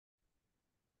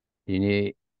ဒီနေ့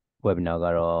webinar က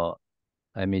တော့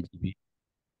MAGB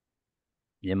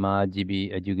မြန်မာ GB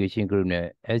Education Group နဲ့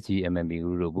SGMMB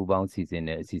Group တို့ပူးပေါင်းစီစဉ်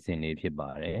တဲ့အစီအစဉ်လေးဖြစ်ပါ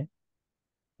တယ်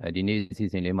။ဒီနေ့အစီ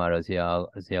အစဉ်လေးမှာတော့ဆ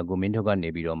ရာကိုမင်းထုတ်ကနေ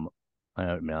ပြီးတော့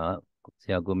ဆ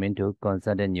ရာကိုမင်းထုတ်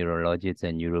Consultant Neurologist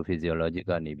and Neurophysiologist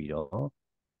ကနေပြီးတော့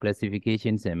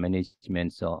Classifications and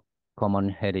Management of Common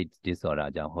Headache Disorder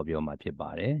အကြောင်းဟောပြောမှာဖြစ်ပါ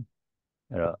တယ်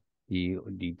။အဲ့တော့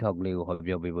ဒီ talk လေးကိုဟော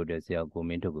ပြောပေးဖို့အတွက်ဆရာကို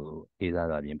မင်းထုတ်ကိုအေးစား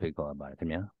စွာဖြင့်ဖိတ်ခေါ်ပါတယ်ခင်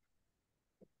ဗျာ။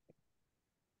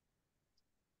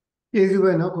 Thank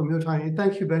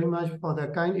you very much for the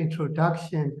kind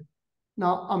introduction.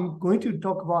 Now I'm going to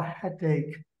talk about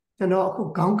headache. ကျွန်တော်အခု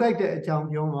ခေါင်းကိုက်တဲ့အကြောင်း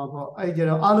ပြောမှာပေါ့။အဲ့ကျ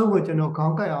တော့အားလုံးကိုကျွန်တော်ခေါ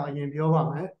င်းကိုက်အောင်အရင်ပြောပါ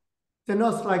မယ်။ကျွန်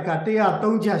တော် slide က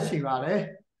103ချက်ရှိပါတယ်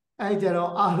။အဲ့ကျ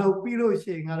တော့အားလုံးပြီးလို့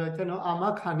ရှိရင်ကတော့ကျွန်တော်အာမ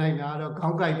ခံနိုင်တာကတော့ခေါ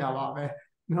င်းကိုက်တာပါပဲ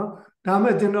။နော်။ဒါ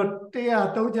မဲ့ကျွန်တော်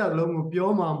103ချက်လုံးကိုပြော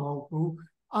မှာမဟုတ်ဘူး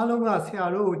။အားလုံးကဆရာ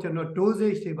တို့ကိုကျွန်တော်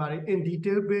dosage တွေပါတယ် in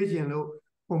detail ပေးခြင်းလို့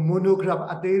monograph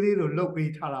အသေးလေးလို့လုပ်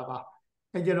ပေးထားတာပါ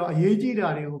အဲကြတော့အရေးကြီးတာ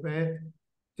တွေကိုပဲ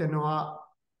ကျွန်တော်က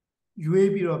ရွေး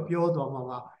ပြီးတော့ပြောသွားမှာ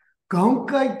ပါခေါင်း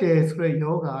ကိုက်တယ်ဆိုတဲ့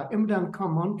ယောဂအင်မတန်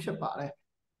common ဖြစ်ပါတယ်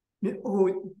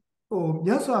မြ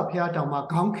တ်စွာဘုရားတောင်မှ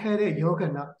ခေါင်းခဲတဲ့ယော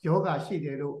ဂရှိတ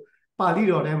ယ်လို့ပါဠိ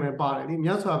တော်ထဲမှာပါတယ်လေမြ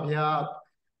တ်စွာဘုရား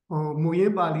မူရ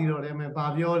င်းပါဠိတော်ထဲမှာဗာ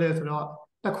ပြောလဲဆိုတော့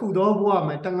တခုသောဘဝ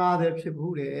မှာတန်ငါးသည်ဖြစ်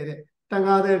ဘူးတဲ့တန်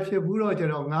ငါးသည်ဖြစ်ဘူးတော့ကျ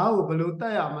တော့ငါ့ကိုဘယ်လိုတ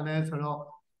တ်ရမလဲဆိုတော့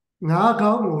ငါး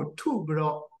ခေါင်းကိုထုပြီး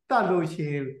တော့တတ်လို့ရှိ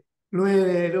ရင်လွယ်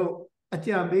တယ်လို့အ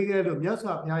ကြံပေးခဲ့လို့မြတ်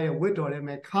စွာဘုရားရဲ့ဝိတ္တော်ထဲ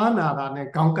မှာခါနာတာနဲ့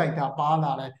ခေါင်းကိုက်တာပါ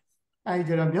လာတယ်အဲဒီ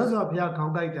ကျတော့မြတ်စွာဘုရားခေါ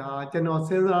င်းကိုက်တာကျွန်တော်စ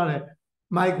ဉ်းစားတယ်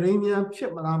မိုက်ဂရိန်းများဖြ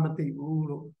စ်မလားမသိဘူး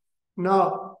လို့နောက်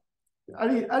အဲ့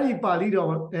ဒီပါဠိတော်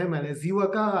ထဲမှာလဲဇီဝ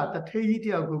ကတထေးကြီးတ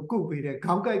ယောက်ကိုကုပေးတယ်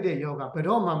ခေါင်းကိုက်တဲ့ယောဂဘယ်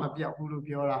တော့မှမပြောက်ဘူးလို့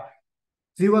ပြောတာ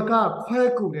ဇီဝကခွဲ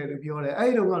ကုတယ်လို့ပြောတယ်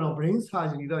အဲ့ဒီတော့ကတော့ brain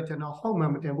surgery တော့ကျွန်တော်ဟုတ်မှ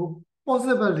မတင်ဘူး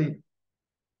possibly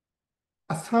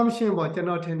assumption ပေါ့ကျွန်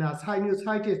တော်ထင်တာ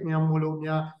sinusitis များမလို့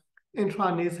များ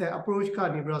intranasal approach က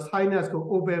နေပြီးတော့ sinus ကို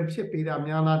open ဖြစ်ပေးတာ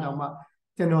များလားတောင်မှ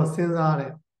ကျွန်တော်စဉ်းစားတ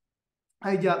ယ်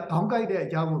အဲ့ကြခေါင်းကိုက်တဲ့အ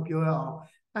ကြောင်းကိုပြောရအောင်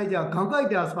အဲ့ကြခေါင်းကိုက်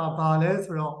တာဆိုတာဘာလဲ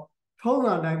ဆိုတော့ထုံး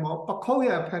စံတိုင်းပေါ့ပခုတ်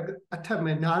ရဲ့အထက်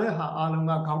မှာနားတဲ့ဟာအားလုံး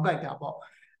ကခေါင်းကိုက်တာပေါ့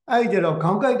အဲ့ကြတော့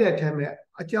ခေါင်းကိုက်တဲ့အထက်မှာ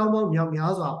အကြောင်းပေါင်းမြောက်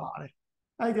များစွာပါတယ်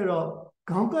အဲ့ကြတော့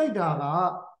ခေါင်းကိုက်တာက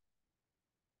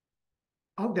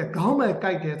ဟုတ်တယ်ခေါင်းမဲ့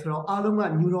ကိုက်တယ်ဆိုတော့အားလုံးက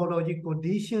neurology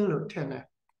condition လို့ထင်တယ်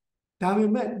ဒါပေ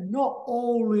မဲ့ not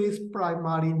always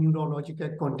primary neurological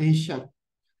condition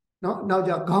เนาะနောက်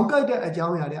ကြခေါင်းကိုက်တဲ့အကြော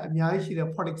င်းအရာတွေအများကြီးရှိတယ်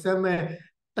for example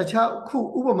တခြားခု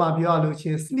ဥပမာပြောရလို့ရှိ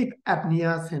ရင် sleep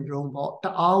apnea syndrome ပေါ့တ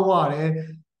အားဝတယ်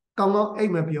ကောင်းကောင်းအိ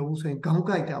ပ်မပြောဘူးဆိုရင်ခေါင်း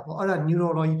ကိုက်တာပေါ့အဲ့ဒါ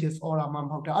neurology disorder မှမ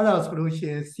ဟုတ်တာအဲ့ဒါဆိုလို့ရှိ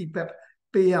ရင် CPAP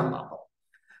ပေးရမှာပေါ့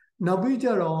နောက်ပြီးကြ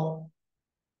တော့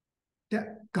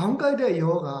ခေါင်းကိုက်တဲ့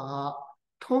ယောဂါက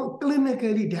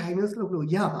clinically diagnose လုပ်လို့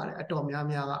ရပါတယ်အတော်များ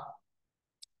များက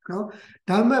နော်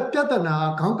ဒါပေမဲ့ပြဿနာ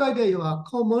ခေါင်းကိုက်တဲ့ယောဂ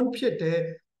common ဖြစ်တဲ့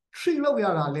treat လုပ်ရ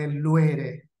တာလဲလွယ်တ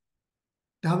ယ်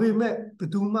ဒါပေမဲ့ဘယ်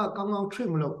သူမှကောင်းကောင်း treat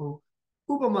မလုပ်ဘူး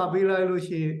ဥပမာပေးလိုက်လို့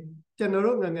ရှိရင်ကျွန်တော်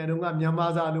တို့ငယ်ငယ်တုန်းကမြန်မာ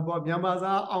စာလို့ပေါ့မြန်မာ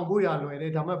စာအောင်ဖို့ရလွယ်တ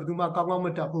ယ်ဒါပေမဲ့ဘယ်သူမှကောင်းကောင်းမ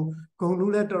တတ်ဘူးဂုံ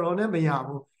တူးလဲတော်တော်နဲ့မရ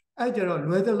ဘူးအဲ့ကြတော့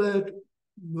လွယ်တယ်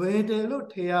လို့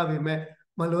ထင်ရပေမဲ့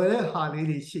မလွယ်တဲ့ဟာလေး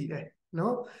တွေရှိတယ်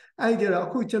နော်အဲ့ကြတော့အ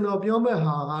ခုကျွန်တော်ပြောမဲ့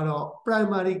ဟာကတော့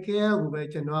primary care ကိုပဲ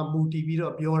ကျွန်တော်ကမူတည်ပြီး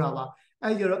တော့ပြောတာပါ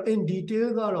အဲ့ကြတော့ in detail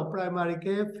ကတော့ primary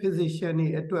care physician တွေ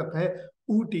အတွက်ပဲ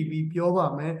ဦးတည်ပြီးပြောပါ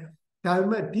မယ်ဒါပေ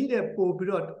မဲ့ဒီတဲ့ပို့ပြီး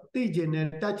တော့သိကျင်တဲ့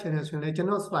တတ်ချင်တယ်ဆိုရင်လည်းကျွန်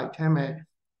တော် slide ထဲမှာ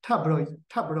ထပ်ပြီး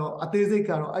တော့အသေးစိတ်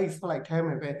ကတော့အဲ့ slide ထဲ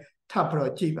မှာပဲထပ်ပြီး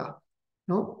တော့ကြည့်ပါ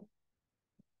နော်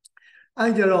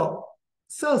အဲ့ကြတော့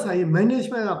self science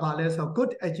management ကဘာလဲဆိုတော့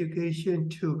good education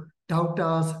to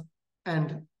doctors and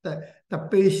the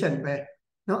patient ပဲ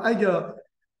เนาะအဲ့ကြတော့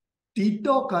ဒီ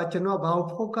talk ကကျွန်တော်ဘာကို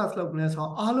focus လုပ်မလဲဆို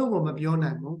တော့အားလုံးကိုမပြော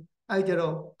နိုင်ဘူးအဲ့ကြ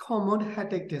တော့ common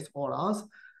headache disorders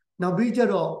နောက်ပြီးကြ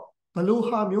တော့ဘလို့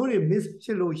ဟာမျိုးတွေ miss ဖြ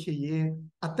စ်လို့ရှိရင်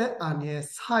အသက်အန္တရာယ်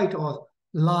side of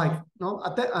life เนาะ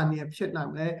အသက်အန္တရာယ်ဖြစ်နို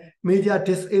င်မယ် major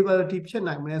disability ဖြစ်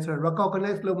နိုင်မယ်ဆိုတော့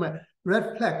recognize လုပ်မဲ့ red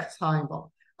flag sign ပေါ့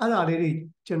အဲ့ဒါလေးတွေ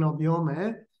ကျွန်တော်ပြောမယ်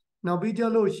နောက်ပြီးကြ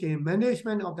လို့ရှိရင်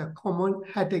management of the common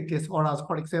headache disorders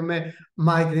for example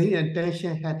migraine and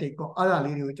tension headache ပေါ့အဲ့ဒါ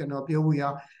လေးတွေကိုကျွန်တော်ပြောဖို့ရ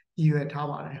ရည်ရွယ်ထား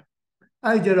ပါတယ်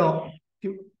အဲ့ကြတော့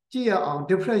ကြည့်ရအောင်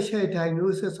differential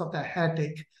diagnosis of the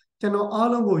headache ကျွန်တော်အား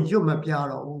လုံးကိုရွတ်မပြ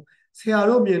တော့ဘူးဆရာ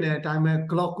တို့မြင်တဲ့အတိုင်းပဲ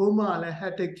glaucoma လည်း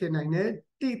headache ဖြစ်နိုင်တယ်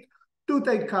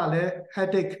toothache ကလည်း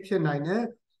headache ဖြစ်နိုင်တယ်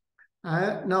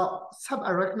နောက်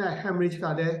subarachnoid hemorrhage က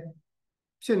လည်း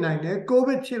ဖြစ်နိုင်တယ်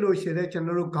covid ဖြစ်လို့ရှိရင်ကျွန်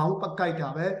တော်တို့ခေါင်းပကိုက်တာ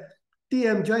ပဲ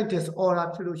TM joint disorder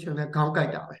ဖြစ်လို့ရှိရင်လည်းခေါင်းကို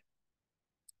က်တာပဲ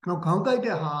ခေါင်းကိုက်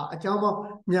တဲ့ဟာအကြောင်းပေါင်း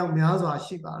မြောက်များစွာ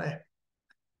ရှိပါတယ်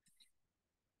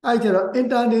အဲ့ကျတော့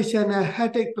international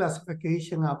headache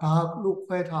classification ကဘာလို့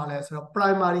ခွဲထားလဲဆိုတော့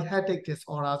primary headache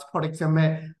disorders for example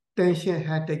tension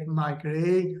headache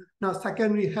migraine နောက်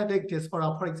secondary headache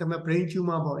disorder for example brain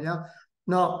tumor ပေါ့ဗျာ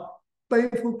နောက်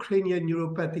painful cranial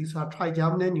neuropathy ဆိုတာ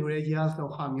trigeminal neuralgia ဆို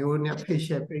ဟာမျိုးနဲ့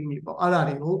facial pain တွေပေါ့အဲ့ဒါ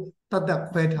တွေကိုတတ်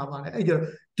ခွဲထားပါတယ်အဲ့ကျတော့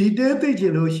detail သိချ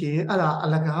င်လို့ရှိရင်အဲ့ဒါအ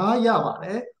လကားရပါတ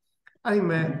ယ်အဲ့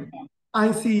မဲ့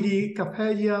ICD ကဖဲ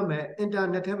ရမယ်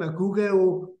internet ထဲမှာ Google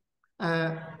ကို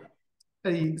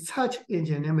အဲ့ဒီ search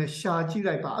engine နဲ့မှာရှာကြည့်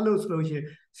လိုက်ပါအဲ့လိုဆိုလို့ရှိရင်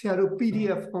ဆရာတို့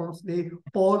PDF forms တွေ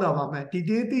ပေါ်လာပါမယ်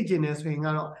detail သိချင်တယ်ဆိုရင်က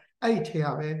တော့အဲ့ဒီထဲက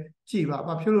ပဲကြည့်ပါ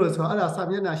ဘာဖြစ်လို့လဲဆိုတော့အဲ့ဒါစာ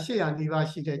မျက်နှာ800နီးပါး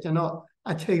ရှိတယ်ကျွန်တော်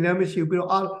အချိန်လည်းမရှိဘူးပြီး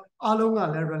တော့အားလုံးက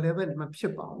လည်း relevant မဖြ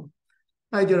စ်ပါဘူး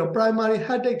အဲ့ကျတော့ primary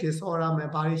headache disorder မှာ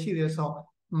ဘာတွေရှိလဲဆိုတော့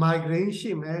migraine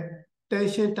ရှိမယ်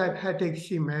tension type headache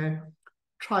ရှိမယ်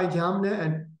trigeminal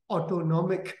and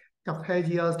autonomic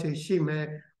camphagias တွေရှိမယ်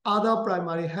other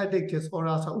primary headache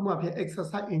disorder ဆိုဥပမာဖြစ်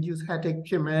exercise induced headache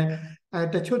ဖြစ်မယ်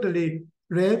တချို့တလေ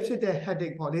rare ဖြစ်တဲ့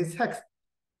headache ပေါ့လေ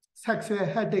sexual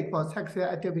headache ပေါ့ sexual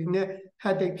activity နဲ့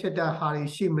headache ဖြစ်တဲ့ဟာတွေ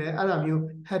ရှိမယ်အဲ့လိုမျိုး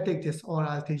headache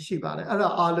disorders တွေရှိပါတယ်အဲ့ဒါ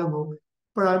အားလုံးကို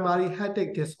primary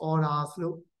headache disorders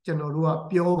လို့ကျွန်တော်တို့က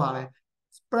ပြောပါတယ်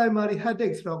primary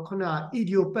headache ဆိုတော့ခုန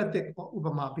idiopathic ပေါ့ဥပ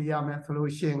မာပေးရမယ်ဆို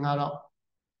လို့ရှိရင်ကတော့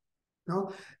နော်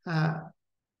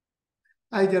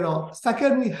အဲ့ကြတော့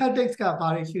secondary headaches ကဘာ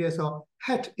တွေရှိလဲဆိုတော့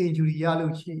head injury ရ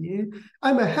လို့ရှိရင်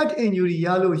အဲ့မှာ head injury ရ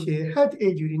လို့ရှိရင် head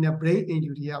injury နဲ့ brain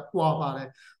injury ကကွာပါတယ်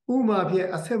ဥပမာဖြစ်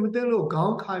အဆင်မသင့်လို့ခေါ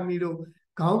င်းခိုင်ပြီးလို့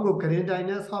ခေါင်းကိုဂရင်တိုင်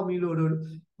နဲ့ဆောက်ပြီးလို့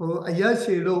ဟိုအရက်ရှ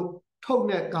ည်လို့ထုတ်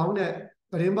နဲ့ခေါင်းနဲ့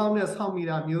ပရင်းပေါင်းနဲ့ဆောက်မိ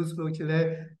တာမျိုးဆိုလို့ရှိရင်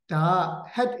ဒါက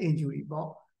head injury ပေါ့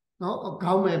နော်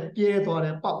ခေါင်းမဲ့ပြဲသွားတ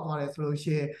ယ်ပေါက်သွားတယ်ဆိုလို့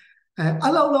ရှိရင်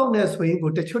အဲ့လောက်နဲ့ဆိုရင်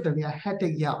ကိုတချို့တလေ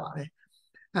headache ရပါတယ်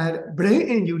brain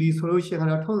injury ဆိုလို့ရှိရင်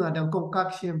တော့ထုံးစံတောင်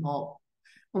concussion ပေါ့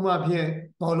ဥပမာဖြင့်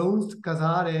ဘောလုံးက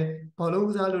စားတယ်ဘောလုံး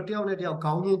ကစားလို့တယောက်နဲ့တယောက်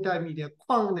ခေါင်းချင်းတိုက်မိတယ်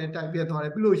ခွန့်နဲ့တိုက်ပြတ်သွားတ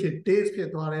ယ်ပြီးလို့ရှိရင် daze ဖြစ်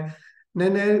သွားတယ်န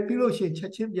ည်းနည်းပြီးလို့ရှိရင်ချ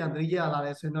က်ချင်းပြန်သတိရလာတ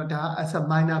ယ်ဆိုရင်တော့ဒါ as a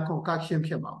minor concussion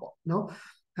ဖြစ်မှာပေါ့နော်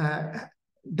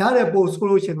ဒါလည်းပို့ဆို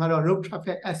လို့ရှိရင်ကတော့ road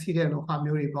traffic accident လို့ဟာ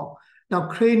မျိုးတွေပေါ့နောက်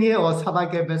cranial or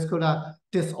cervical vascular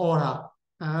disorder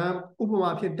ဥပမာ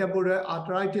ဖြစ် temporal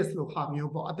arteritis လို့ဟာ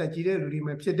မျိုးပေါ့အသက်ကြီးတဲ့လူတွေ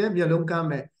မှာဖြစ်တဲ့မျက်လုံးကမ်း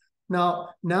မယ်နောက်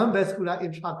non-vascular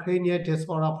intracranial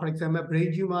disorder for example brain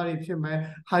tumor တွေဖြစ်မယ်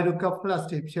hydrocephalus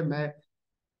တွေဖြစ်မယ်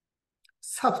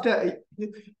substance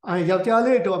ယောက်ျား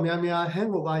လေးတော့များများ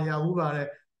hangover ရဘူးပါတယ်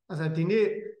အဲ့ဒါဒီနေ့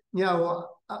ညဟို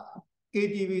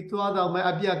ATV သွားတော့မယ်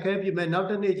အပြတ်ခဲပြမယ်နောက်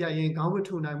တစ်နေ့ကျရင်ခေါင်းမ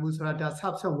ထူနိုင်ဘူးဆိုတာဒါ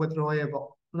substance withdrawal ပေါ့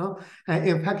နော်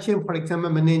infection for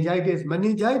example meningitis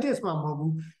မှာမဟုတ်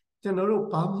ဘူးကျွန်တော်တို့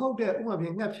ဘာမဟုတ်တဲ့ဥပမာပြ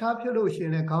ငှက်ဖျားဖြစ်လို့ရှိရ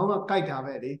င်လည်းခေါင်းကကိုက်တာ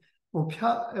ပဲလေဟို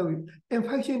ဖျား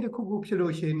infection တစ်ခုခုဖြစ်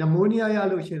လို့ရှိရင် pneumonia ရ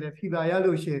လို့ရှိရင်လည်း fever ရ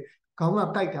လို့ရှိရင်ခေါင်းက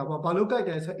ကိုက်တာပေါ့ဘာလို့ကိုက်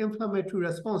တယ်ဆို inflammatory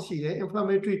response ရှိတယ်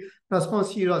inflammatory response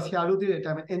ရှိတော့ဆရာတို့သိတဲ့အ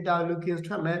တိုင်း interleukins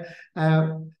ထွက်မယ်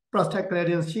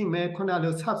prostaglandins ရှိမယ်ခုန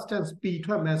လို substance P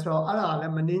ထွက်မယ်ဆိုတော့အဲ့ဒါလ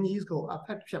ည်း meninges ကို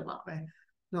affect ဖြစ်မှာပဲ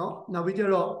เนาะနောက်ပြီးကျ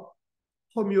တော့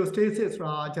homeostasis ဆို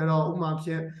တာကျတော့ဥပမာဖြ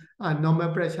င့် normal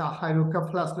pressure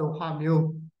hydrocephalus လို့ဟာမျိုး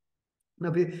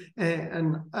နောက်ပြီး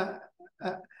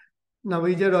နောက်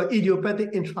ပြီးကျတော့ idiopathic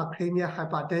intracranial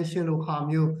hypertension လို့ဟာ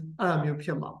မျိုးအဲ့ဒါမျိုးဖြ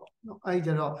စ်မှာပေါ့เนาะအဲ့ဒီ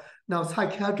ကျတော့နောက်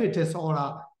psychiatric disorder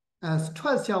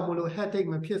stress ကြောင့်မလို့ headache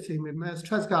မဖြစ်စေမိမဲ့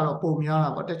stress ကတော့ပုံများတာ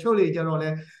ပေါ့တချို့လေကျတော့လဲ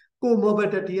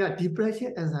comorbidity က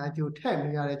depression anxiety ကိုထည့်မိ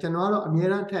ရတယ်ကျွန်တော်ကတော့အများ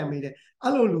အားထည့်မိတယ်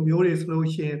အဲ့လိုလူမျိုးတွေဆိုလို့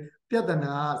ရှိရင်ပြဿ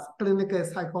နာ clinical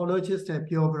psychologist နဲ့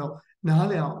ပြောပြီးတော့နား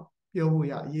လည်အောင်ပြောဖို့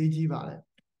ရအရေးကြီးပါတယ်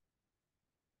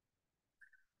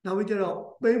နောက်ပြီးကျတော့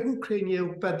painful cranial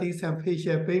pathies and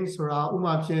facial pain ဆိုတာဥပ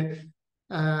မာဖြင့်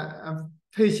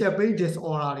facial pain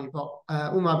disorder တွေပေါ့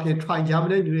ဥပမာဖြင့်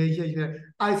trigeminal neuralgia ရှိတယ်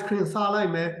ice cream စားလို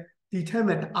က်မယ်ဒီထက်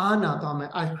မှအားနာသွားမယ်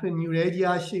ice cream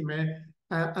neuralgia ရှိမယ်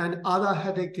and other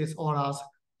headache disorders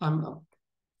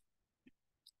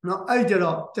နော်အဲ့ကြ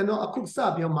တော့ကျွန်တော်အခုစ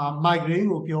ပြောမှာ migraine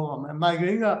ကိုပြောပါမယ်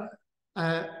migraine က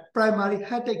primary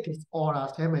headache disorder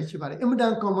ထဲမှာရှိပါတယ်အင်မတ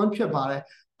န် common ဖြစ်ပါတယ်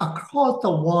across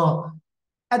the world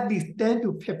at least 10 to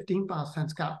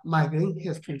 15% က migraine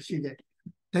history ရှိတယ်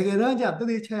တကယ်တော့じゃတ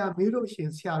တိချာမေးလို့ရှင်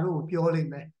ဆရာတို့ကိုပြောလိမ့်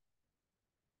မယ်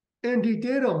in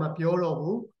detail တော့မပြောတော့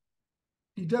ဘူး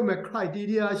ဒီတက်မဲ့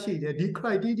criteria ရှိတယ်ဒီ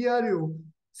criteria တွေကို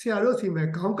ဆရာတို့စီမဲ့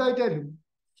ခေါင်းကိုက်တဲ့လူ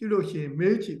ရှိလို့ရှိရင်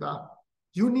မေးကြည့်ပါ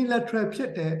unilateral ဖြ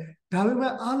စ်တယ်ဒါပေ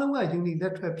မဲ့အားလုံးက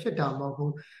unilateral ဖြစ်တာမဟုတ်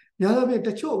ဘူးညာလို့ပြတ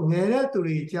ချို့ငယ်တဲ့သူ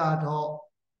တွေကြတော့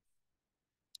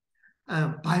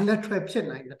bilateral ဖြစ်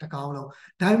နိုင်တယ်တကောင်းလုံး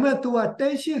ဒါပေမဲ့ तू က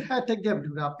tension headache တဲ့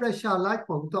လူတာ pressure like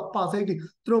ပုံ तू percentage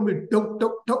သူတို့မျိုး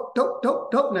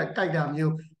ဒုတ်နဲ့ကြိုက်တာ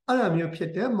မျိုးအဲ့လိုမျိုးဖြ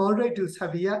စ်တယ် moderate to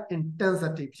severe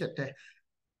intensity ဖြစ်တယ်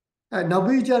နောက်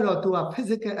ပြီးကြတော့သူက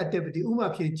physical activity ဥမာ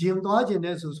ဖြစ် gym သွားခြင်း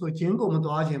နဲ့ဆို gym ကိုမ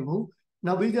သွားခြင်းဘူး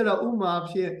နောက်ပြီးကြတော့ဥမာ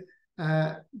ဖြစ်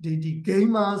ဒီ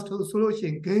gamers ဆိုလို့ရှိရ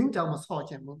င် game တောင်မဆော့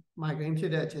ခြင်းဘူး migraine ဖြ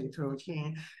စ်တဲ့အချိန်ဆိုလို့ရှိရ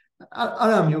င်အဲ့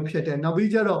လိုမျိုးဖြစ်တယ်နောက်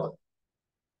ပြီးကြတော့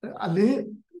အလင်း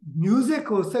music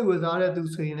ကိုစိတ်ဝင်စားတဲ့သူ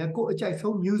ဆိုရင်လည်းကိုယ်အကြိုက်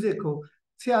ဆုံး music ကို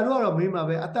ဆရာတို့ကတော့မေးမှာ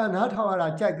ပဲအတန်နားထောင်ရတာ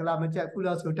ကြိုက်သလားမကြိုက်ဘူး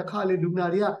လားဆိုတခါလေလူနာ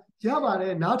တွေကရပါတ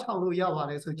ယ်နားထောင်လို့ရပါ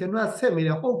တယ်ဆိုကျွန်တော်ဆက်မိတ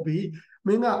ယ်ဟုတ်ပြီမ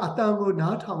င်းကအတန်ကို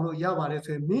နားထောင်လို့ရပါတယ်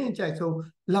ဆိုရင်မင်းအကြိုက်ဆုံး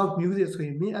loud music ဆိုရ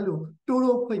င်မင်းအဲ့လိုတိုး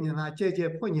တိုးဖွင့်ညင်လားကြဲကြဲ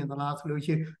ဖွင့်ညင်သလားဆိုလို့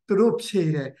ရှိရင်သူတို့ဖြေ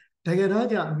တယ်တကယ်တော့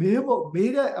じゃ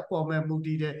မေးတဲ့အပေါ်မှာမူတ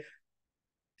ည်တယ်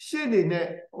ရှေ့နေနဲ့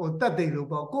ဟိုတက်သိလို့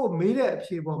ပေါ့ကိုမေးတဲ့အ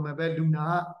ဖြေပေါ်မှာပဲလူနာ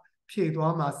ကဖြေ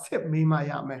သွားမှာစစ်မေးမှ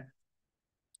ရမယ်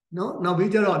နော်နောက်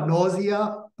ပြီးကြတော့ nausea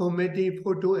vomiting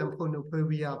photo and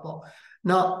phonophobia ပေါ့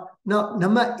နောက်နံ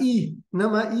ပါတ် E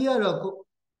ကတော့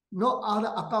not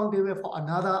other accountable for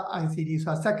another ICD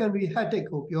ဆိုတာ secondary headache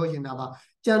ကိုပြောနေတာပါ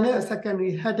ကျန်တဲ့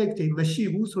secondary headache တွေမရှိ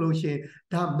ဘူးဆိုလို့ရှိရင်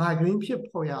ဒါ migraine ဖြစ်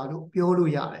ပေါ်ရလို့ပြော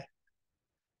လို့ရတယ်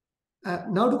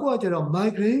နောက်တစ်ခုကကျတော့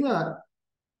migraine က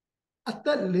အသ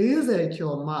က်40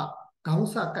ကျော်မှခေါင်း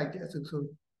စကိုက်တယ်ဆို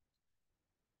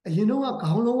အရင်တော့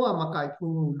ခေါင်းလုံးဝမကိုက်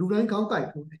ဘူးလူတိုင်းခေါင်းကိုက်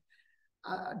ဘူးဒါ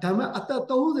ပေမဲ့အသက်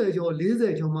30ကျော်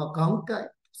40ကျော်မှခေါင်းကိုက်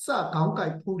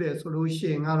ဖူးတယ်ဆိုလို့ရှိ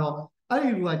ရင်ကတော့အဲ့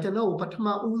ဒီကကျွန်တော်ပထမ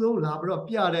ဦးဆုံးလာပြီးတော့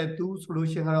ပြတဲ့သူဆိုလို့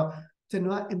ရှိရင်ကတော့ကျွန်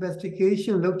တော်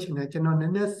investigation လုပ်ချင်တယ်ကျွန်တော်န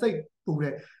ည်းနည်းစိတ်ပူတ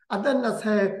ယ်အသက်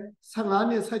20 15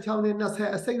နှစ်16နှစ်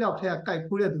20အစိတ်လောက်ထဲကကိုက်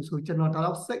ဖူးတဲ့သူဆိုကျွန်တော်ဒါ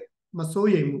တော့စိတ်မစိုး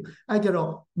ရိမ်ဘူးအဲ့ကြတော့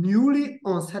newly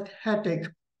onset headache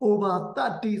over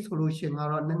 30ဆိုလို့ရှိရင်က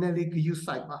တော့နည်းနည်းလေးဂရု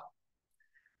စိုက်ပါ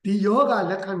ဒီယောဂ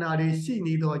လက္ခဏာတွေရှိ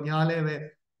နေတော့ညာလဲပဲ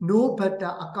no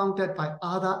better accounted by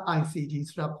other ICD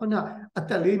ဆိုတာခုနအ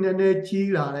သက်လေးနည်းနည်း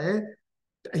ကြီးလာတယ်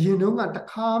အရင်တုန်းကတစ်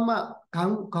ခါမှခေါ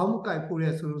င်းမကိုက်ဖို့လဲ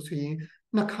ဆိုလို့ဆိုရင်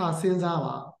နှစ်ခါစဉ်းစား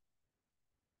ပါ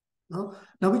နော်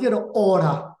နောက်ပြီးကျတော့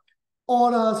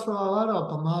order ဆိုတာကတော့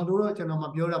ဗမာလိုတော့ကျွန်တော်မ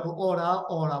ပြောရဘူး order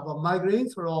ပေါ့ migraine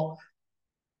ဆိုတော့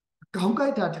ခေါင်းကို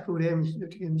က်တာတခုတည်းမရှိ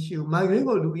ဘူး migraine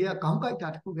ကိုလူတွေကခေါင်းကိုက်တာ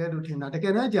တခုတည်းလို့ထင်တာတက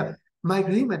ယ်တမ်းကျ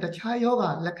migraine မှာတခြားယောဂ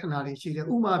လက္ခဏာတွေရှိတယ်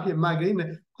ဥပမာဖြစ် migraine မှာ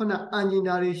ခုနအန်ဂျင်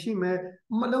နာတွေရှိမယ်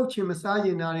မလှုပ်ချင်မစားချ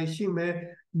င်တာတွေရှိမယ်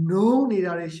နိုးနေ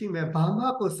တာတွေရှိမယ်ဘာမှ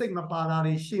ကိုစိတ်မပါတာ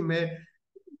တွေရှိမယ်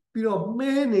ပြီးတော့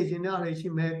မဲနေချင်တာတွေရှိ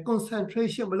မယ်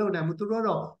concentration မလုပ်နိုင်ဘူးသူတို့က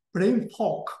တော့ brain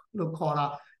fog လို့ခေါ်တာ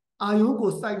အာယုံ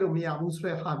ကိုစိုက်လို့မရဘူးဆို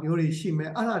တဲ့ဟာမျိုးတွေရှိမ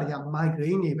ယ်အဲ့ဒါတွေက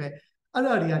migraine တွေပဲအဲ့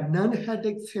ဒါတွေက non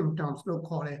headache symptoms လို့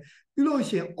ခေါ်တယ်ပြီးလို့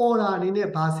ရှိရင် order အနေနဲ့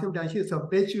ဘာ symptom ရှိဆိုတော့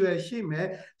visual ရှိမယ်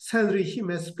sensory ရှိမ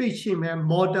ယ် speech ရှိမယ်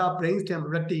motor brainstem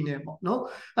retina ပေါ့နော်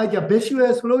အဲ့ကြ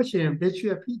visual ဆိုလို့ရှိရင်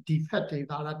visual field defect တွေ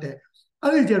ပါလာတဲ့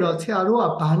အဲ့ဒီကြတော့ဆရာတို့က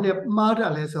ဘာနဲ့မှားတာ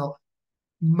လဲဆိုတော့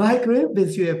migraine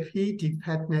visual field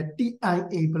defect နဲ့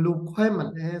TIA ဘယ်လိုခွဲမ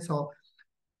လဲဆိုတော့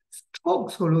stroke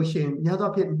ဆိုလို့ရှိရင်များသော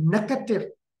အားဖြင့် negative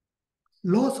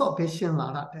loss of vision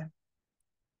လာတယ်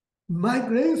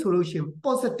migraine ဆိုလို့ရှိရင်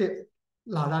positive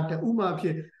လာတဲ့ဥမာဖြ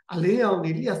စ်အလင်းရောင်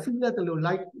တွေလျှက်စီးလက်တယ်လို့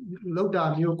light လောက်တာ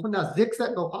မျိုးခုန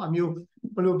zigzag တော့ဟာမျိုး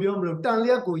ဘယ်လိုပြောမလို့တန်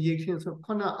လျက်ကိုရေခင်းဆို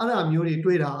ခုနအဲ့ဒါမျိုးတွေ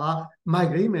တွေ့တာက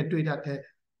migraine ပဲတွေ့တတ်တယ်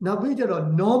နောက်ပြီးကျတော့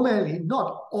normally not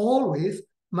always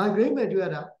migraine ပဲတွေ့ရ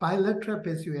တာ bilateral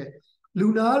visual လူ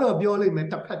နာကတော့ပြောလိမ့်မယ်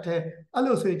တစ်ဖက်တည်းအဲ့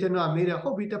လိုဆိုရင်ကျွန်တော်မေးတယ်ဟု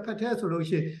တ်ပြီတစ်ဖက်တည်းဆိုလို့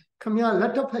ရှိရင်ခမရလ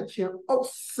က်တစ်ဖက်ချင်းအောက်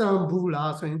ဆန်ဘူး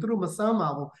လားဆိုရင်သူတို့မဆမ်းပါ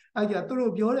ဘူးအဲ့ကြသူ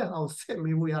တို့ပြောတဲ့ဟာကိုစစ်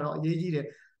မေးဖို့ရတော့အရေးကြီးတယ်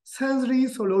sensory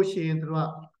ဆိုလို့ရှိရင်သူတို့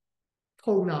က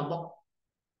ထုံတာပေါ့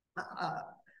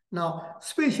နောက်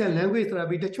spatial language ဆိုတာ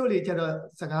ပြီးတချို့တွေကျတော့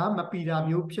စကားမပီတာ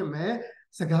မျိုးဖြစ်မယ်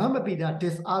စကားမပီတာ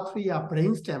dysarthria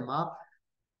brainstem မှာ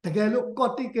တကယ်လို့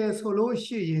cortical ဆိုလို့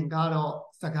ရှိရင်ကတော့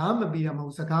စကားမပီတာမဟု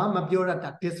တ်စကားမပြောတတ်တာ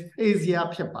dysphasia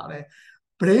ဖြစ်ပါတယ်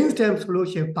brainstem ဆိုလို့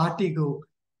ရှိရင် vertigo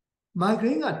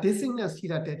migraine က dizziness ရှိ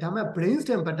တတ်တယ်ဒါပေမဲ့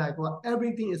brainstem ဘက်တိုင်က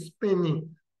everything is spinning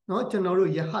เนาะကျွန်တော်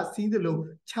တို့ရဟစီးသလို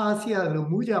ခြားစီးရလို့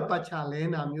မူးကြပတ်ချလဲ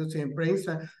နာမျိုးဆိုရင်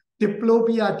brainstem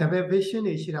diplopia double vision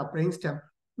တွေရှိတာ brainstem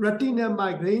retinal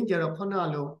migraine ကျတော့ခုန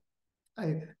လို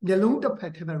မျက်လုံးတစ်ဖ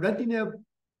က်ထဲမှာ retinal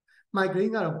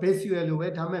migraine ကတော့ visual လိုပဲ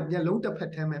ဒါပေမဲ့မျက်လုံးတစ်ဖ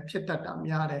က်ထဲမှာဖြစ်တတ်တာ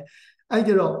များတယ်အဲ့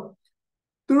ကြတော့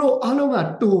သူတို့အားလုံးက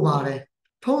တူပါတယ်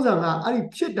ထုံးစံကအဲ့ဒီ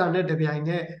ဖြစ်တာနဲ့တပြိုင်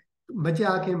နက်မ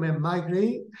ကြာခင်မဲ့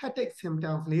migraine headache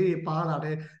symptoms လေးတွေပါလာတ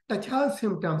ယ်တခြား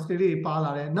symptoms လေးတွေပါ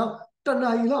လာတယ်နောက်တ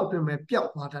ဏှာကြီးလောက်အတွင်းမှာပျောက်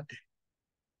သွားတတ်တယ်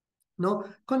နော်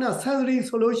ခုန sensory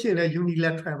ဆိုလို့ရှိရင်လည်း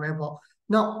unilateral ပဲပေါ့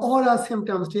နောက် aura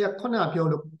symptoms တွေကခုနပြော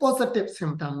လို့ positive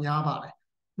symptom များပါတယ်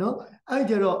နော်အဲ့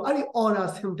ကြတော့အဲ့ဒီ aura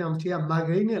symptoms တွေက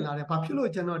migraine နဲ့လာတယ်ဘာဖြစ်လို့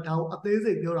ကျွန်တော်ဒါကိုအသေး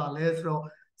စိတ်ပြောတာလဲဆိုတော့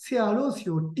ဆရာတို့စီ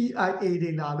ကို TIA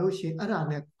တွေလာလို့ရှိရင်အဲ့ဒါ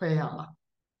နဲ့ခွဲရမှာ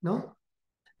နော်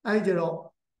အဲ့ကြတော့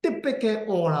typical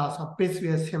aura ဆို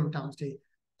visual symptoms တွေ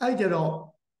အဲ့ကြတော့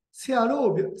ဆရာတို့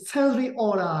sensory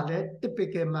aura လည်း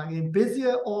typical migraine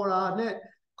visual aura နဲ့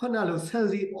ခုနလို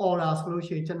sensory aura ဆိုလို့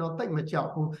ရှိရင်ကျွန်တော်တိတ်မကြောက်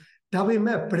ဘူးဒါပေ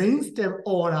မဲ့ brain stem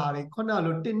aura တွေခုန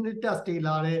လို tinnitus တွေ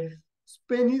လာတယ်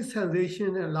spinning sensation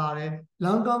နဲ့လာတယ်လ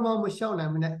မ်းကောင်းကောင်းမလျှောက်နို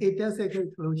င်မနဲ့ ataxic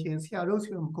ဆိုလို့ရှိရင်ဆရာတို့ဆီ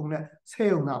မှာကုန်တဲ့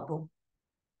ဆဲုံတာပေါ့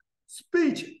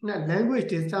speech နဲ့ language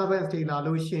disturbance တွေလာ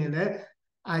လို့ရှိရင်လည်း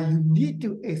you need to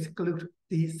exclude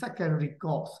the secondary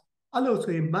cause အဲ့လို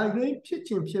ဆိုရင် migraine ဖြစ်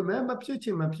ချင်ဖြစ်မယ်မဖြစ်ချ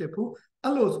င်မဖြစ်ဘူး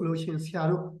အဲ့လိုဆိုလို့ရှိရင်ဆရာ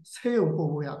တို့ဆေးရုံပို့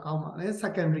ဖို့ရကောင်းပါလေ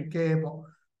secondary care ပေါ့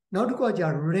နောက်တစ်ခုကကြာ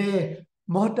rare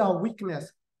motor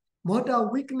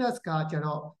weakness ကကျ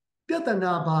တော့ပြဿ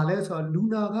နာပါလဲဆိုတော့လူ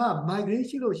နာက migraine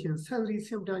ရှိလို့ရှိရင် sensory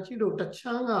symptom ရှိလို့တချ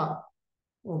မ်းက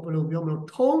ဘယ်လိုပြောမလို့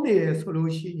ထုံးနေတယ်ဆို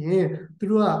လို့ရှိရင်သူ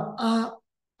တို့က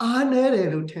အားနေတယ်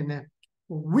လို့ထင်တယ်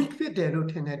weak ဖြစ်တယ်လို့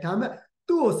ထင်တယ်ဒါပေမဲ့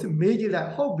သူ့ကိုမေးကြည့်လို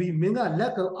က်ဟုတ်ပြီမင်းကလ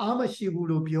က်ကအားမရှိဘူး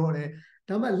လို့ပြောတယ်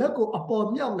ဒါပေမဲ့လက်ကိုအပေါ်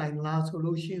မြောက်နိုင်လားဆို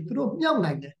လို့ရှိရင်သူတို့မြောက်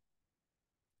နိုင်တယ်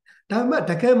ဒါပေမဲ့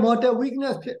တကယ် motor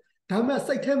weakness ဖြစ်ဒါပေမဲ့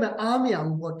စိတ်ထဲမှာအားမရ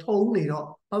ဘူးပေါ့ထုံနေတော့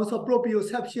ဘာလို့ဆို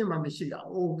proprioception မှမရှိတာ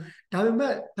။ဒါပေ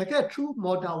မဲ့တကယ် true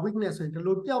motor weakness ဆိုရင်ဒီ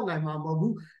လိုပြောက်နိုင်မှာမဟုတ်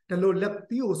ဘူးဒီလိုလက်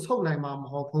သီးကိုဆုပ်နိုင်မှာမ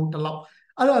ဟုတ်ဘူးတလောက်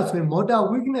အဲ့ဒါဆိုရင် motor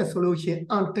weakness ဆိုလို့ရှိရင်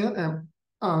until and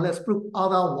unless proof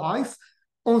otherwise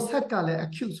onset ကလည်း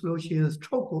acute ဆိုလို့ရှိရင်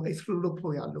stroke ကို exclude လုပ်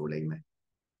ဖို့ရလိုလိမ့်မယ်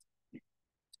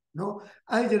နော်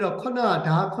အဲ့ဒီတော့ခုန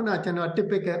ကျွန်တော်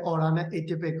typical aura နဲ့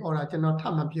atypical aura ကျွန်တော်ထ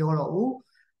ပ်မပြောတော့ဘူး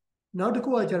နောက်တစ်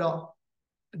ခုကကျတော့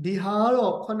ဒီဟာက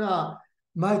တော့ခုန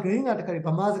migraine ကတခါ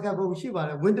ဗမာစကားပုံရှိပါတ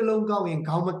ယ်ဝင်းတလုံးကောက်ရင်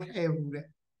ခေါင်းမခဲဘူးတဲ့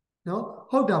နော်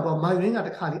ဟုတ်တာပေါ့ migraine ကတ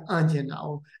ခါလေးအန်ကျင်တာ哦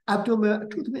abdomen အ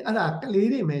ထူးသဖြင့်အဲ့ဒါကလေး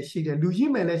တွေမယ်ရှိတယ်လူ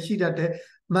ကြီးမယ်လည်းရှိတတ်တယ်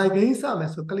migraine စမ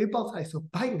ယ်ဆိုကလေးပေါက်ဆိုင်ဆို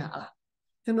ဘိုက်နာလား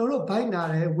ကျွန်တော်တို့ဘိုက်နာ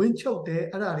တယ်ဝင်းချုပ်တယ်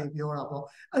အဲ့ဒါတွေပြောတာပေါ့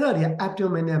အဲ့ဒါတွေက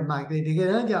abdominal migraine တကယ်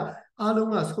တမ်းကျအား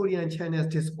လုံးက sodium channel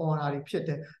disorder တွေဖြစ်တ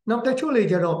ယ်နောက်တချို့လေ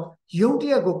ကျတော့ရုပ်တ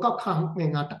ရက်ကိုကောက်ခါင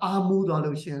င်ကတအားမူးသွား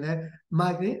လို့ရှိရင်လည်း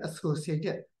migraine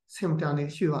associated symptom တွေ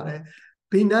ရှိပါတယ်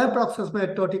benign proximal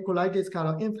torticollitis က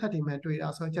တော့ infant တွေမှာတွေ့တာ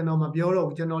ဆိုတော့ကျွန်တော်မပြောတော့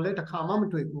ဘူးကျွန်တော်လည်းတစ်ခါမှမ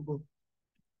တွေ့ဘူး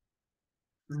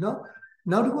နော်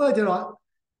နောက်တစ်ခုကကျတော့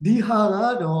ဒီဟာက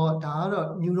တော့ဒါကတော့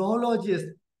neurologist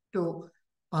တို့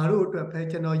ဘာလို့အတွက်ပဲ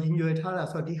ကျွန်တော်ရည်ရွယ်ထားတာ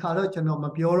ဆိုတော့ဒီဟာတော့ကျွန်တော်မ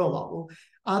ပြောတော့ပါဘူး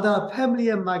other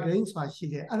familial migraine ဆိုတာရှိ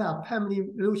တယ်အဲ့ဒါ family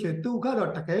လို့ရှိရင်သူက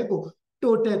တော့တကယ်ကို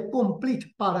total complete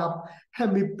para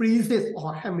hemiplegia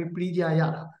or hemiplegia ရ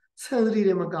တာ sensory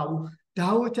တွေမကဘူးဒါ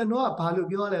ကိုကျွန်တော်ကဘာလို့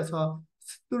ပြောရလဲဆိုတော့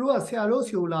သူတို့ကဆရာတို့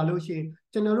ဆီကိုလာလို့ရှိရင်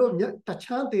ကျွန်တော်တို့တချ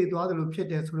မ်းသေးသွားသလိုဖြစ်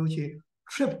တယ်ဆိုလို့ရှိရင်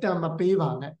triptan မပေးပါ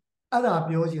နဲ့အဲ့ဒါ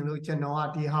ပြောချင်လို့ကျွန်တော်က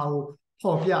ဒီဟာကို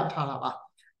ပေါ်ပြထားတာပါ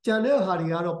ကျန်တဲ့ဟာတွေ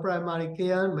ကတော့ primary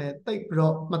care မယ်တိတ်ပြီး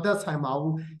တော့မသက်ဆိုင်ပါ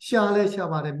ဘူးရှားလဲရှား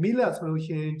ပါတယ်မိလက်ဆိုလို့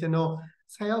ရှိရင်ကျွန်တော်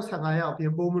10ယောက်15ယောက်ပြ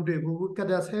င်ပိုးမတွေ့ဘူးက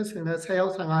တက်ဆဲဆင်လဲ10ယော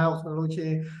က်15ယောက်ဆိုလို့ရှိရ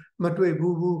င်မတွေ့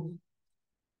ဘူး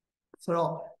ဆို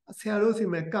တော့ဆရာတို့စီ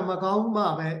မဲ့ကံမကောင်းမှ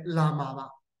ပဲလာမှာပါ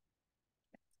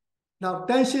နောက်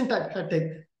tension type headache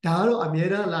ဒါကတော့အများ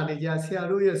အားလာနေကြဆရာ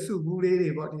တို့ရဲ့စုဘူးလေးတွေ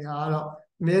ပေါ့ဒီဟာကတော့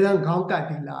အများအားခေါင်းကိုက်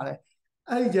ပြီးလာတယ်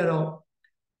အဲ့ဒီကြတော့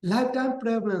lifetime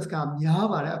prevalence ကများ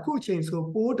ပါတယ်အခုချိန်ဆို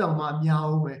ပိုးတောင်မှများ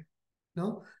အောင်ပဲ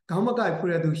နော်ခေါင်းမကိုက်ဖူး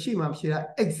တဲ့သူရှိမှမရှိတာ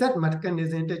exact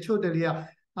mechanism တချို့တလေက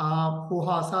ဟို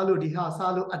ဟာစားလို့ဒီဟာ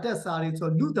စားလို့အတက်စားတွေဆို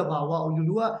လူတဘာဝ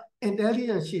လူက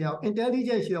intelligent ရှိအောင်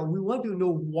intelligent ရှိအောင် we want to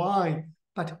know why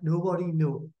but nobody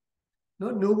know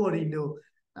နော် nobody know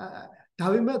ဒါ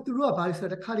ပေမဲ့သူတို့ကဘာလို့ဆို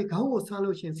တော့တစ်ခါလေခေါင်းကိုစား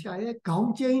လို့ရှိရင်ဆရာရဲ့ခေါ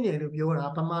င်းကျိန်းတယ်လို့ပြောတာ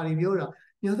ဗမာတွေပြောတာ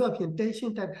မျိုးဆိုအဖြစ်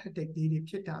tension type headache တွေ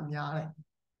ဖြစ်တာများတယ်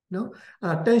နော်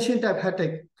tension type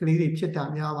headache ကလေးတွေဖြစ်တာ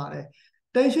များပါတယ်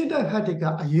tension type headache က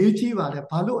အရေးကြီးပါတယ်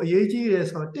ဘာလို့အရေးကြီးလဲ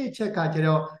ဆိုတော့တစ်ချက်ကကျ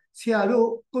တော့ဆရာတို့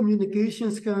communication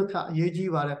skill ကအရေး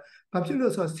ကြီးပါတယ်ဘာဖြစ်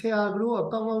လို့ဆိုတော့ဆရာတို့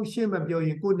ကကောင်းကောင်းရှင်းမပြောရ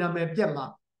င်ကိုယ်နာမည်ပြတ်မှာ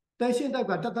tension type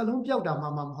ကတစ်သက်လုံးပြောက်တာမှ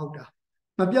မဟုတ်တာ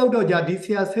မပြောက်တော့ကြဒီဆ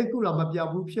ရာစိတ်ကူတော့မပြောက်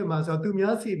ဘူးဖြစ်မှာဆိုတော့သူ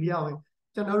များစီပြောက်ရင်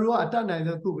ကျွန်တော်တို့ကအတတ်နိုင်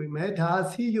ဆုံးခုပြီမဲ့ဒါ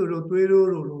စီးရိုတို့သွေးရိုး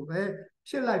တို့လိုပဲ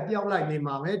ဖြစ်လိုက်ပြောက်လိုက်နေ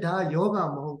မှာပဲဒါယောဂ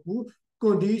မဟုတ်ဘူး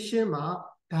condition မှာ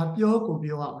ဒါပြောကို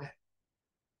ပြောရမယ်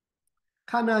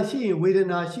ခန္ဓာရှိရင်ဝေဒ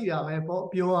နာရှိတာပဲပေါ့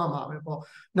ပြောရမှာပဲပေါ့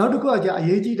နောက်တစ်ခုကကြာအ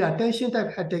ရေးကြီးတာ tension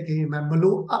type headache တွေမှာမ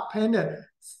လို့အဖဲနဲ့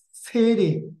ဆေး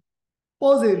တွေ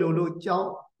ပေါ့စေလို့ကြောင်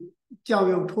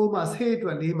ရုံထိုးမှဆေးအတွ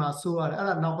က်လေးမှဆိုရတယ်အဲ့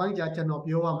ဒါနောက်ပိုင်းကျကျွန်တော်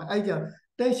ပြောရမယ်အဲ့ကျ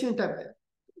tension type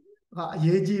ကအ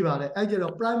ရေးကြီးပါတယ်အဲ့ကျ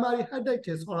တော့ primary headache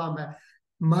တွေဆိုရမယ်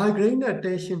migraine နဲ့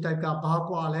tension type ကဘာ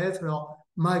ကွာလဲဆိုတော့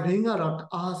migraine ကတော့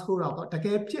အားဆိုးတာပေါ့တက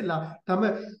ယ်ဖြစ်လာဒါပေ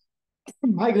မဲ့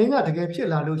migraine ကတကယ်ဖြစ်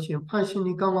လာလို့ရှိရင်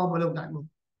functioning ကောင်းကောင်းမလုပ်နိုင်ဘူး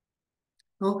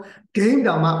နော် game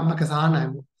တောင်မှမကစားနိုင်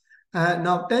ဘူး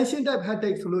နောက် tension type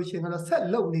headache ဆိုလို့ရှိရင်ကတော့ဆက်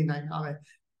လုပ်နေနိုင်တာပဲ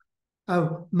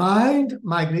mind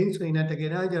migraine ဆိုရင်လည်းတက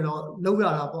ယ်တမ်းကျတော့လောက်ရ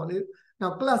တာပေါ့လေနော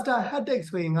က် cluster headache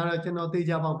ဆိုရင်ကတော့ကျွန်တော်သေ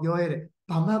ချာပေါက်ပြောရတယ်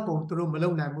ဘာမှကိုသူတို့မလု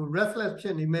ပ်နိုင်ဘူး restless ဖြ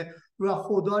စ်နေမယ်သူက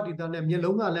ဟိုသွားဒီသွားနဲ့မျက်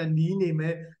လုံးကလည်းနီးနေမ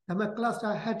ယ်ဒါပေမဲ့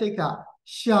cluster headache က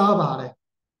ရှားပါတယ်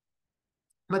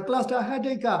မ cluster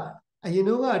headache ကအရင်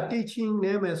တော့က teaching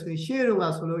နဲ့မယ်ဆိုရင်ရှေ့တော့က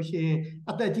ဆိုလို့ရှိရင်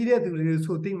အသက်ကြီးတဲ့သူတွေ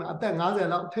ဆိုသိမှာအသက်50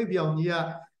လောက်ထိပ်ပြောင်ကြီးက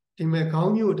ဒီမဲ့ခေါ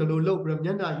င်းကြီးကိုဒီလိုလုပ်ပြီးတော့မျ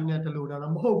က်နှာကြီးနဲ့ဒီလို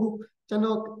တော့မဟုတ်ဘူးကျွန်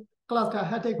တော် cluster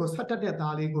headache ကိုဆက်တက်တဲ့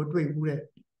သားလေးကိုတွေ့ဘူးတဲ့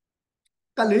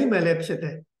ကလေးမယ်လည်းဖြစ်တ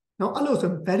ယ်နော်အဲ့လို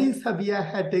ဆို very severe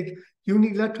headache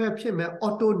unilateral ဖြစ်မယ်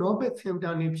autonomic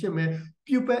symptom တွေဖြစ်မယ်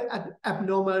pupil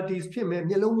abnormalities ဖြစ်မယ်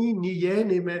မျက်လုံးကြီးညီရဲ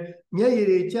နေမယ်မျက်ရည်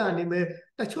တွေကျနေမယ်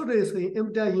တချို့တွေဆိုရင်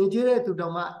implant ရင်ကျတဲ့သူတော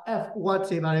င်မှ F word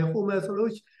တွေပါတယ်ဟိုမယ်ဆို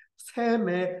လို့ဆဲမ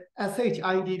ယ်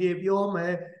SHID တွေပြောမ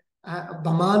ယ်ဗ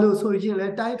မာလို့ဆိုရင်လ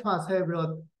ည်းတိုင်းထွာဆဲပြီးတော့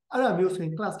အဲ့ဒါမျိုးဆိုရ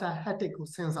င် cluster headache ကို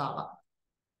စဉ်းစားပါ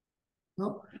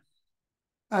နော်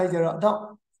အဲ့ကြတော့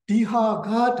ဒီဟာက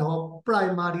တော့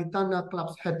primary thana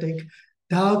cluster headache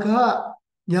ဒါက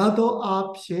ညာတော့အ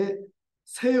ဖြစ်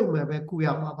ဆေးရုံပဲပဲကုရ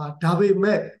မှာပါဒါပေ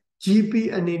မဲ့ GP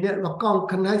အနေနဲ့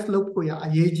recognize လုပ်ဖို့ရအ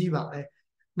ရေးကြီးပါတယ်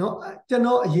เนาะကျွန်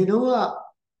တော်အရင်တော့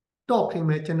talk ခင်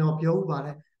မဲ့ကျွန်တော်ပြောဥပါတ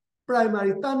ယ်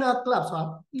primary thana club ဆိုတာ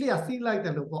လျှက်စီးလိုက်တ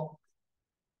ယ်လို့ပေါ့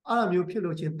အဲ့လိုမျိုးဖြစ်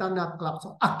လို့ချင်း thana club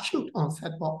ဆို acute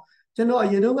onset ပေါ့ကျွန်တော်အ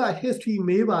ရင်တော့ history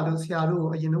မေးပါလို့ဆရာတို့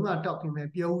အရင်တော့ talk ခင်မဲ့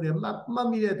ပြောဦးတယ်မှတ်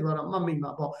မိတဲ့သူကတော့မှတ်မိ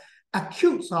မှာပေါ့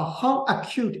acute ဆို how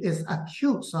acute is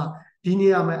acute ဆိုဒီနေ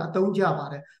ရာမှာအသုံးကျပါ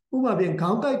တယ်ဥပမာပြင်ခေါ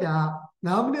င်းကိုက်တာ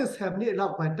9မိနစ်10မိနစ်လော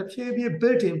က်ပဲတဖြည်းဖြည်း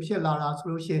built-in ဖြစ်လာတာဆို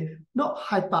လို့ရှိရင် not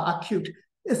hyper acute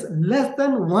is less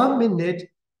than 1 minute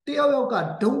တယောက်ယောက်က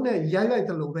ဒုံးနဲ့ရိုက်လိုက်တ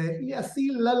ယ်လို့ပဲလျှက်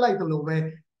စီးလက်လိုက်တယ်လို့ပဲ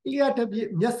လျှက်တစ်ပြည့်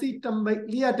မျက်စိတမိတ်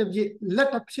လျှက်တစ်ပြည့်လက်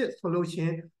တစ်ဖြစ်ဆိုလို့ရှိရ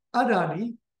င်အဲ့ဒါဒီ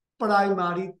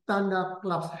primary thana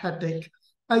cluster headache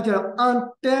အဲ့ကြတော့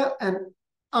until and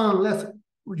unless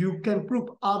you can prove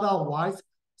otherwise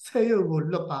ဆေးရုံကို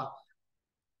လွတ်ပါ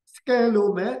scale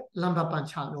လို့ပဲလမ်းပပန်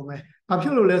ချလို့ပဲဘာဖြ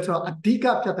စ်လို့လဲဆိုတော့အဓိက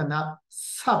ပြဿနာ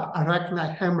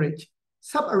subarachnoid hemorrhage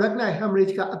subarachnoid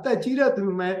hemorrhage ကအသက်ကြီးတဲ့သူ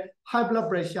မဲ့ high blood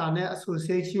pressure နဲ့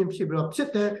association ဖြစ်ပြီးတော့ဖြစ်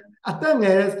တဲ့အသက်င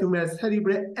ယ်တဲ့သူမဲ့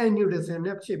cerebral aneurysm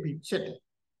နဲ့ဖြစ်ပြီးဖြစ်တယ်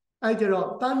အဲကြတော့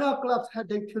thana cluster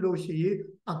headache ဖြစ်လို့ရှိရင်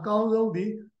အကောင်းဆုံးဒီ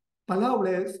ဘလောက်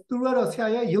လဲသူကတော့ဆရာ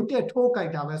ရဲ့ရုပ်တဲ့ထိုးကြို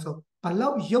က်တာပဲဆိုဘလော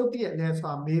က်ရုပ်တဲ့လဲဆို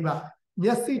တာမေးပါမျ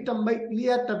က်စိတမိတ်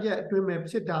လျှက်တစ်ပြက်အတွင်းမဲ့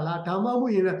ဖြစ်တာလားဒါမှမဟု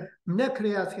တ်ရင်မျက်ခ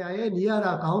ရဆရာရဲ့နေရ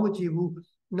တာခေါင်းမကြည့်ဘူး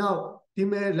နောက်ဒီ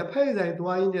မဲ့လက်ဖက်ဆိုင်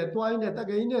သွားရင်းနဲ့တက်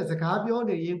ကင်းနဲ့စကားပြော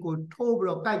နေရင်ကိုထိုးပြီး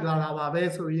တော့ကြိုက်လာတာပါပဲ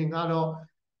ဆိုရင်ကတော့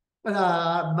အဲ့ဒါ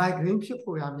migraine ဖြစ်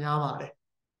ပေါ်ရများပါတယ်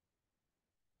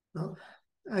နော်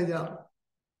အဲ့ကြောင့်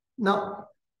နောက်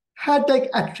headache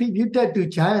attributed to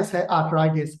giant cell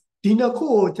arthritis ဒီနှစ်ခု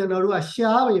ကိုကျွန်တော်တို့က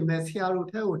ရှားပေမဲ့ဆရာတို့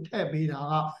ထဲကိုထည့်ပေးတာ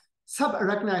က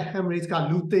subarachnoid hemorrhage က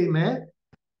လူသိမယ်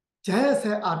giant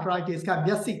cell arthritis က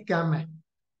မျက်စိကမ်းမယ်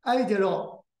အဲ့ဒီတော့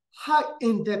high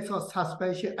index of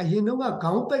suspicion အရင်တော့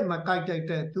ခေါင်းပိတ်မကိုက်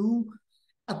တဲ့သူ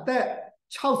အသက်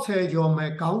60ကျော်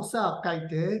မဲ့ခေါင်းစကိုက်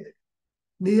တယ်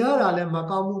နေရတာလည်းမ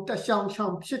ကောင်းဘူးတရှောင်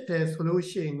ဖြစ်တယ်ဆိုလို့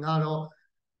ရှိရင်ကတော့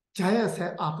giant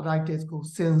cell arthritis ကို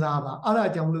စဉ်းစားပါအဲ့ဒါ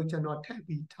ကြောင့်မလို့ကျွန်တော်ထည့်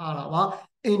ပြီးထားတာပါ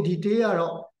in detail က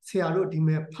တော့ဆရာတို့ဒီ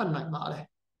မဲ့ဖတ်နိုင်ပါတယ်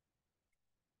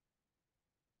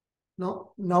နော်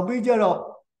နောက်ပြီးကြတော့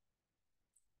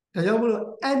ဒါကြောင့်မလို့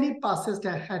any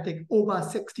persistent headache over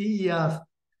 60 years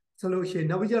ဆိုလို့ရှိရင်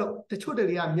နောက်ပြီးကြတော့တချို့တွေ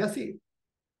ကမျက်စိ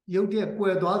ရုပ်တရက်ကွ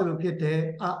ယ်သွားသလိုဖြစ်တယ်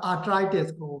arthritis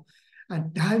ကို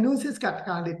diagnosis ကတ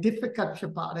ခါလေ difficult ဖြ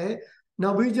စ်ပါတယ်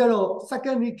နောက်ပြီးကြတော့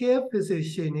secondary care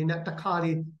physician နေနဲ့တခါ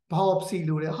လေ biopsy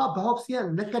လို့တယ်ဟာ biopsy က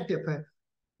negative ပဲ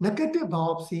negative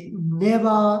biopsy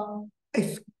never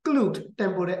exclude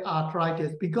temporal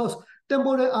arthritis because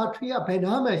temporal artery ကဘယ်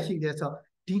နားမှာရှိလဲဆိုတော့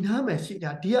ဒီနားမှာရှိ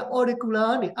တာဒီက auricular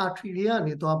ကနေ artery တွေက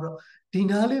နေသွားပြီးတော့ဒီ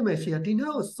နားလေးမှာရှိတာဒီ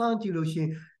နားကိုစမ်းကြည့်လို့ရှိရင်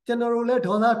ကျွန်တော်တို့လည်း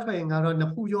ဒေါသထွက်ရင်ကတော့န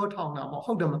ဖူးရောထောင်တာမ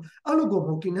ဟုတ်တယ်မအဲ့လိုကို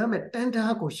ဒီနားမှာတန်း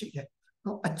တားကိုရှိတယ်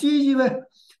နော်အကြီးကြီးပဲ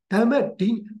ဒါပေမဲ့သူ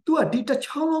ကဒီတစ်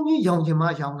ချောင်းလုံးကြီးရောင်ချင်မှ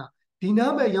ရောင်တာဒီ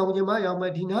နားမှာရောင်ချင်မှရောင်မ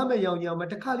ယ်ဒီနားမှာရောင်ချင်မှ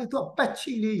တခါလေသူကပတ်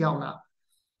ချီလေးရောင်တာ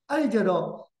အဲ့ဒီကြတော့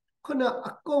ခုန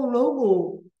အကုန်လုံးကို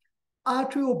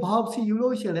artery biopsy ယူ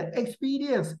လို့ရှိရင်လည်း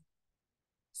experience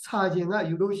စာရင်က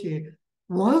ယူလို့ရှိရင်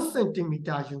1 cm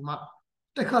ယူမှ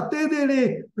တခါသေးသေးလေး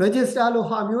register လို့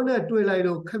ဟာမျိုးနဲ့တွေ့လိုက်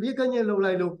လို့ခပြည့်ကညက်လုပ်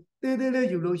လိုက်လို့သေးသေးလေး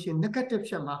ယူလို့ရှိရင် negative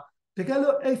ဖြစ်မှာတကယ်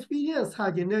လို့ experience စာ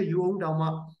ရင်နဲ့ယူအောင်တောင်မှ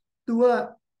तू က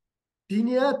ဒီ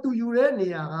နေရာ तू ယူတဲ့နေ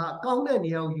ရာကကောင်းတဲ့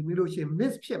နေရာကိုယူပြီးလို့ရှိရင်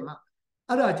miss ဖြစ်မှာ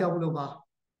အဲ့ဒါကြောင့်မလို့ပါ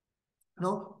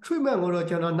နော် treatment ကိုတော့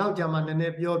ကျွန်တော်နောက်ကြမှာနည်းန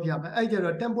ည်းပြောပြမယ်အဲ့ကြ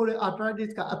တော့ temporal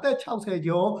arthritis ကအသက်60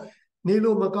ကျော်နေ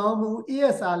လို့မကောင်းဘူး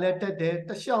ESR လည်းတက်တယ်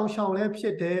တရှောင်လည်းဖြ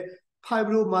စ်တယ်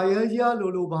fibromyalgia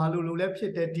လို့ဘာလို့လည်းဖြ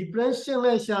စ်တယ် depression လ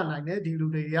ည်းရှာနိုင်တယ်ဒီလူ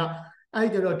တွေကအဲ့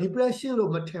ကြတော့ depression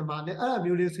လို့မထင်ပါနဲ့အဲ့ဒါ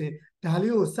မျိုးလေးဆိုရင်ဒါ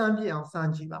လေးကိုစမ်းပြအောင်စ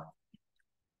မ်းကြည့်ပါ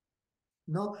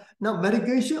နော်နောက်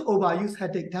medication overuse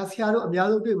headache ဒါဆရာတို့အများ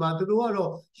ဆုံးတွေ့မှာသူတို့က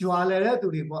တော့ရွာလဲတဲ့သူ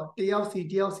တွေပေါ့တယောက်စီ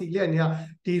လက်နေတာ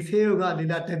ဒီဆေးရုံကလေ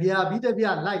လာတပြားပြီးတ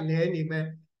ပြားလိုက်လဲနေမဲ့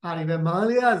ဟာဒီပဲမန္တ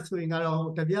လေးကဆိုရင်ကတော့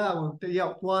တပြားဟိုတယော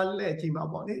က်သွားလဲကြည့်မှာ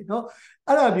ပေါ့လေနော်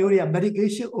အဲ့ဒါမျိုးတွေက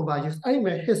medication overuse အဲ့ဒီ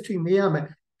မဲ့ history မေးရမယ်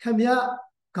ခင်ဗျ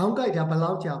ခေါင်းကိုက်တာဘယ်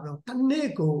လောက်ကြာဘလို့တစ်နေ့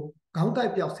ကိုခေါင်းကို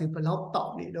က်ပြောက်ဆေးဘယ်လောက်တော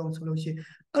က်နေတော့ဆိုလို့ရှိရင်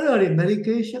အဲ့ဒါတွေ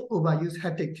medication overuse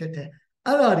headache ဖြစ်တယ်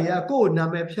အဲ့ဒါတွေကကိုယ်နာ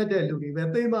မည်ဖြတ်တဲ့လူတွေပဲ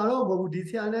ပေမာတော့မဟုတ်ဘူးဒီ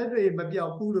ဆရာနဲ့တွေ့မပြော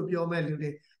က်ဘူးလို့ပြောမဲ့လူတွေ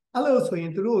အဲ့လိုဆိုရ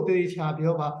င်သူတို့သေချာ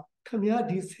ပြောပါခင်ဗျာ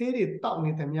ဒီဆေးတွေတောက်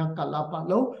နေတဲ့များကလာပါ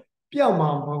လုံးပျောက်မှာ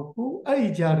မဟုတ်ဘူးအဲ့ဒီ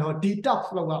ကြတော့ detox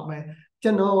လုပ်ရမယ်ကျွ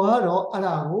န်တော်ကတော့အဲ့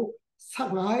ဒါကို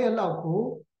15ရက်လောက်ကို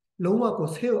လုံးဝကို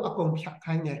ဆေးကိုအကုန်ဖြတ်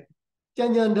ခိုင်းတယ်ကြံ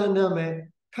တန်းမယ်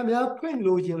ခင်ဗျာဖွင့်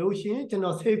လို့ရှင်လို့ရှင်ကျွန်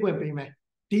တော်ဆေးခွင့်ပေးမယ်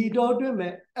ဒီတော့တွင်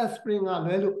မဲ့ aspirin က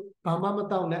လွဲလို့ဘာမှမ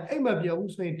တောက်နဲ့အိမ်မပြော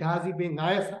ဘူးဆိုရင်ဒါစီပင်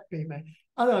9ရက်စာပေးမယ်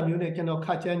အဲ့လိုမျိုးနဲ့ကျွန်တော်ခ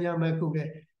တ်ချမ်းမဲ့ခုပဲ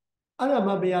အဲ့ဒါ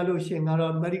မှမရလို့ရှင်က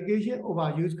တော့ medication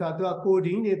overuse ကသူက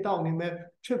codeine တွေတောက်နေမဲ့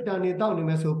triptan တွေတောက်နေ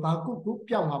မဲ့ဆိုဘာခု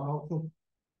ပျောက်မှာမဟုတ်ဘူး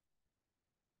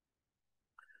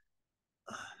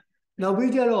နောက်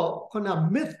ပြီးကြတော့ခုန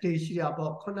myth တွေရှိတာ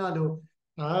ပေါ့ခုနလို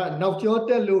နောက်ကျောတ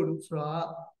က်လို့ဆိုတာ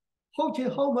ဟုတ်ချင်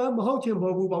ဟုတ်မှမဟုတ်ချင်မဟု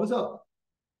တ်ဘူးဘာလို့ဆို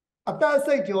အသက်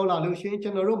စိတ်ကြောလာလို့ရှင်ကျွ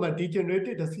န်တော်တို့မှာ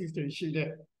degenerative disease တွေရှိတယ်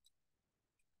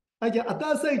အဲ့ကြအသ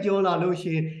က်စိတ်ကြောလာလို့ရှ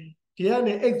င်ဒီက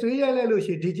နေ X-ray ရိုက်လိုက်လို့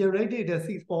ရှိရင် degenerative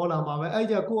disease ပေါ်လာမှာပဲအဲ့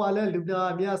ကြကိုကလည်းလူနာ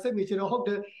အများစိတ်မချတော့ဟုတ်တ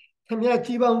ယ်ခင်ဗျ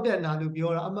ကြီးပေါင်းတက်နာလို့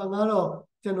ပြောတာအမှန်ကတော့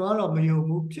ကျွန်တော်ကတော့မယုံ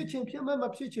ဘူးဖြစ်ချင်းဖြစ်မှမ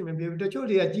ဖြစ်ချင်းမပြောဘူးတချို့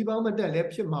တွေကကြီးပေါင်းမတက်လည်း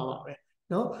ဖြစ်မှာပါပဲ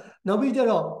နော်နောက်ပြီးကြ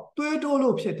တော့သွေးတိုး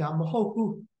လို့ဖြစ်တာမဟုတ်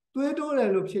ဘူးသွေးတိုးတယ်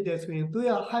လို့ဖြစ်တယ်ဆိုရင်သွေး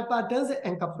က hypertensive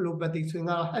encephalopathy ဆိုရင်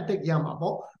ကတော့ headache ရမှာ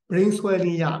ပေါ့ brain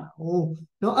swelling ရဟုတ်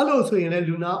နော်အဲ့လိုဆိုရင်လည်း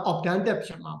လူနာ obtunded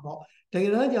ဖြစ်မှာပေါ့တက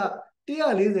ယ်တော့じゃ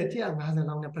140 150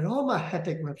လောက်နဲ့ဘယ်တော့မှ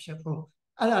headache မဖြစ်ဘူး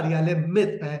အဲ့ဒါတွေကလည်း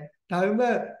myth ပဲဒါပေ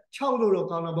မဲ့6လို့တော့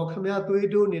ကောင်းတာပေါ့ခင်ဗျားသွေး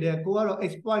တိုးနေတယ်ကိုကတော့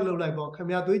exploit လုပ်လိုက်ပေါ့ခင်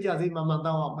ဗျားသွေးကြစိမှန်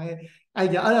တောင်းအောင်မယ်အဲ့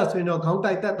ကြအဲ့ဒါဆိုရင်တော့ခေါင်း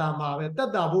တိုက်တက်တာမှာပဲတ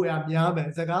က်တာဖို့ရများမယ်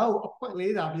စကားကိုအဖွင့်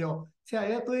လေးတာပြောဆရာ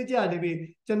ရဲ့သွေးကြနေပြီ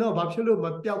ကျွန်တော်ဘာဖြစ်လို့မ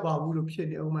ပြောက်ပါဘူးလို့ဖြစ်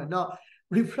နေအောင်မယ်နော်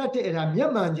refracted အဲ့ဒါမျ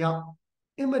က်မှန်ကြောင့်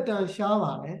အင်မတန်ရှား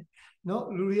ပါလေနော်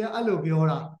လူတွေကအဲ့လိုပြော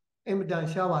တာအင်မတန်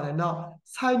ရှားပါလေနော်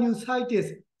sinusitis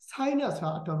sinus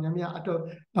ဆိုတာအတော်များများအတော်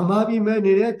ဗမာပြည်မှာ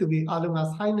နေတဲ့သူတွေအားလုံးက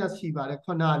sinus ရှိပါတယ်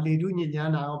ခုနလေထုညဉ့်ည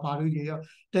မ်းတာရောဘာလို့တွေရော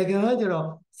တကယ်တမ်းကျတော့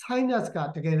sinus က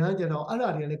တကယ်တမ်းကျတော့အဲ့ဒါ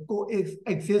တွေလည်း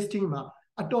co-existing မှာ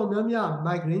အတော်များများ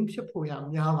migraine ဖြစ်ဖို့ရ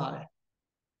များပါတယ်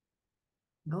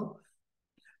နော်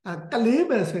ကလေး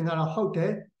ပဲဆိုရင်ကတော့ဟုတ်တ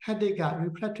ယ် headache က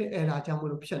refractive error ကြောင့်မ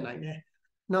လို့ဖြစ်နိုင်တယ်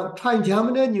နောက်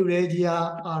trigeminal neuralgia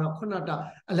ကတော့ခုနက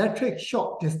electric shock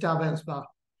disturbance ပါ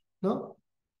နော်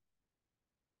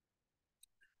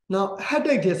နောက်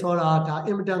headache disorder ဒါအ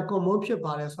င်မတန် common ဖြစ်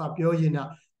ပါတယ်ဆိုတာပြောရင်တာ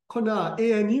ခုန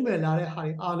ANE မှာလာတဲ့ဟာ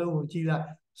တွေအားလုံးကိုကြည့်လိုက်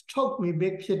stroke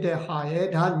mimic ဖြစ်တဲ့ဟာရဲ့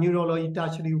ဒါ neurology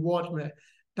tertiary ward မှာ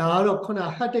ဒါကတော့ခုန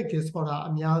headache disorder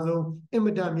အများဆုံးအင်မ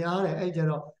တန်များတယ်အဲ့ကြ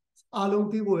တော့အားလုံး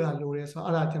သိဖို့ရလိုတယ်ဆိုတော့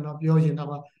အဲ့ဒါကျွန်တော်ပြောရင်တာ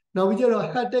ပါနောက်ပြီးကျတော့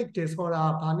headache disorder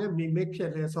ဘာနဲ့ mimic ဖြ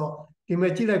စ်လဲဆိုတော့ဒီမှာ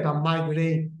ကြည့်လိုက်ပါ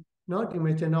migraine เนาะဒီ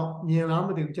မှာကျွန်တော်မြင်လားမ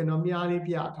သိဘူးကျွန်တော်မြားလေး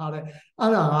ပြထားတယ်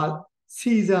အဲ့ဒါက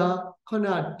Caesar ခုန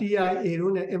TIA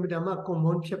တို့နဲ့အင်မတန်မှ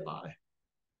common ဖြစ်ပါတယ်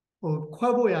ဟိုခွဲ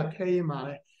ဖို့ရခဲရင်ပါတ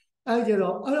ယ်အဲ့ကြ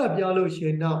တော့အဲ့ဒါပြောလို့ရှိရ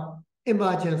င်တော့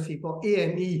emergency ပေါ့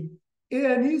ANE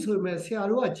ဆိုပေမဲ့ဆရာ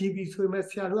တို့က GP ဆိုပေမဲ့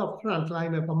ဆရာတို့က front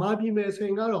line ပဲဗမာပြည်မယ်ဆိုရ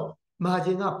င်ကတော့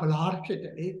margin က blur ဖြစ်တ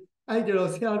ယ်လေအဲ့ကြ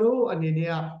တော့ဆရာတို့အနေ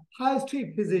နဲ့က high street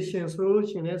physician ဆိုလို့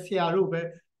ရှိရင်လည်းဆရာတို့ပဲ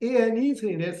ANE ဆို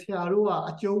ရင်လည်းဆရာတို့က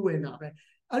အကျုံးဝင်တာပဲ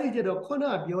အဲ့ဒီကြတော့ခုန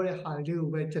ပြောတဲ့ဟာလေးကို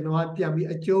ပဲကျွန်တော်ကပြန်ပြီး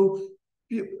အကျုံး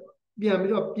ပြန်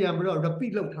ပြီးတော့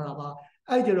repeat လုပ်ထားတာပါ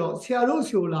အဲ့ကြတော့ဆရာတို့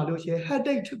ဆိုလာလို့ရှိရင်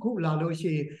headache တစ်ခုလာလို့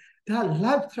ရှိရင်ဒါ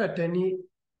life threatening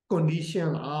condition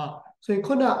လားဆိုရင်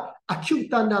ခုန acute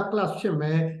thunder class ဖြစ်မ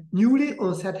ယ် newly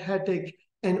onset headache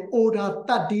and order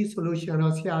 30ဆိုလို့ရှိရင်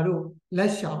တော့ဆရာတို့လ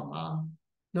က်ရှောင်ပါ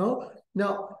နော်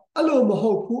နောက်အဲ့လိုမ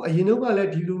ဟုတ်ဘူးအရင်တော့ကလ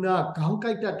ည်းဒီလူနာခေါင်း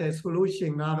ကိုက်တတ်တယ်ဆိုလို့ရှိရ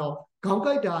င်ကတော့ခေါင်း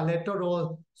ကိုက်တာလည်းတော်တော်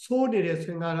ဆိုးနေတယ်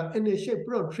ဆိုရင်ကတော့ initial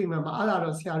pro treatment မှာအဲ့ဒါ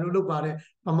တော့ဆရာတို့လုပ်ပါတယ်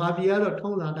ဗမာပြည်ကတော့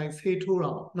ထုံးစံတိုင်းဆေးထိုးတာ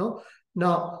ပေါ့နော်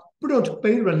နောက် prompt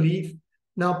pain relief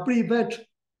နောက် prevent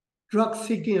drug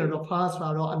seeking refer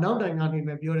ဆိုတော့အနောက်နိုင်ငံတွေ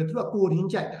မှာပြောတယ်သူကကိုရင်း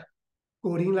ကြိုက်တာ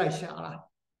ကိုရင်းလိုက်ရှာတာ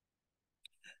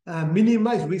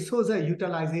minimize resource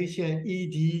utilization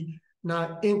ED နောက်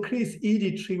increase ED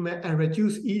treatment and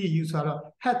reduce ED use ဆိုတော့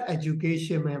health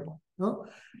education ပဲပေါ့နော်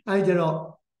အဲကြတော့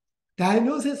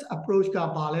diagnosis approach က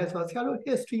ဘာလဲဆိုတော့ဆရာတို့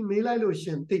history မေးလိုက်လို့ရှ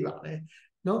င်သိပါတယ်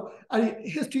နော်အဲဒီ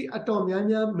history အတော်များ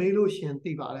များမေးလို့ရှင်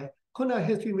သိပါတယ်ခုန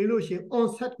history မေးလို့ရှင်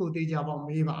onset ကိုသိကြပါ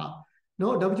မေးပါ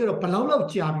နော်ဒါပေမဲ့ဘယ်လောက်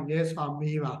ကြာပြီလဲဆိုတာ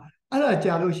မေးပါ အဲ့ဒါ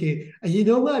ကြာလို့ရှိရင်အရင်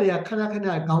တော့ကတွေကခဏခဏ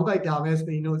ခေါင်းကိုက်တာပဲ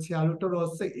ဆိုရင်တော့ဆရာတို့တော်တော်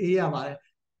စိတ်အေးရပါတယ်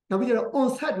နောက်ပြီးတော့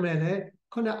onset မယ်လေ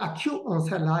ခုန acute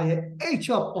onset လားရဲ့ age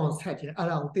of onset ရဲ့အဲ့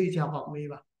ဒါကိုသိကြပါမေး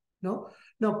ပါနော်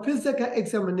နောက် physical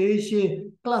examination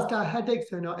cluster headache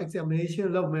ဆိုရင်တော့ examination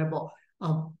လုပ်မယ်ပေါ့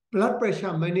blood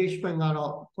pressure management က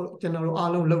တော့ကျွန်တော်တို့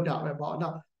အားလုံးလုပ်တာပဲပေါ့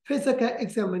နော် physical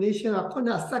examination ကခုန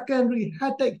secondary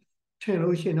headache ထင်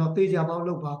လို့ရှိရင်တော့သိကြပါ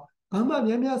လုပ်ပါဘာမှ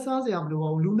များများစားစရာမလိုပါ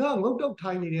ဘူးလူနာငုတ်တုတ်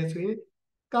ထိုင်နေတယ်ဆိုရင်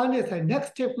ကားနဲ့ဆိုင် next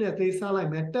step နဲ့သေးစားလို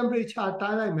က်မယ် temperature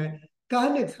တိုင်းလိုက်မယ်ကား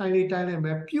နဲ့ဆိုင်လေးတိုင်းလိုက်မ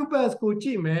ယ် pupils ကိုကြ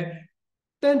ည့်မယ်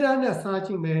တန်တန်းနဲ့စားကြ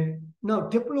ည့်မယ်နောက်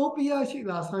diplopia ရှိ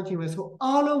လားစားကြည့်မယ်ဆို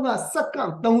အားလုံးကစက္က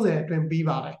န့်30အတွင်းပြီး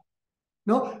ပါတယ်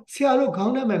နော်ဆရာတို့ခေါ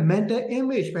င်းထဲမှာ mental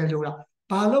image ပဲလို့တာ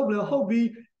ဘာလို့လဲဟုတ်ပြီ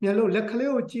မျက်လုံးလက်က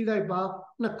လေးကိုကြည့်လိုက်ပါ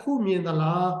နှစ်ခုမြင်သ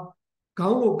လားခေါ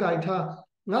င်းကိုကြိုက်ထား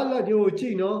ငါလက်ကိုကြ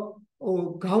ည့်နော်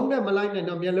ခေါင်းနဲ့မလိုက်နဲ့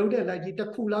တော့မျက်လုံးနဲ့လိုက်ကြည့်တ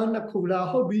စ်ခုလားနှစ်ခုလား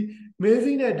ဟုတ်ပြီမေးစ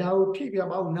ည်းနဲ့ဒါကိုထိပြ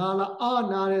ပါဦးနာလား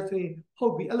နာတယ်ဆိုရင်ဟု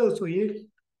တ်ပြီအဲ့လိုဆိုရင်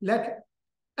လက်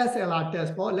SLR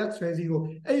test ပေါ့လက်ဆွဲစည်းကို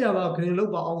အဲ့ရပါ green လော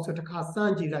က်ပါအောင်ဆိုတစ်ခါစ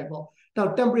မ်းကြည့်လိုက်ပေါ့နော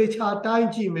က် temperature တိုင်း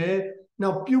ကြည့်မယ်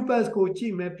နောက် pupils ကိုကြ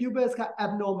ည့်မယ် pupils က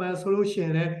abnormal ဆိုလို့ရှိရ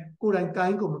င်လည်းကိုယ်တိုင်ကို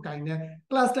င်းကိုမကိုင်းနဲ့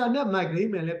cluster နဲ့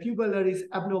migraine မယ်လည်း pupillary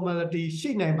abnormality ရှိ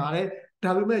နိုင်ပါတယ်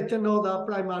ဒါပေမဲ့ကျွန်တော်သာ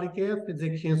primary care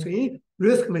physician ဆိုရင်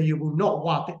risk မယူဘူး not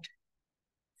worth it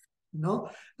နော်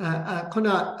ခုန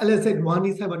Alexid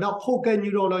Wani ဆက်ပါတော့ focal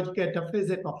neurological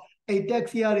deficit ပေါ့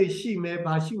ataxia တွေရှိမယ်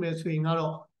ဘာရှိမယ်ဆိုရင်က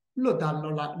တော့လွတ်တာလွ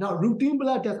တ်လိုက်နောက် routine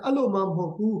blood test အဲ့လိုမှမဟု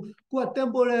တ်ဘူးကိုက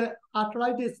temporal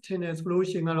arthritis ထင်တယ်ဆိုလို့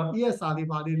ရှိရင်ကတော့ ESR လေး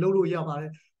ပါလေးလုပ်လို့ရပါတ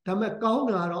ယ်ဒါပေမဲ့ကောင်း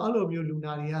တာကတော့အဲ့လိုမျိုးလူ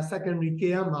နာတွေက secondary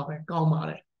care မှာပဲကောင်းပါ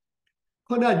တယ်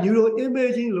ခုန neuro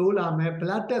imaging လို့လာမယ်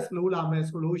blood test လို့လာမယ်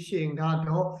ဆိုလို့ရှိရင်က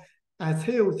တော့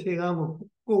ဆေးရုံဆေးကန်း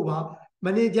ကိုပါ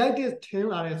meningitis ထင်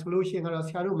လာတယ်ဆိုလို့ရှိရင်ကတော့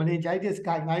ဆရာတို့ meningitis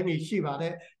guideline တွေရှိပါတ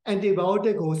ယ်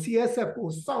antibiotic ကို CSF ကို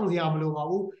စောင့်စရာမလိုပါ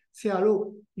ဘူးဆရာတို့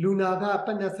လူနာက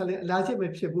penicillin အလားချင်းမ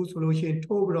ဖြစ်ဘူးဆိုလို့ရှိရင်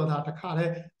ထိုးပြီးတော့ဒါတခါလဲ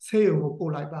ဆေးရုံကို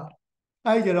ပို့လိုက်ပါ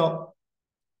အဲဒီကြတော့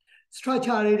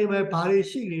structure တွေမှာဘာတွေ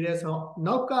ရှိနေလဲဆိုတော့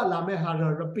နောက်ကလာမဲ့ဟာ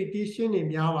တော့ repetition တွေ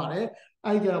များပါတယ်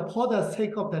အဲဒီကြတော့ for the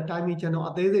sake of the time ကျွန်တော်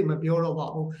အသေးစိတ်မပြောတော့ပါ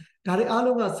ဘူးဒါတွေအား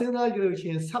လုံးကစဉ်းစားကြည့်လို့ရှိ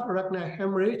ရင် subarachnoid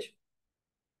hemorrhage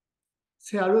ဆ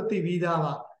ရာတို့သိပြီးသား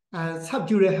ပါ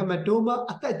subdural hematoma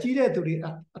အသက်ကြီးတဲ့သူတွေ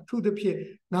အထူးသဖြင့်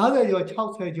50ကျော်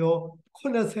60ကျော်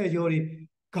80ကျော်တွေ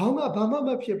ခေါင်းကဘာမှမ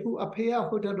ဖြစ်ဘူးအဖေက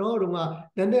ဟိုတတော်တုန်းက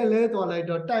နည်းနည်းလဲသွားလိုက်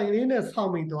တော့တိုင်လေးနဲ့ဆော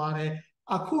င်းမိသွားတယ်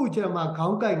အခုကျမှခေါ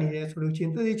င်းကိုက်နေတယ်ဆိုလို့ချ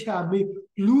င်းသေချာမေး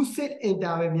lucid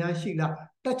interval များရှိလား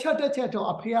တစ်ချက်တော့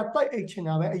အဖေကတိုက်အိတ်ချင်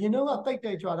တာပဲအရင်တော့ကတို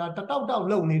က်ကြွားတာတောက်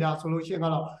လုံနေတာဆိုလို့ချင်းက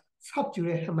တော့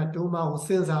subdural hematoma ကိုစ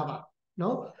ဉ်းစားပါ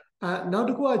နော်နောက်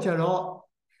တစ်ခုကကျတော့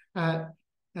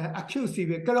acute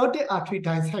severe carotid artery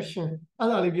dissection အဲ့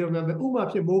ဒါလေးပြောပြမယ်ဥပမာ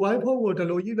ဖြစ် mobile phone ကိုဒီ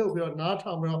လိုကြီးလုပ်ပြီးတော့နား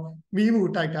ထောင်ပြီးတော့မီး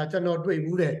ဘူးတိုက်တာကျွန်တော်တွေ့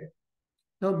ဘူးတယ်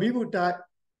နော်မီးဘူးတိုက်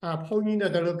ဖုန်းကြီး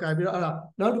နဲ့ဒီလိုကြိုင်ပြီးတော့အဲ့ဒါ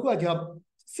နောက်တစ်ခုကကျ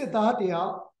စစ်သားတယော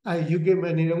က်UK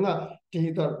မှာနေတော့ကဒီ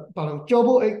တော့ဘာလို့ကြော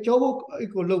ဖို့အိတ်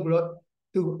ကိုလုပ်ပြီးတော့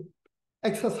သူ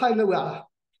exercise လုပ်ရတာ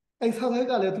exercise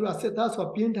ကလည်းသူကစစ်သားဆို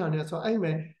ပြင်းထန်တယ်ဆိုတော့အဲ့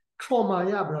မဲ့ trauma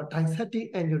ရပြီးတော့ dissecting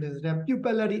aneurysm နဲ့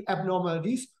pupillary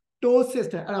abnormalities toe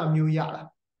system အဲ့ဒါမျိုးရတာ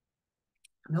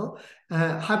နော်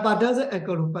hypertensive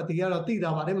encephalopathy ကတော့သိတာ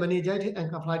ပါတယ် meningitis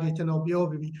encephalitis ကျွန်တော်ပြော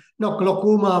ပြီးပြီနော်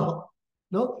glaucoma ပေါ့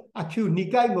နော် acute နိ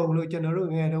ကိုက်မုံလို့ကျွန်တော်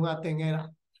တို့ငယ်တုန်းကသင်ခဲ့တာ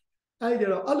အဲ့ဒီ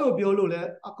တော့အဲ့လိုပြောလို့လဲ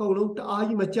အကုန်လုံးတအား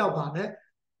ကြီးမကြောက်ပါနဲ့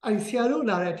အဲ့ဆရာတို့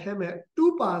လာတဲ့အထဲမှာ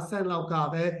 2% လောက်က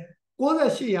ပဲ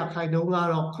98%က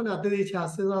တော့ခုနသေချာ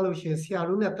စဉ်းစားလို့ရှိရင်ဆရာ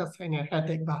တို့နဲ့သက်ဆိုင်တဲ့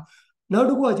headache ပါနောက်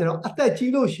တစ်ခုကကျတော့အသက်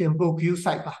ကြီးလို့ရှိရင် poor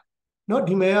site ပါနော်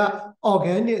ဒီမဲ့က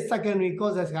organic secondary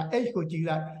causes က H ကိုကြည့်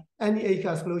လိုက် NEH က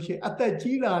ဆိုလို့ရှိရင်အသက်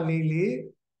ကြီးလာလေ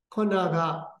ခုနက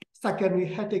secondary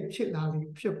headache ဖြစ်လာလေ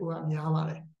ဖြစ်ဖို့အများပါ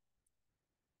တယ်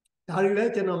ဒါတွေလ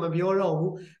ည်းကျွန်တော်မပြောတော့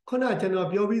ဘူးခုနကျွန်တော်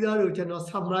ပြောပြီးသားလို့ကျွန်တော်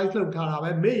summarize လုပ်ထားတာ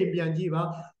ပဲမေ့ရင်ပြန်ကြည့်ပါ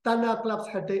Turner Club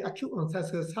headache acute onset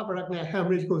subarachnoid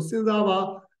hemorrhage ကိုစဉ်းစားပါ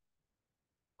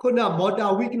ခုန motor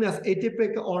weakness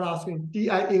atypical aura ဆိုရင်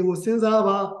TIA ကိုစဉ်းစား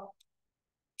ပါ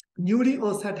newly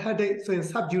onset headache ဆိုရင်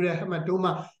subdural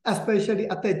hematoma especially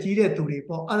အသက်ကြီးတဲ့သူတွေ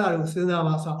ပေါ့အဲ့ဒါကိုစဉ်းစား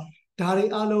ပါဆိုဒါတွေ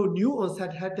အလုံး new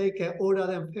onset headache က older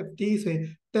than 50ဆိုရင်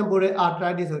temporal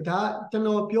arthritis ဆိုဒါကျွန်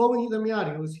တော်ပြောပြီးသမျှ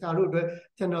တွေကိုဆရာတို့အတွက်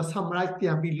ကျွန်တော် summarize ပြ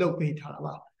န်ပြီးလုပ်ပေးထားတာ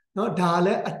ပါเนาะဒါလ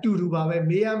ည်းအတူတူပါပဲ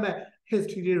မေးရမယ့်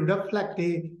history တွေ reflect တွေ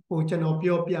ဟိုကျွန်တော်ပြ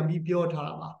န်ပြီးပြောထား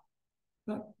တာပါ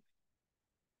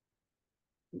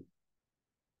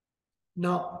เน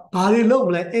าะဘာတွေလုပ်မ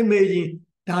လဲ imaging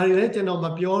ဒါတွေလည်းကျွန်တော်မ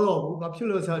ပြောတော့ဘူးဘာဖြစ်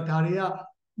လို့ဆိုတော့ဒါတွေက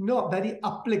not very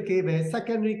applicable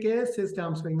secondary care system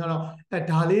ဆိုရင်တော့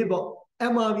ဒါလေးပေါ့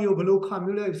MRV ကိုဘယ်လိုခါ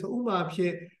မျိုးလဲဆိုဥပမာဖြ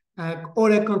စ်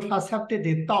oral contraceptive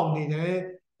တွေတောက်နေတယ်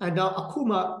and now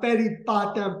akuma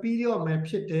peripartum period me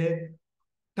phite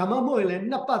dama mo le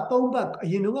 2 ပတ် 3 ပတ်အ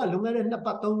ရင်ကလွန်ခဲ့တဲ့ 2 ပ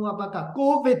တ် 3 ပတ်က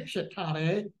COVID ဖြစ်ထားတ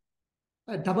ယ်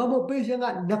ဒါမှမဟုတ် patient က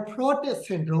nephrotic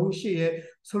syndrome ရှိရဲ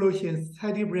ဆိုလို့ရှိရင်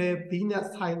cerebral venous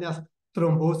sinus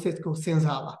thrombosis ကိုစဉ်း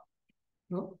စားပါ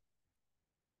နော်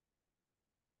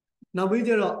နောက်ပြီး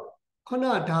ကြတော့ခုန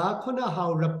ဟာ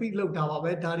repeat လုပ်တာပါ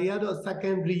ပဲဒါတွေကတော့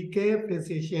secondary care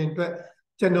physician အတွက်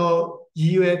ကျွန်တော်ရ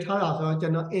ည်ရွယ်ထားတာဆိုတော့ကျွ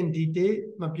န်တော် in detail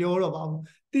မပြောတော့ပါဘူး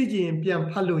သိချင်ပြန်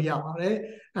ဖတ်လို့ရပါတယ်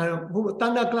အဲတော့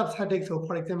standard club headache ဆို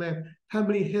for example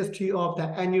family history of the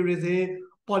aneurysm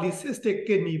polycystic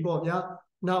kidney ပေါ့ဗျာ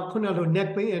နောက်ခုနလို neck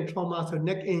pain and trauma ဆို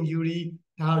neck injury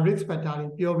ဒါ risk factor တွေ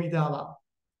ပြောပြီးသားပါ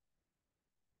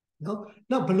နော်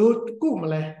နောက်ဘလို့ကုမ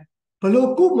လဲဆို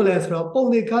တော့ပုံ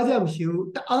တွေကားကြမရှိဘူး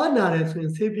တအားနာတယ်ဆိုရ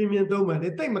င်ဆေးပြင်းပြင်းသုံးမယ်လေ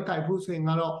တိတ်မကြိုက်ဘူးဆိုရင်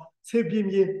ကတော့ဆေးပြင်း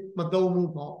ပြင်းမသုံး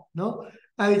ဘူးပေါ့နော်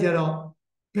အဲ့ကြတော့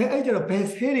ဘယ်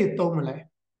ဆေးတွေသုံးမလဲ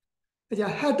အဲ့ကြ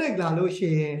headache လာလို့ရှိ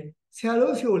ရင်ဆရာ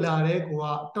တို့ရှိုလာတဲ့ကို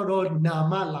ကတော်တော်နာ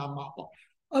မလာမှာပေါ့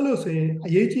အဲ့လိုဆိုရင်အ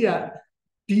ရေးကြီးတာ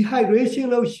dehydration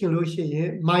လို့ရှင်လို့ရှိရင်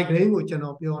migraine ကိုကျွန်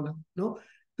တော်ပြောတာနော်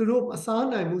သူတို့အစား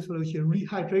နိုင်မှုဆိုလို့ရှိရင်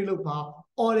rehydrate လုပ်ပါ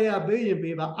oral ပေးရင်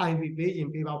ပေးပါ IV ပေးရင်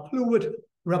ပေးပါ fluid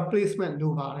replacement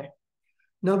လိုပါတယ်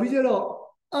နောက်ပြီးကျတော့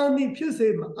အာနိဖြစ်စေ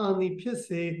မအာနိဖြစ်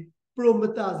စေ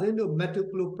promethazine တို့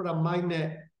metoclopramide နဲ့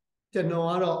ကျွန်တော်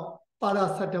ကတော့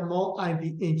paracetamol IV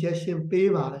injection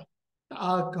ပေးပါတယ်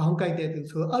အားခေါင်းကိုက်တဲ့သူ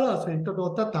ဆိုအဲ့ဒါဆိုရင်တော်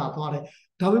တော်တက်တာသွားတယ်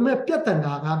ဒါပေမဲ့ပြဿ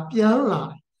နာကပြန်လာ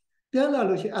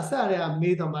လို့ရှိရင်အစရက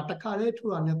မေးတော့မှတခါတည်းထူ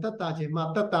တာနဲ့တက်တာချိန်မှ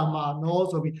တက်တာမှနော်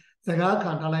ဆိုပြီးစကား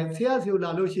ခံထားလိုက်ဆရာစီ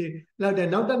လာလို့ရှိရင်လောက်တယ်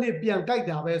နောက်တစ်နေ့ပြန်ကြိုက်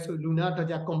တာပဲဆိုလူနာတော့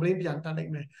ကြ complaint ပြန်တက်လို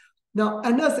က်မယ်နောက်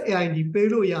NSAID ပေး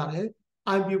လို့ရတယ်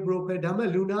ibuprofen ဒါမဲ့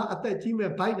လူနာအသက်ကြီး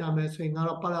မဲ့ဗိုက်နာမဲ့ဆိုရင်က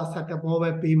တော့ paracetamol ပဲ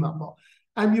ပေးမှာပေါ့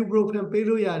ibuprofen ပေး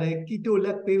လို့ရတယ်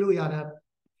Ketorolac ပေးလို့ရတယ်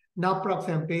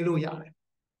naproxen ပေးလို့ရတယ်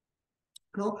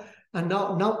နော်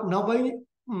နောက်ပိုင်း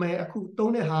မဲ့အခု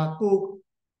သုံးတဲ့ဟာကို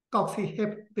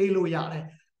coxyhip ပေးလို့ရတယ်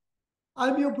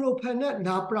ibuprofen နဲ့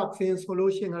naproxen ဆို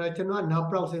လို့ရှိရင်လည်းကျွန်တော်က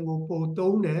naproxen ကိုပို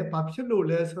သုံးတယ်ဘာဖြစ်လို့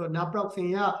လဲဆိုတော့ naproxen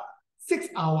က6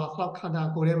 hours လောက်ခန္ဓာ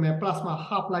ကိုယ်ထဲမှာ plasma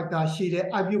half life ကရှိတယ်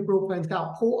ibuprofen က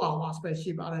4 hours ပဲ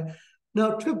ရှိပါတယ်နော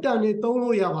က် triptan နေသုံး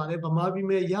လို့ရပါတယ်ဗမာပြည်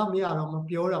မှာရမရတော့မ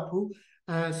ပြောတော့ဘူး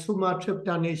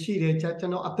sumatriptan နေရှိတယ်ကျွ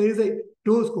န်တော်အသေးစိတ်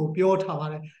dose ကိုပြောထားပါ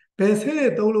တယ်ဘယ်ဆေးတွေ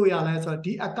သုံးလို့ရလဲဆိုတော့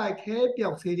ဒီအကိုက်ခဲ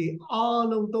ပျောက်ဆေးတွေအား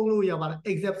လုံးသုံးလို့ရပါတယ်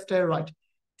except steroid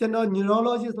ကျွန်တော်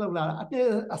neurologist လောက်လာတာ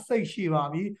အစိတ်ရှိပါ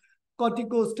ပြီ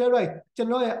corticosteroid ကျွန်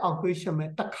တော်ရဲ့ outpatient မှာ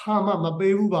တစ်ခါမှမ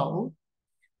ပေးဘူးပါဘူး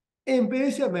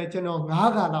inpatient မှာကျွန်တော်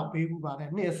9ခါလောက်ပေးဘူးပါတယ်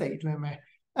နှစ်စိတ်အတွင်းမှာ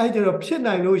အဲ့ကျတော့ဖြစ်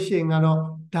နိုင်လို့ရှိရင်ကတော့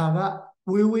ဒါက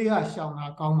ဝေးကရှောင်တာ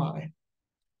ကောင်းပါပဲ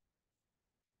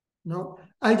နော်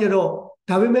အဲ့ကျတော့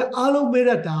ဒါပေမဲ့အားလုံးပေး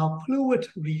တဲ့ဒါ fluid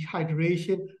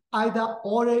rehydration either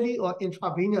orally or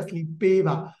intravenously ပေး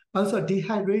ပါဘာလို့ဆိုတော့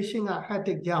dehydration က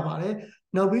headache ကြပါတယ်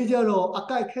နောက်ပြီးကြတော့အ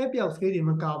ကိုက်ခဲပျောက်ဆေးတွေ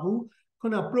မကဘူးခု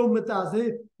န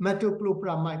promethazine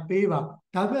metoclopramide ပေးပါ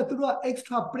ဒါပေမဲ့သူတို့က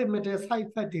extra primitive side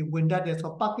effect တွေဝင်တတ်တယ်ဆို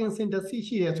တော့ Parkinson disease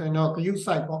ရှိတယ်ဆိုရင်တော့ group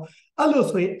side ပေါ့အဲ့လို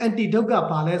ဆိုရင် antidote က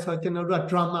ဘာလဲဆိုတော့ကျွန်တော်တို့က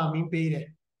Dramamine ပေးတယ်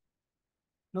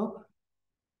နော်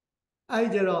အဲ့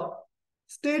ကြတော့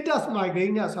status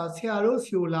migraine ကဆိုတာဆရာတို့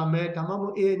စီကိုလာမယ်ဒါမှမဟု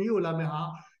တ် A&E ကိုလာမယ်ဟာ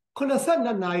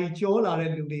82နာရီကျော်လာ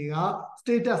တဲ့လူတွေက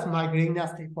status migraine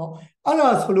တွေပေါ့အဲ့ဒါ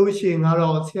ဆိုလို့ရှိရင်က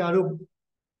တော့ဆရာတို့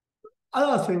အဲ့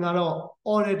ဒါဆိုရင်ကတော့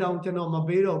order တောင်ကျွန်တော်မ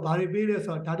ပေးတော့ဘာတွေပေးလဲ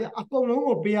ဆိုတော့ဒါတွေအကုန်လုံး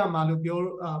ကိုပေးရမှာလို့ပြော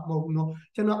မဟုတ်ဘူးเนาะ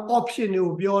ကျွန်တော် option တွေ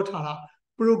ကိုပြောထားတာ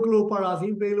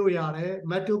prochlorperazine ပေးလို့ရတယ်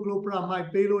metoclopramide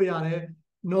ပေးလို့ရတယ်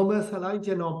normal saline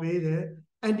ကျွန်တော်ပေးတယ်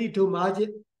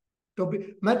antidopagic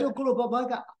metoclopramide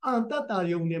ကအန်တတာ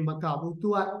ယုံနဲ့မကဘူးသူ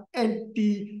က anti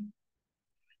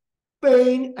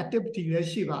pain activity လည်း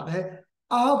ရှိပါတယ်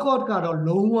argot ကတော့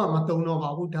လုံးဝမသုံးတော့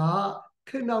ပါဘူးဒါ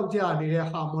ခေတ်နောက်ကျနေတဲ့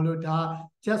ဟာမလို့ဒါ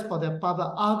just for the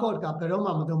purpose argot ကဘယ်တော့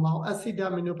မှမသုံးပါဘူး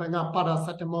acetaminophen က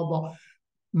paracetamol ပေါ့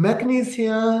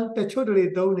magnesium တချို့တွေ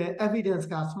သုံးတယ် evidence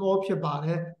က small ဖြစ်ပါတ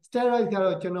ယ် steroid က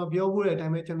တော့ကျွန်တော်ပြောဖို့တဲ့အတို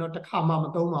င်းပဲကျွန်တော်တစ်ခါမှမ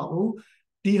သုံးပါဘူး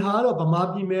ဒီဟာတော့ဗမာ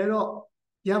ပြည်မှာတော့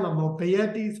ရမှာမဟုတ်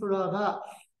Bayati ဆိုတာက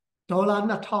ဒေါ်လာ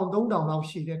2000 3000လောက်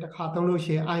ရှိတယ်တစ်ခါသုံးလို့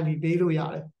ရှိရင် IV ပေးလို့ရ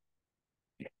တယ်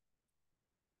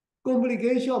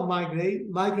complication of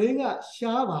migraine က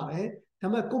ရှားပါတယ်ဒါပေ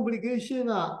မဲ့ complication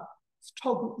က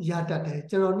stroke ရတတ်တယ်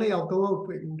ကျွန်တော်2ယောက်3ယောက်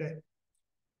တွေ့ဦးတယ်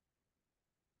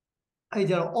အဲ့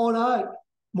ကြတော့ order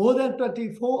more than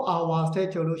 24 hours တဲ့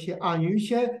ကျော်လို့ရှိရင်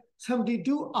unusual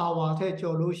 72 hours တဲ့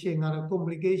ကျော်လို့ရှိရင်ကတော့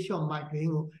complication of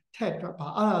migraine ကိုထည့်တွက်ပါ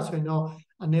အဲ့ဒါဆိုရင်တော့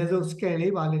အနည်းဆုံး scan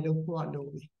လေးပါလေးလုပ်ဖို့လို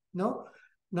ပြီเนาะ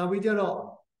နောက်ပြီးကြတော့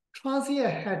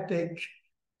transient headache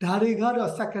ဒါတွေက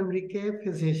တော့ secondary care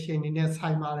physician တွေနဲ့ဆို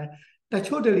င်ပါတယ် တ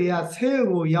ချို့တလေကဆေးရုံ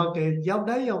ကိုရောက်တယ်ရောက်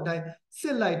တိုင်းစ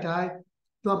စ်လိုက်တိုင်း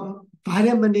သူက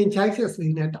viral meningitis တွေ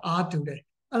နဲ့တအားတူတယ်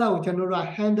အဲ့ဒါကိုကျွန်တော်တို့က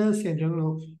Handel syndrome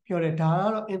လို့ပြောတယ်ဒါက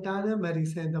တော့ internal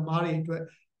medicine သမားတွေအတွက်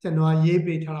ကျွန်တော်ရေး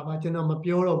ပေးထားတာပါကျွန်တော်မ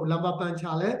ပြောတော့ဘူးလမ်းမပန်းချ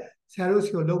လဲဆရာတို့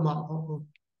စီကိုလုံးမှာမဟုတ်ဘူး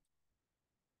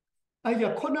အဲ့ကြ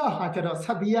ခုနဟာကျတော့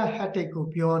severe headache ကို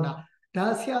ပြောတာဒါ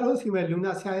ဆရာတို့စီမဲ့လူ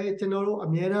နာဆရာရဲ့ကျွန်တော်တို့အ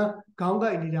များအားခေါင်း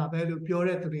ကိုက်နေတာပဲလို့ပြော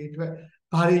တဲ့သူတွေအတွက်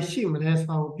ဘာတွေရှိမလဲဆို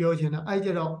တာကိုပြောချင်တာအဲ့ကြ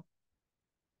တော့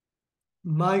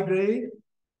migraine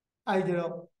အဲ့ကြ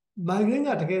တော့ migraine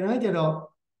ကတကယ်တမ်းကျတော့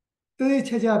သေ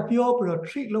ချာပြောပြီးတော့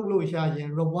treat လုပ်လို့ရရင်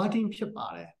rewarding ဖြစ်ပါ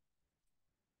တယ်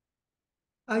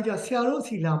အဲ့ကြဆရာတို့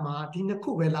စီလာမှာဒီနှစ်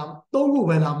ခုပဲလာသုံးခု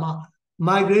ပဲလာမှာ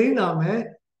migraine လာမယ်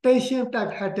tension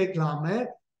type headache လာမယ်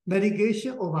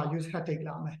medication overuse headache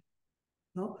လာမယ်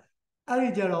နော်အဲ့ဒီ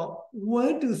ကြတော့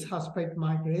when to suspect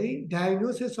migraine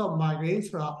diagnosis of migraine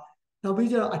ဆိုတာနောက်ပြီး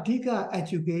ကြတော့အဓိက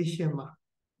education မှာ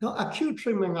နော် acute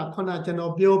treatment ကခုနကျွန်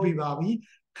တော်ပြောပြပါပြီ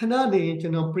ခဏနေရင်ကျွ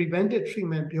န်တော် preventive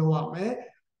treatment ပြောရမယ်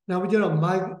နောက်ပြီးကြတော့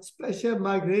special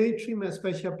migraine treatment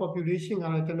special population က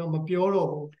တော့ကျွန်တော်မပြောတော့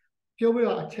ဘူးပြောပြ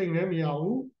တော့အချိန်လည်းမရ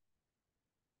ဘူး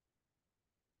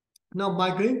နောက်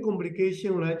migraine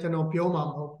complication လည်းကျွန်တော်ပြောမှာမ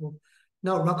ဟုတ်ဘူး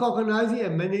နောက် recognizing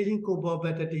and managing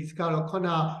comorbidities ကတော့ခုန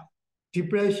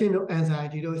depression တို့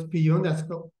anxiety တို့ beyond the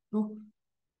scope နော်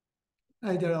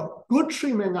အဲ့ကြတော့ good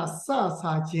treatment ကစ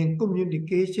ချင်း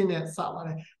communication နဲ့စပါတ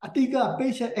ယ်အတိက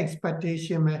patient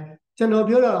expectation ပဲကျွန်တော်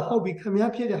ပြောတာဟုတ်ပြီခင်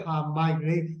ဗျားဖြစ်တဲ့ဟာ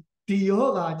migraine ဒီယော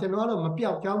ဂါကျွန်တော်ကတော့မ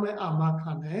ပြောက်ကြောင်းပဲအာမ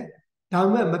ခံတယ်ဒါပေ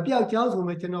မဲ့မပြောက်ကြောင်းဆို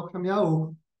မှကျွန်တော်ခင်ဗျားကို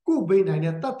ကုပေးနိုင်တ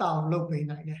ယ်တတ်တာအောင်လုပ်ပေး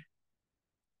နိုင်တယ်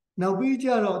နောက်ပြီးကြ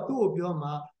တော့သူ့ကိုပြော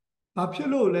မှာဘာဖြစ်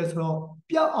လို့လဲဆိုတော့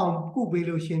ပျောက်အောင်ကုပေး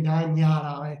လို့ရှင်ဒါညာ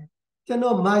တာပဲကျွန်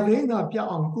တော် migraine ကပျောက်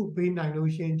အောင်ကုပေးနိုင်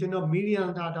လို့ရှင်ကျွန်တော် million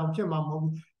တောင်ဖြစ်မှာမဟုတ်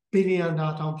ဘူး billion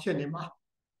တောင်ဖြစ်နေမှာ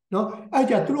နော်အဲ့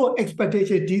ကြသူတို့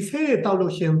expectation ဒီဆေးတွေတောက်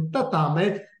လို့ရှင်တတ်တာမ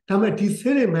ယ်ဒါပေမဲ့ဒီ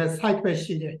ဆေးတွေမဲ့ side effect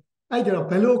ရှိတယ်အဲ့ကြတော့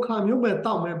ဘယ်လိုခါမျိုးမဲ့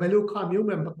တောက်မယ်ဘယ်လိုခါမျိုး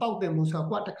မဲ့မတောက်တယ်မို့ဆို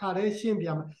တော့တခါတည်းရှင်းပြ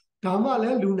မယ်ဒါမှလ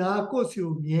ည်းလူနာကိုယ့်စီ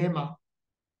ကိုမြဲမှာ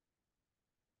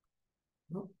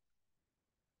နော်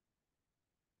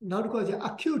နောက်တစ်ခုကျ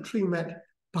acute treatment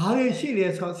ဘာတွေရှိလဲ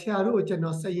ဆိုတော့ဆရာတို့ကိုကျွန်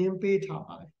တော်စရင်းပေးထား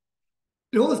ပါတယ်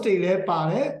dose တွေလည်းပါ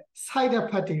တယ် side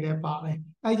effect တွေလည်းပါတယ်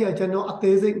အဲ့ကြကျွန်တော်အ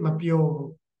သေးစိတ်မပြော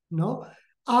ဘူးနော်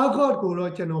argot ကို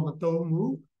တော့ကျွန်တော်မသုံး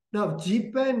ဘူးနောက်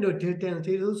gpen တို့ distance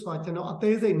တို့ဆိုတာကျွန်တော်အ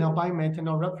သေးစိတ်နောက်ပိုင်းမှာကျွန်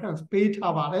တော် reference ပေး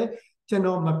ထားပါတယ်ကျွန်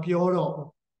တော်မပြောတော့ဘူး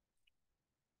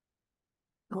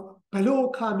နော်ဘယ်လို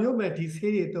ခါမျိုးမဲ့ဒီ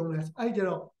ဆေးတွေသုံးလဲအဲ့ကြ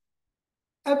တော့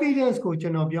evidence ကိုကျွ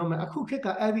န်တော်ပြောမယ်အခုခေတ်က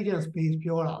evidence base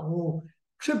ပြောတာဟို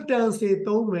triptans တွေ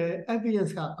သုံးမယ်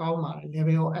evidence ကကောင်းပါတယ်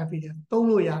level of evidence သုံး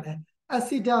လို့ရတယ်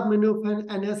acetaminophen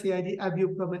NSAID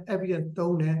ibuprofen evidence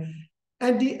သုံးတယ်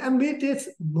anti-emetics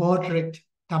moderate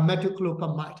ဒါ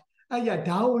metoclopramide အဲ့ရ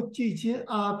ဒါကိုကြည့်ချင်း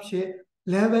အားဖြင့်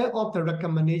level of the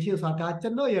recommendation ဆိုတာဒါကျွ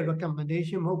န်တော်ရဲ့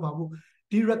recommendation မဟုတ်ပါဘူး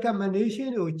ဒီ recommendation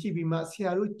ကိုကြည့်ပြီးမှဆ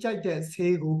ရာတို့ကြိုက်တဲ့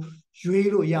ဆေးကိုရွေး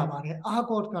လို့ရပါတယ်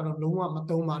argot ကတော့လုံးဝမ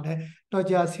သုံးပါနဲ့တော့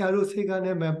ကြာဆရာတို့ဆေးကန်း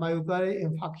ထဲမှာ myocardial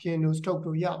infarction တို့ stroke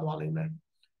တို့ရသွားလိမ့်မယ်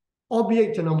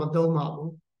opiate ကျွန်တော်မသုံးပါ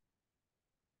ဘူး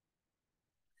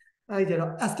အဲ့ကြ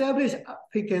တော့ establish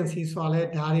efficacy ဆိုတာလဲ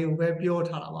ဒါတွေကိုပဲပြော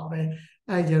ထားတာပါပဲ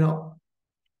အဲ့ကြတော့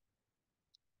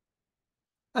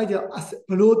အဲ့ကြ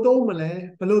ဘလို့သုံးမလဲ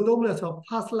ဘလို့သုံးမလဲဆိုတော့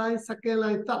first line second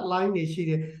line third line တွေရှိ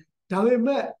တယ်ဒါပေ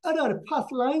မဲ့အဲ့ဒါ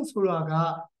first line ဆိုတာက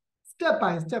step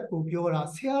by step ကိုပြောတာ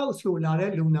ဆရာဆိုလာ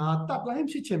တဲ့လူနာ third line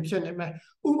ဖြစ်ချင်ဖြစ်နေမယ်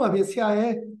ဥပမာဖြင့်ဆရာ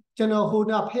ရဲ့ကျွန်တော်ဟို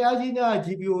နာဖះကြီးနာ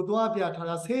GPO သွားပြထား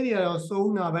တာဆေးတွေကတော့စုံ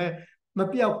တာပဲမ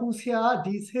ပြောက်ဘူးဆရာက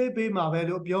ဒီဆေးပေးမှာပဲ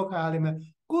လို့ပြောခါရလိမ့်မယ်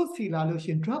ကိုယ်စီလာလို့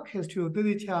ရှင် drug history ကို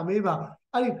သိချာမေးပါ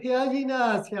အဲ့ဒီဖះကြီးနာ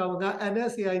ဆရာက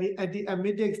NSAID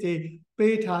anti-emetics တွေ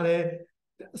ပေးထားတယ်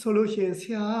ဆိုလို့ရှိရင်ဆ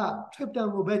ရာက triptan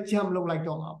ကိုပဲ jump လုပ်လိုက်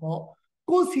တော့မှာပေါ့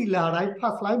ကိုယ်စီလာတိုင်း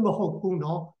first line မဟုတ်ဘူးเน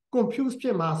าะ confuse ဖြ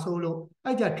စ်မှာဆိုလို့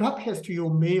အဲ့ကြ drug history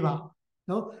ကိုမေးပါ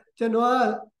เนาะကျွန်တော်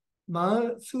က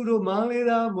ဆူတို့မန်းလေး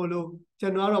သားမို့လို့ကျွ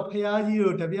န်တော်ကတော့ဖះကြီး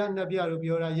တို့တပြနှစ်ပြတို့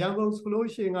ပြောတာရန်ကုန်ဆိုလို့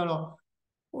ရှိရင်ကတော့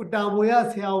ဟိုတာမွေရ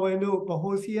ဆရာဝန်တို့ဗ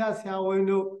ဟိုစီရဆရာဝန်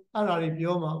တို့အဲ့ဒါတွေ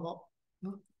ပြောမှာပေါ့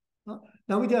နော်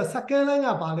နောက်ပြီးတော့ second line က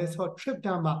ဘာလဲဆိုတော့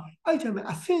triptan မှာအဲ့ချိန်မှာ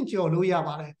အဆင့်ကျော်လို့ရ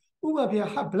ပါတယ်ဥပမာပြ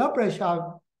blood pressure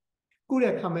ကု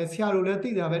တဲ့ခါမှာဆရာတို့လည်း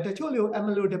သိတာပဲတချို့လေကို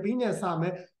amlodipine နဲ့စမ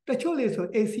ယ်တချို့လေဆို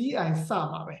ACI စ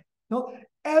မှာပဲနော်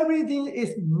everything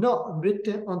is not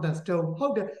written on the stone ဟု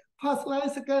တ်တယ် first line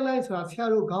second line ဆိုတာဆရာ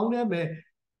တို့ခေါင်းထဲမှာ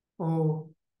ဟို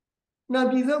နာ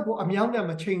ပြည်စုပ်ကိုအမြောင်းနဲ့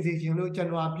မချိန်စေခြင်းလို့ကျွန်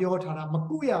တော်ပြောထားတာမ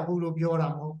ကုရဘူးလို့ပြောတာ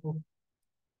မဟုတ်ဘူး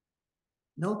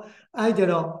နော်အဲ့ကြ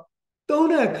တော့သုံး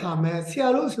တဲ့အခါမှာဆရာ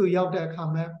တို့ဆိုရောက်တဲ့အခါ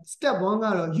မှာ step 1က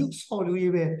တော့ use ဆော်လို့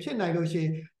ရေးပဲဖြစ်နိုင်လို့ရှိရ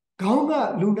င်ခေါင်းက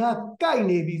လူနာကိုက်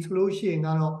နေပြီဆိုလို့ရှိရင်က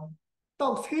တော့ တော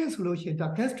က်ဆေးဆိုလို့ရှိရင်ဒါ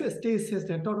gastric stasis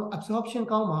နဲ့တော်တော် absorption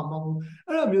ကောင်းမှာမဟုတ်ဘူး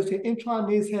အဲ့လိုမျိုးဆို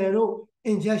intranasal တို့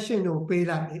injection တို့ပေး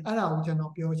လိုက်တယ်အဲ့ဒါကိုကျွန်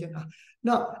တော်ပြောချင်တာ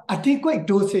နောက် adequate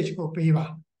dosage ကိုပေးပါ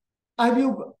ibu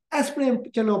aspirin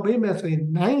ကျွန်တော်ပေးမယ်ဆိုရင်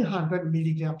900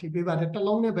 mg ထိပေးပါတယ်တစ်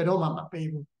လုံးနဲ့ဘယ်တော့မှမပေး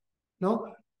ဘူးเนาะ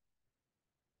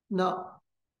နော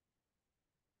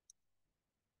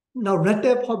က်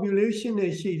rectal population တွေ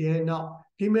ရှိတယ်နောက်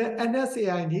ဒီမဲ့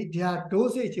NSAID ဒီဟာ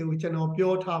dosage ကိုကျွန်တော်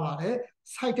ပြောထားပါတယ်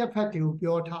side effect တွေကို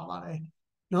ပြောထားပါတယ်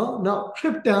เนาะနောက်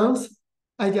triptans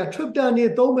အဲ့ကြ triptan တွေ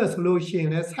သုံးမယ်ဆိုလို့ရှိရင်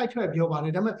လည်း side effect ပြောပါတ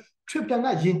ယ်ဒါပေမဲ့ triptan က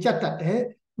ရင်ကျက်တတ်တယ်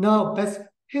နောက် best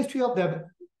history of the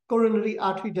coronary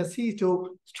artery disease တို့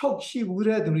stroke ရှိဘူး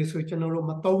တဲ့သူတွေဆိုကျွန်တော်တို့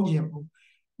မသုံးချင်ဘူး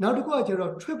နောက်တစ်ခုကကျ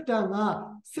တော့ triptan က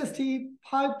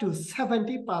65 to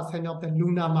 70% of the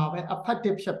luna မှာပဲ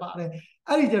effective ဖြစ်ပါတယ်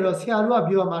အဲ့ဒီကျတော့ဆရာတို့က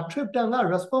ပြောမှာ triptan က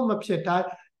response မဖြစ်တိုင်း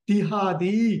ဒီဟာ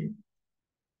ဒီ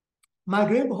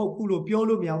migraine မဟုတ်ဘူးလို့ပြော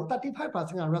လို့မရဘူး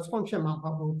35% က response ဖြစ်မှာမဟု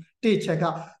တ်ဘူးတစ်ချက်က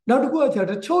နောက်တစ်ခုကကျတော့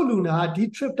တချို့လူနာကဒီ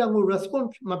triptan ကို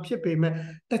response မဖြစ်ပေမဲ့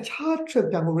တခြား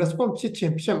triptan ကို response ဖြ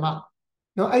စ်မှာ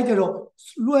နော်အဲ့ကျတော့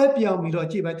လွှဲပြောင်းပြီးတော့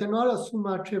ကြည့်ပါကျွန်တော်ကတော့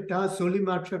sumatriptan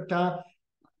zolmitriptan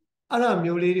အဲ့ဒါ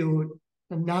မျိုးလေးတွေကို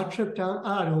natriptan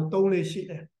အဲ့ဒါတွေကိုသုံးလေးရှိ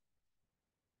တယ်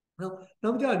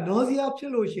နောက်ကြ nausea ဖြ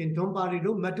စ်လို့ရှိရင် Dompari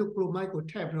တို့ metoclopramide ကို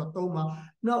ထည့်ပြီးတော့သုံးပါ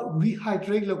နောက်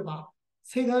rehydrate လုပ်ပါ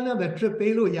ဆေးကန်းနဲ့ပဲ trip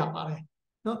ပေးလို့ရပါတယ်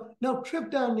နောက်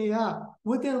triptan တွေက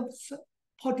within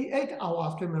 48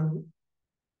 hours တွင်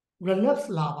relapse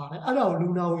လာပါတယ်အဲ့ဒါကိုလူ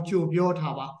နာကိုကြိုပြော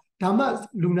ထားပါဒါမှ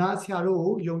လူနာဆရာတို့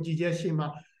ကိုယုံကြည်ချက်ရှိမှာ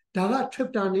ဒါက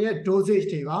triptan ရဲ့ dosage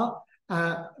တွေပါ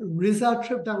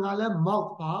rizatriptan ကလည်း mouth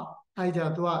ပါအဲ့ကြ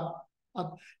သူက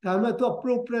ဒါပေမဲ့သူက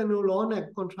propranolol နဲ့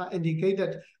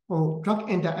contraindicated drug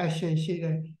interaction ရှိတ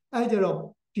ယ်အဲ့ကြတော့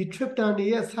ဒီ triptan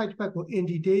ရဲ့ side effect ကို in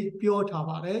detail ပြောထား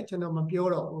ပါတယ်ကျွန်တော်မပြော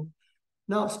တော့ဘူး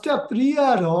နောက် step 3 က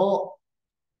တော့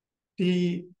ဒီ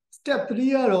step 3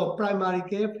ကတော့ primary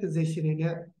care physician တွေ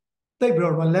နဲ့တိတ်ပြီး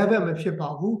တော့ relevant မဖြစ်ပါ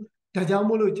ဘူးဒါကြောင့်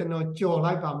မို့လို့ကျွန်တော်ကြော်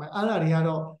လိုက်ပါမယ်အဲ့ဒါတွေက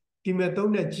တော့ဒီမဲ့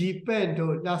သုံးတဲ့ G-pen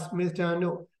တို့ lasmistan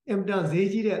တို့အင်မတန်ဈေး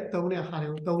ကြီးတဲ့သုံးတဲ့ဟာတွေ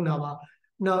ကိုသုံးတာပါ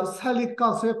နောက်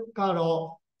celecoxib ကတော့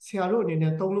ဆရာတို့အနေ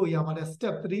နဲ့သုံးလို့ရပါတယ်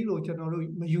step 3လို့ကျွန်တော်တို့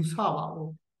မယူဆပါ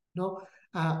ဘူးเนาะ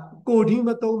ကိုဒီမ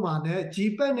သုံးပါနဲ့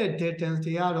G-pen နဲ့ datans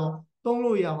တွေကတော့သုံး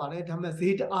လို့ရပါတယ်ဒါပေမဲ့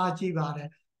ဈေးတအားကြီးပါတယ်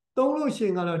သုံးလို့ရှိရ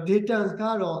င်ကတော့ datans က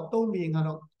တော့သုံးပြီးရင်က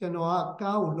တော့ကျွန်တော်က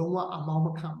ကားကိုလုံးဝအမောင်းမ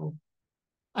ခံဘူး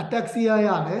ataxia ရ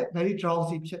တယ် very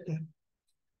drowsy ဖြစ်တယ်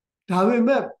ဒါပေ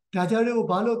မဲ့ဒါကြလေးကို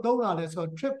ဘာလို့သုံးတာလဲဆို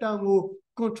တော့ triptan ကို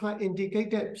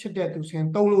contraindicated ဖြစ်တဲ့သူဆိုရင်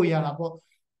သုံးလို့ရတာပေါ့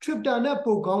triptan နဲ့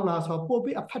ပိုကောင်းလားဆိုတော့ပို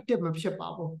ပြီး effective မဖြစ်ပါ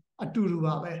ဘူးအတူတူ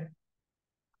ပါပဲ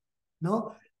เนาะ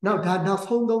နောက်ဒါနောက်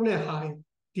ဆုံးသုံးတဲ့ဟာတွေ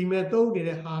ဒီမဲ့သုံးနေ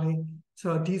တဲ့ဟာတွေဆို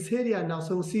တော့ဒီဆေးတွေကနောက်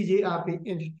ဆုံး CJRP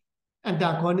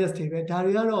antagonist တွေပဲဒါ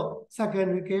တွေကတော့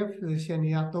secondary care physician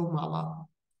တွေကသုံးမှာပါ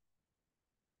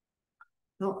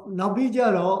နောက်ပြီးကြ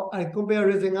တော့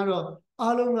comparison ကတော့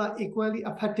အားလုံးက equally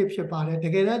effective ဖြစ်ပါတယ်တ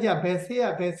ကယ်တမ်းကျဘယ်ဆေးရ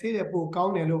ဘယ်ဆေးတွေပိုကော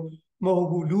င်းတယ်လို့မဟုတ်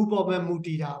ဘူးလူပေါ်ပဲမူတ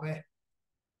ည်တာပဲ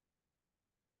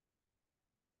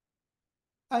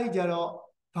အဲ့ကြတော့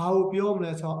ဘာကိုပြောမ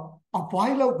လဲဆိုတော့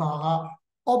avoid လုပ်တာက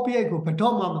opiate ကိုဘယ်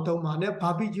တော့မှမသုံးပါနဲ့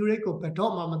barbituric ကိုဘယ်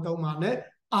တော့မှမသုံးပါနဲ့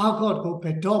argot ကိုဘ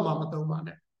ယ်တော့မှမသုံးပါ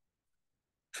နဲ့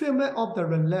treatment of the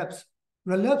relapse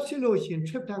ဖြစ်လို့ရှိရင်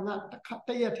triptan ကတ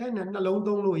ရက်ထဲနဲ့နှလုံး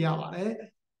သုံးလို့ရပါတယ်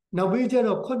နောက်ပြီးကျ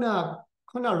တော့ခု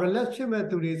န relapse ဖြစ်မဲ့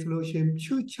သူတွေဆိုလို့ရှိရင်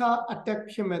future attack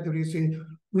ဖြစ်မဲ့သူတွေဆိုရင်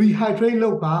rehydrate လု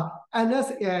ပ်ပါ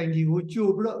NSAID ကိုကြို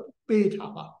ပြီးတော့ပေး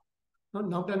ထားပါ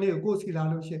နောက်တနေ့ကိုစီလာ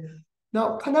လို့ရှိရင်နော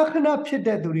က်ခဏဖြစ်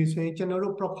တဲ့သူတွေဆိုရင်ကျွန်တော်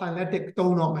တို့ prophylactic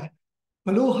သုံးတော့မယ်ဘ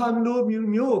လို့ဟာမျိုး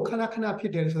ကိုခဏဖြ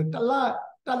စ်တယ်ဆိုတ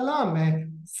လမယ်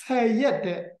10ရက်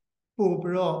တဲ့ပို့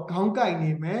ပြီးတော့ခေါင်းကိုက်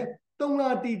နေမယ်3လ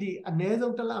တိတိအနည်း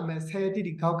ဆုံး1လမယ်10ရက်တိ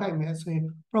တိခေါင်းကိုက်မယ်ဆိုရင်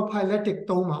prophylactic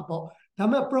သုံးပါပေါ့ဒါပေ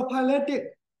မဲ့ prophylactic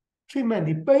treatment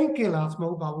ဒီ pain killers မဟု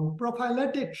တ်ပါဘူး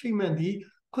prophylactic treatment ဒီ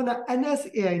ခုန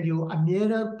NSAID ကိုအမြဲ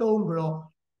တမ်းသုံးပြီးတော့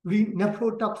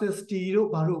nephrotoxicity တို့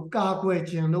ဘာလို့ကာကွယ်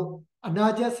ခြင်းလို့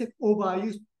analgesic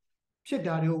overuse ဖြစ်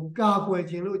တာတွေကိုကာကွယ်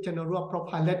ခြင်းလို့ကျွန်တော်တို့က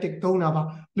prophylactic သုံးတာပါ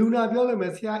လူနာပြောလို့မ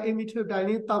ယ်ဆရာ amitriptyline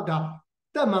လေးတောက်တာ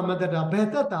တက်မှာမတက်တာဘယ်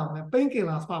တက်တာမလဲ pain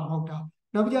killers မှမဟုတ်တာ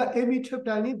နောက်ပြီး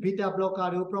amitriptyline beta blocker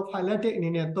တွေကို prophylactic အနေ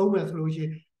နဲ့သုံးမယ်ဆိုလို့ရှိရ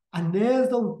င်အနည်း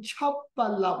ဆုံး6ပ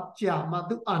တ်လောက်ကြာမှ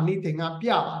သူအာနိသင်ကပြ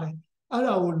ပါတယ်အဲ့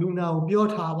ဒါကိုလူနာကိုပြော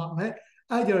ထားပါမယ်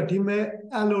အဲ့ကြတော့ဒီမဲ့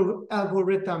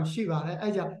algorithm ရှိပါတယ်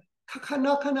အဲ့ကြခဏ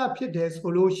ဖြစ်တယ်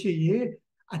ဆိုလို့ရှိရင်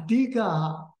အဓိက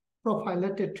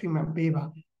prophylactic treatment ပေးပါ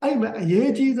အဲ့မဲ့အ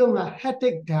ရေးကြီးဆုံးက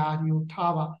headache diary ကို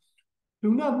ထားပါ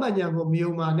လူနာမှတ်ဉာဏ်ကို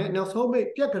မြုံပါနဲ့နောက်ဆုံးပိတ်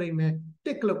ပြက်ကလေးနဲ့တ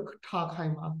စ်ကလုတ်ထားခို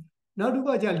င်းပါနောက်တစ်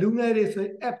ခါကျလူငယ်တွေဆိုရ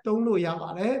င် app သုံးလို့ရပါ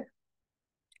တယ်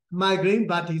migraine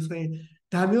buddy ဆိုရင်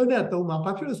ဒါမျိုးနဲ့သုံးပါ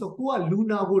ဘာဖြစ်လို့ဆိုကိုကလူ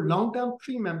နာကို long term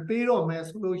treatment ပေးတော့မယ်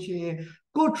ဆိုလို့ရှိရင်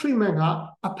ကို treatment က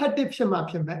effective ဖြစ်မှ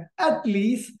ဖြစ်မယ် at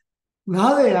least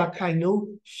 90 ရာခိုင်နှုန်း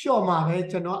လျှော့မှာပဲ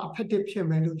ကျွန်တော် effective ဖြစ်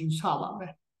မယ်လို့ယူဆပါမ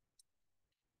ယ်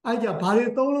အဲ့ကြဘာတွေ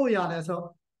သုံးလို့ရလဲဆို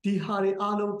ဒီဟာတွေ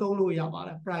အားလုံးသုံးလို့ရပါတ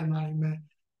ယ် primary မှာ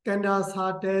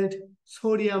candesartan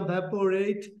sodium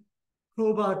valproate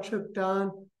probatriptan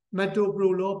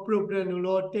metoprolol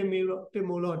propranolol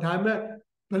timolol ဒါပေမဲ့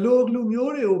ဘလို့လူ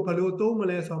မျိုးတွေကိုဘလို့သုံးမ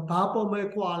လဲဆိုတော့ဘာပေါ်မဲ့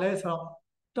ကွာလဲဆိုတော့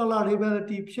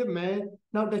tolerability ဖြစ်မယ်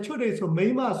နောက်တချို့တွေဆိုမိ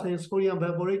မဆိုရင် sodium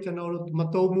valproate ကျွန်တော်တို့မ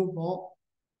သုံးဘူးပေါ့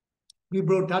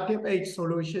reproductive age ဆို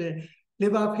လို့ရှိရင်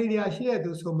liver failure ရှိတဲ့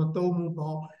သူဆိုမသုံးဘူး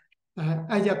ပေါ့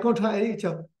အဲ့ကြ contra age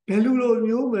ကြောင့်ဘယ်လူလို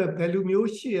မျိုးပဲဘယ်လူမျိုး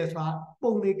ရှိရဆိုတာ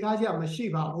ပုံတွေကားကြမရှိ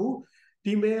ပါဘူး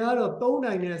ဒီမေကတော့သုံး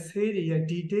နိုင်တဲ့ဆေးတွေရဲ့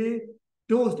detail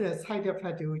dose နဲ့ side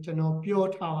effect တွေကိုကျွန်တော်ပြော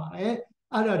ထားပါတယ်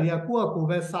အဲ့ဒါတွေကကိုယ့်အကို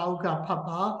ပဲစာအုပ်ကဖတ်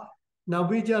ပါနောက်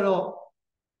ပြီးကြတော့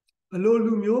ဘလို့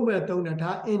လူမျိုးပဲသုံးတယ်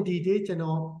ဒါ in detail ကျွန်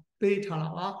တော်ပေးထားတာ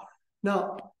ပါနောက်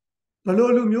ဘ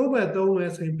လို့လူမျိုးပဲသုံးမ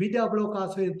ယ်ဆိုရင် beta blocker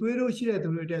ဆိုရင်သွေးတို့ရှိတဲ့သူ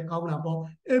တွေတက်ကောင်းတာပေါ့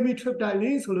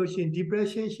amitriptyline ဆိုလို့ရှိရင်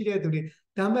depression ရှိတဲ့သူတွေ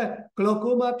ဒါပေမဲ့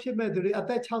glaucoma ဖြစ်မဲ့သူတွေအ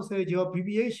သက်60ကျော်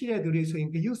BPH ရှိတဲ့သူတွေဆိုရင်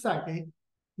ဂရုစိုက်တယ်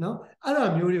နော်အဲ့ဒါ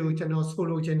မျိုးတွေကိုကျွန်တော်ဆို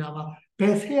လိုချင်တာပါဘ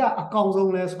ယ်ဆေးကအကောင်း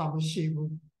ဆုံးလဲဆိုတာမရှိ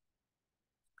ဘူး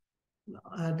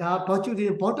ဒါ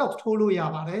botox ထိုးလို့ရ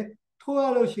ပါတယ်ထိုးရ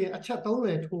လို့ရှိရင်အချက်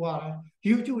30ထိုးရတယ်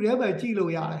YouTube ထဲမှာကြည့်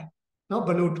လို့ရတယ်နော်ဘ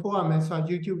ယ်လိုထိုးရမလဲဆိုတာ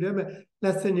YouTube ထဲမှာ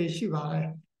lesson တွေရှိပါတယ်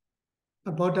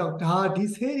botox ဒါဒီ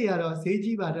ဆေးတွေကတော့ဈေး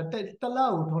ကြီးပါတယ်တစ်လ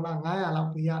ကိုဒေါ်လာ900လော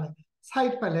က်ပေးရတယ်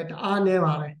side effect လည်းတအားနည်း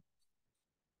ပါတယ်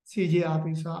CGRP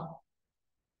ဆို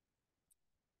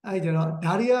အဲ့ကြတော့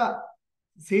ဒါတွေက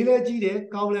ဈေးလဲကြီးတယ်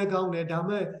ကောင်းလဲကောင်းတယ်ဒါပေ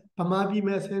မဲ့ဗမာပြည်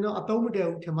မှာဆိုရင်တော့အသုံးမတည့်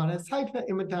ဘူးထင်ပါတယ် side effect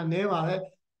အင်မတန်နည်းပါတယ်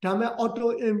ဒါပေမဲ့ auto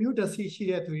immune disease ရှိ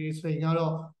တဲ့သူတွေဆိုရင်က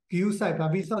တော့ view site ပါ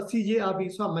ပြီးဆို CGRP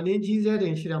ဆိုမနှင်းကြီးစဲတ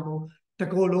င်ရှိတာမဟုတ်တ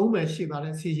ကောလုံးပဲရှိပါတ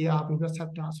ယ် CGRP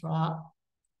receptor ဆိုတာ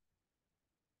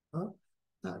နော်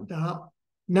ဒါ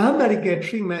non medical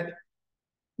treatment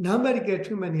non medical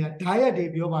treatment တွေက diet တွေ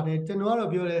ပြောပါတယ်ကျွန်တော်က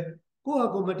တော့ပြောတယ်ကိုယ့်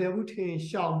ဟာကိုယ်မတည်ဘူးထင်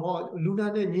ရှောင်ပေါ့လူနာ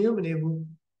နဲ့ညင်းမနေဘူး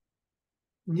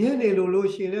ညင်းနေလို့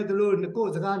ရှိရင်လည်းသူတို့ကို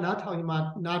ယ်စကားနားထောင်မှ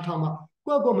နားထောင်မှ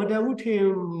ကိုယ့်ကိုယ်မတည်ဘူးထင်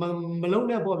မလုံး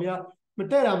နဲ့ပေါ့ဗျာမ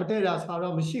တည့်တာဆို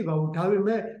တော့မရှိပါဘူးဒါပေ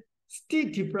မဲ့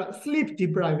sleep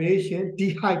deprivation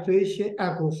dehydration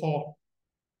alcohol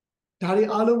ဒါတွေ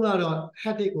အားလုံးကတော့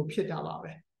headache ကိုဖြစ်တာပါ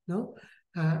ပဲနော်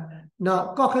နောက်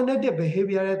cognitive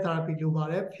behavioral therapy လို့ပါ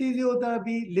တယ်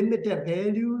physiotherapy limited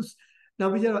values နော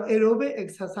က်ပြီးကျတော့ aerobic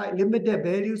exercise limited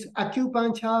values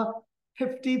acupuncture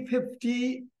 50-50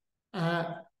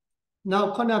နောက်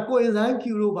ခုနကိုယ်အင်ဇိုင်း Q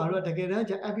လို့ပါတော့တကယ်တမ်း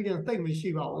ကျ evidence သိပ်မရှိ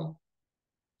ပါဘူး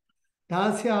ဒါ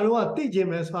ဆရာတို့ကသိကျင်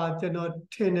မယ်ဆိုတာကျွန်တော်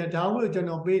ထင်တယ်ဒါမှမဟုတ်ကျွန်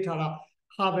တော်ပေးထားတာ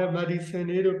Harvard Medicine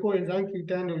တွေတို့ကိုယ်အင်ဇိုင်း Q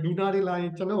တန်းတို့လူနာတွေလာရ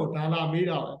င်ကျွန်တော်ဒါလာမေး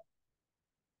တာပဲ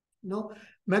နော်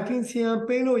McKinsey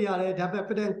ပေးလို့ရတယ်ဒါပေ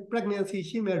မဲ့ pregnancy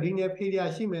ရှိမယ် renal failure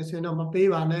ရှိမယ်ဆိုရင်တော့မပေး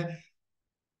ပါနဲ့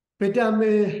ဗီတာမ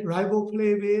င်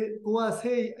riboflavin ကိုက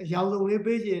ဆေးအရောင်စုံလေး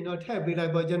ပေးချင်တော့ထည့်ပေးလို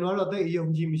က်ပေါ့ကျွန်တော်ကတော့သိအယုံ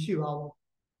ကြည်မရှိပါဘူး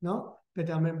နော်ဗီ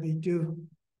တာမင် B2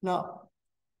 နောက်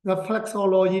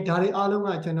reflexology ဒါတွေအားလုံးက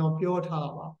ကျွန်တော်ပြောထား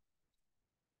တာပါ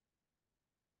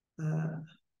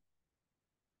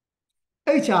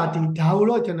HRT ဒါကို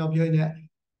တော့ကျွန်တော်ပြောနေ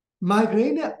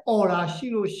migraine နဲ့ aura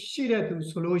ရှိတဲ့သူ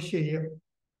ဆိုလို့ရှိရင်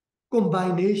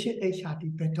combination HRT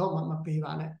ဘယ်တော့မှမပေး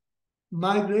ပါနဲ့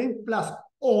migraine plus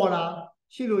aura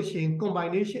ရှိလို့ရှိရင်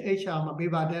combination HR မ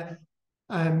ပေးပါနဲ့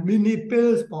mini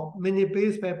pills ပေါ့ mini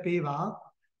pills ပဲပေးပါ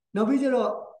နောက်ပြီးကျ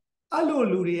တော့အဲ့လို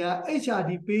လူတွေက HRT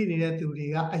ပေးနေတဲ့သူတွေ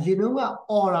ကအရင်တော့က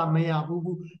aura မရ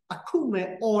ဘူးအခုမဲ့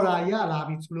aura ရလာ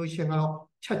ပြီဆိုလို့ရှိရင်တော့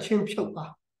ချက်ချင်းဖြုတ်ပါ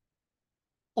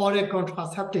oral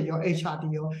contraceptive ရော HRT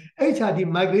ရော HRT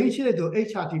migraine ရှိတဲ့သူ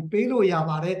HRT ပေးလို့ရ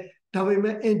ပါတယ်ဒါပေ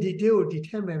မဲ့ in detail ကိုဒီ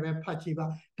ထဲမှာပဲဖတ်ကြည့်ပါ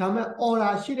ဒါပေမဲ့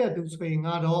aura ရှိတဲ့သူဆိုရင်က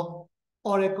တော့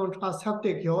oral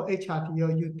contraceptive ရော HRT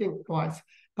ရော you think twice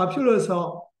ဘာဖြစ်လို့ဆိုတော့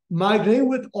migraine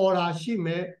with aura ရှိမ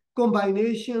ယ်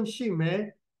combination ရှိမယ်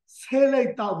ဆေးလို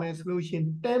က်တောက်မယ်ဆိုလို့ရှိရင်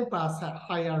 10%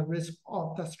 higher risk of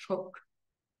the stroke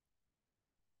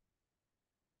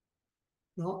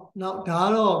နော်နောက်ဒါက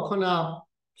တော့ခုန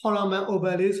hormone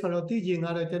overload ဆိုတော့သိကျင်က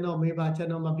တော့ကျွန်တော်မေးပါကျွန်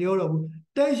တော်မပြောတော့ဘူး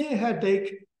tension headache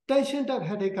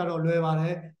ကတော့လွယ်ပါတ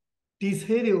ယ်ဒီ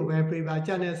ဆေးတွေကိုပဲပေးပါကျ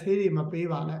န်တဲ့ဆေးတွေမပေး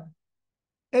ပါနဲ့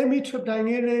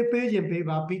amitriptyline လေးပေးခြင်းပေး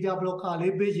ပါ beta blocker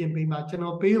လေးပေးခြင်းပေးပါကျွန်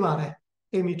တော်ပေးပါတယ်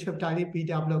amitriptyline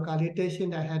beta blocker လေး tension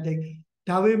headache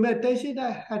ဒါပေမဲ့ tension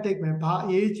headache မှာဘာအ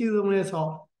ရေးကြီးဆုံးလဲဆို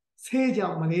တော့ဆေးကြော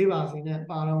င့်မလေးပါစေနဲ့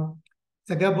ပါတော့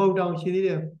စကားပုံတောင်ရှိသေးတ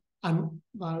ယ်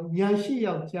ညာရှိ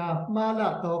ယောက်ျားမှားလာ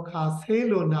တော့ခါဆေး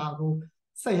လွန်တာကို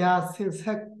ဆရာဆင်ဆ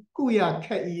က်ကုရခ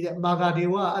က်ဤတဲ့မာဂါဒေ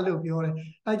ဝအဲ့လိုပြောတယ်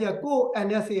အဲ့ကြကို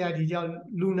NSAID ကြောင့်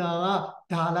လူနာက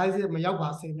ဒါလိုက်စစ်မရောက်ပါ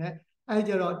စေနဲ့အဲ့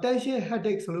ကြတော့ tension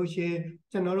headache ဆိုလို့ရှိရင်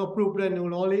ကျွန်တော်တို့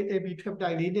propranolol လေး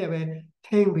amitriptyline လေးနဲ့ပဲ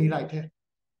ထိန်းပေးလိုက်တယ်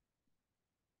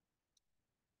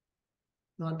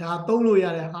နော်ဒါသုံးလို့ရ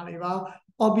တဲ့ဟာတွေပါ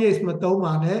obvious မသုံး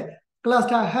ပါနဲ့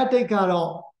cluster headache ကတော့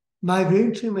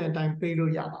migraine treatment အတိုင်းပေး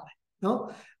လို့ရပါတယ်နော်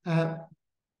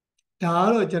ဒါက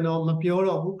တော့ကျွန်တော်မပြော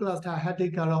တော့ဘူး cluster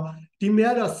headache ကတော့ဒီမြ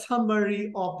တ်တော့ summary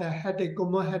of the headache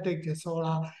common headache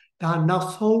disorder ဒါနောက်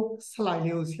ဆုံး slide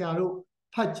လေးကိုဆရာတို့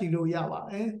ဖတ်ကြည့်လို့ရပါ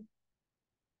တယ်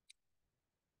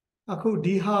အခု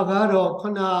ဒီဟာကတော့ခု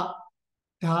နဒါ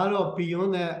ကတော့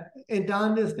beyond the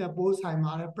internist နဲ့ပို့ဆိုင်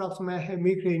ပါတယ် proximal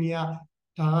hemicrania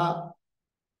ဒါက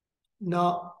နော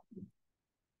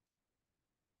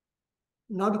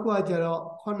က်တစ်ခုကကျတော့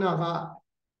ခုနက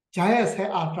giant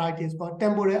cell arthritis ပေါ့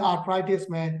temporal arthritis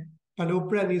မှာဘယ်လို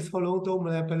prednisone သုံးမ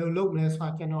လဲဘယ်လိုလုပ်မလဲဆို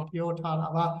တာကျွန်တော်ပြောထားတာ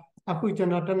ပါအခုကျွ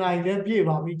န်တော်တနင်္လာနေ့လည်းပြည့်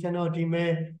ပါပြီကျွန်တော်ဒီမဲ့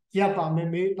ရပ်ပါမယ်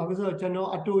မေးဘာဖြစ်လို့ကျွန်တော်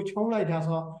အတူချုံးလိုက်တာ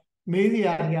ဆိုတော့မေးစ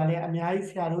ရာတွေကလည်းအများကြီး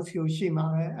ဆရာတို့စီကိုရှိမှာ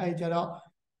ပဲအဲကျတော့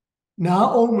နား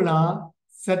အောင်မလား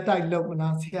ဇက်တိုက်လုပ်မ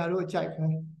လားဆရာတို့အကြိုက်ပဲ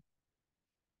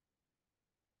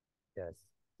yes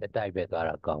ဇက်တိုက်ပဲသွား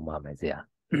တာကောင်းပါမယ်ဆရာ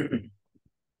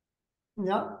ည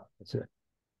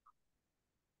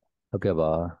ဟုတ်ကဲ့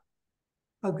ပါ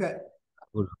ဟုတ်ကဲ့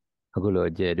အခုလို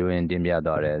အကျယ်တွင်တင်ပြ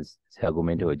သွားတဲ့ဆရာကိုမ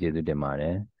င်းတို့ကျေးဇူးတင်ပါတ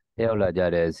ယ်။ရောက်လာကြ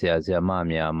တဲ့ဆရာမ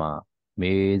များမှ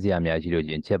မေးစရာများရှိလို့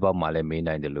ချင်းချက်ပေါက်မှလည်းမေး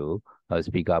နိုင်တယ်လို့စ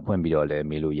ပီကာဖွင့်ပြီးတော့လည်း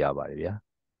မေးလို့ရပါတယ်ဗျာ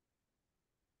။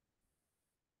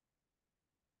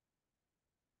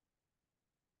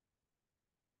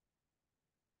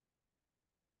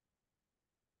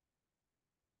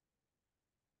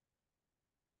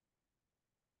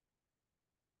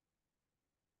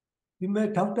ဒီမဲ့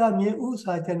ဒေါက်တာမြင့်ဦး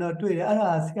စာကျွန်တော်တွေ့တယ်အဲ့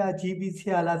ဒါဆရာကြီးပြီးဆ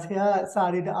ရာလားဆရာစာ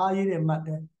တွေတအားရေးတယ်မှတ်တ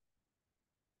ယ်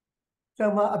ကျွ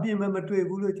န်မအပြည့်မတွေ့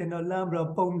ဘူးလို့ကျွန်တော်လမ်းပြီး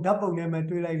တော့ပုံဓာတ်ပုံနဲ့မှ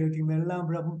တွေ့လိုက်လို့ဒီမဲ့လမ်း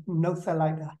ပြီးတော့နှုတ်ဆက်လို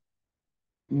က်တာ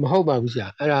မဟုတ်ပါဘူးဆရာ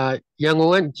အဲ့ဒါရန်ကု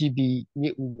န်က GB မြ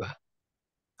င့်ဦးပါ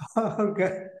ဟုတ်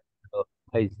ကဲ့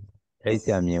အဲ့ဆ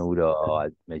ရာမြင့်ဦးတော့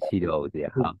မရှိတော့ဘူးဆရာ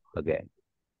ဟုတ်ကဲ့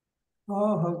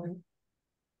ဟုတ်ကဲ့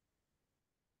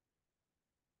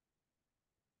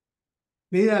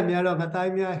မေးရများတော့မတို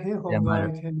င်းများဟင်းဟောသွားတ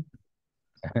ယ်ထင်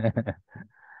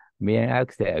May I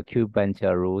ask the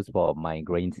acupuncture rules for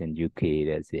migraines in UK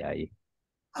တဲ့ဆရာကြီး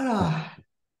အဲ့ဒါ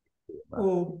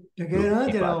တကယ်တော့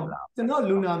ကျွန်တော်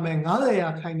လူနာမဲ့90ရာ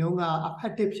ခိုင်နှုန်းက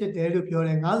affective ဖြစ်တယ်လို့ပြောတ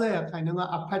ယ်90ရာခိုင်နှုန်းက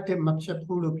affective မဖြစ်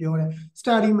ဘူးလို့ပြောတယ်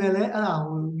study မဲ့လည်းအဲ့ဒါ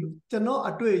ကျွန်တော်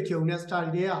အတွေ့အကြုံနဲ့ study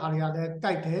တွေကဟာတွေကလည်း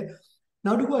ကြိုက်တယ်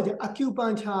နောက်တစ်ခုက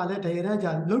acupuncture ကလည်းတကယ်တမ်းကျ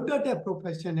လုပ်တတ်တဲ့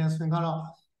professional ဆိုရင်ကတော့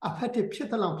affective ဖြစ်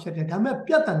တဲ့လောက်ဖြစ်တယ်ဒါပေမဲ့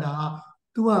ပြဿနာက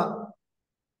तू က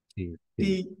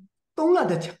ဒီ3လ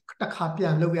တစ်ခါပြ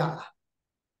န်လုပ်ရတာ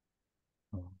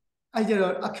အဲ့ကျ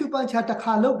တော့ acupuncture တစ်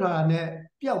ခါလုပ်တာနဲ့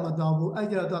ပျောက်မသွားဘူးအဲ့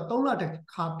ကျတော့ तू 3လတစ်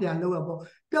ခါပြန်လုပ်ရပေါ့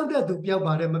ပျောက်တဲ့သူပျောက်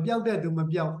ပါတယ်မပျောက်တဲ့သူမ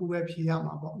ပျောက်ဘူးပဲဖြေရ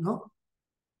မှာပေါ့နော်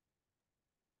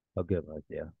ဟုတ်ကဲ့ပါဆ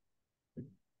ရာ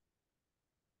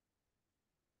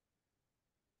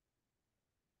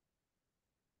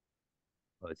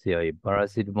ဆရာပါရာ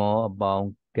စီတမောအပေါင်း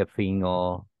ကက်ဖီင်ရော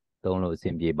သုံးလို့အဆ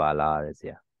င်ပြေပါလားတဲ့ဆ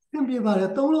ရာအဆင်ပြေပါတ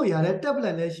ယ်သုံးလို့ရတယ်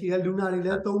tablet လည်းရှိတယ်လူနာတွေလ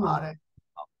ည်းသုံးပါတယ်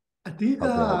အဓိက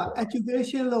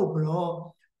education လုပ်ပြီးတော့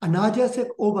analgesic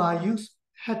overuse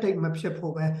headache မဖြစ်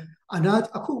ဖို့ပဲ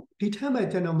အခုဒီထက်မှ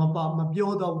ကျွန်တော်မ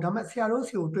ပြောတော့ဘူးဒါပေမဲ့ဆရာတို့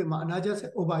စီကိုတွေ့မှာ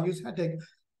analgesic overuse headache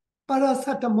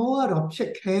paracetamol ကတော့ဖြ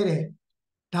စ်ခဲတယ်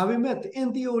ဒါပေမဲ့ in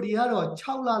theory ကတော့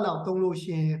6လလောက်သုံးလို့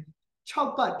ရှိရင်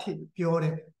6ပတ်ထိပြောတ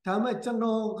ယ်ဒါပေမဲ့ကျွန်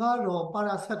တော်ကတော့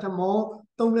paracetamol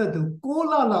သုံးတဲ့သူ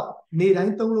6လလောက်နေတို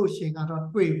င်းသုံးလို့ရှိရင်ကတော့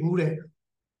တွေ့ဘူးတယ်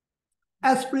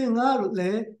aspirin ကလ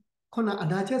ည်းခုန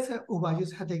analgesic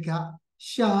overuse headache က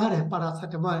ရှားတယ်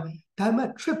paracetamol ဒါပေမဲ့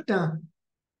triptan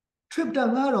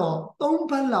ကတော့3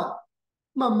ပတ်လောက်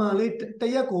မှန်မှန်လေးတ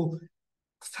ရက်ကို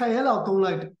10ရက်လောက်သုံး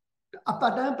လိုက်အပ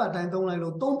တ်တိုင်းသုံးလိုက်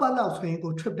လို့3ပတ်လောက်ဆိုရင်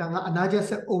ကို triptan က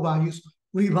analgesic overuse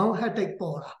rebound headache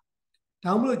ပေါ်တာ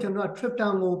ဒါမှမဟုတ်ကျွန်တော်က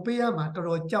triptan ကိုပေးရမှာတော်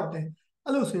တော်ကြောက်တယ်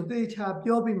အဲ့လိုဆိုရင်သေချာ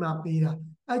ပြောပြီးမှပေးတာ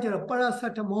အဲ့ကျတော့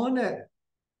paracetamol နဲ့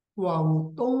ဟို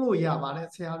သုံးလို့ရပါတယ်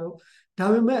ဆရာတို့ဒါ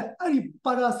ပေမဲ့အဲ့ဒီ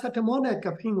paracetamol နဲ့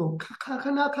caffeine ကိုခ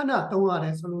ဏသုံးရတ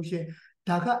ယ်ဆိုလို့ရှိရင်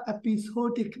ဒါက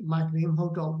episodic migraine မဟု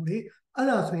တ်တော့ဘူးလေအဲ့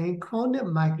ဒါဆိုရင် chronic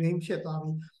migraine ဖြစ်သွား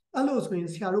ပြီအဲ့လိုဆိုရင်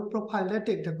ဆရာတို့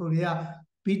prophylactic တကူတွေက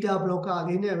beta blocker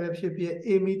လေးနဲ့ပဲဖြစ်ဖြစ်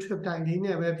amitriptyline လေး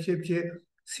နဲ့ပဲဖြစ်ဖြစ်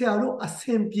ဆရာတို့အဆ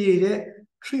င်ပြေတဲ့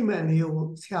treatment လေးကို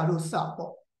ဆရာတို့စ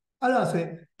ပေါ့အဲ့ဒါဆိုရင်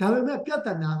ဒါပေမဲ့ပြ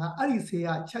ဿနာကအဲ့ဒီဆေးက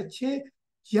ချက်ချင်း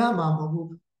ရမှာမဟုတ်ဘူး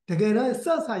တကယ်တော့စ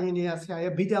ရင်တွေကဆရာ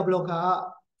ရဲ့ beta blocker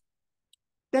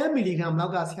က 10 milligram လော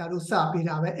က်ကဆရာတို့စပေး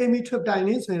တာပဲ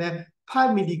amitriptyline ဆိုရင်လည်း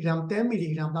5 milligram 10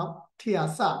 milligram လောက်ထိရ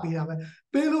စပေးတာပဲ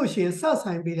ပေးလို့ရှိရင်စ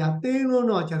ဆိုင်ပေးတာသေးလို့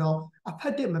တော့ကျတော့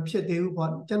effective မဖြစ်သေးဘူး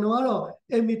ပေါ့ကျွန်တော်ကတော့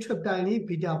amitriptyline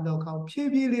beta blocker ကိုဖြည်း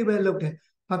ဖြည်းလေးပဲလုပ်တယ်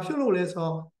ဘာဖြစ်လို့လဲဆို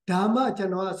တော့ဒါမှကျွ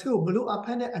န်တော်ကဆေးကိုဘလို့အဖ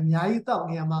က်နဲ့အများကြီးတောက်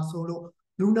နေရမှာဆိုလို့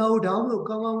လူနာကိုတောင်းလို့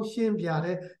ကောင်းကောင်းရှင်းပြတ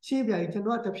ယ်ရှင်းပြရင်ကျွန်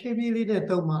တော်ကတဖြည်းဖြည်းလေးနဲ့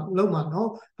တုံးမှလုံးမှာနော်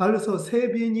ဘာလို့ဆိုဆေး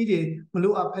ပြင်းကြီးတွေဘ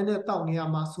လို့အဖက်နဲ့တောက်နေရ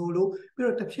မှာဆိုလို့ပြီး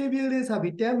တော့တဖြည်းဖြည်းလေးစ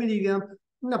ပြီး10 milligram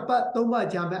နှစ်ပတ်သုံးပတ်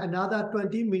ကြာမယ် another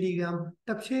 20 milligram တ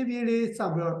ဖြည်းဖြည်းလေးစော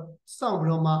င့်ပြီး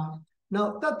တော့မှနော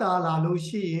က်တက်တာလာလို့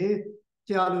ရှိရင်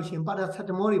ကြာလို့ရှိရင်ပါရာဆက်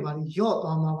တမောတွေပါရော့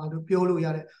သွားမှာပါလို့ပြောလို့ရ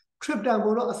တယ် triptan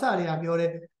ကိုတော့အစတွေကပြောတ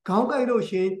ယ်ခေါင်းကိုက်လို့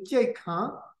ရှိရင်ကြိတ်ခံ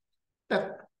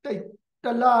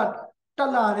တ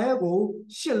လာတဲ့ကို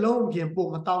8လုံးပြင်ပို့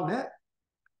မတောက်နဲ့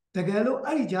တကယ်လို့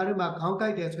အဲ့ဒီကြားထဲမှာခေါင်းကို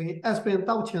က်တယ်ဆိုရင် aspirin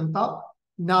တောက်ချင်တောက်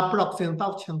naproxen တော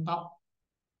က်ချင်တောက်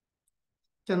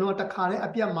ကျွန်တော်တခါတည်းအ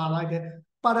ပြတ်မာလိုက်တယ်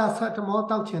ပါရာဆက်တမော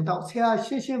တောက်ချင်တောက်ဆရာ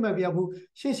ရှင်းမပြောက်ဘူး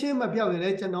ရှင်းမပြောက်ရင်လ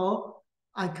ည်းကျွန်တော်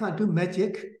I can't do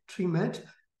magic treatment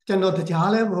ကျွန်တော်တရား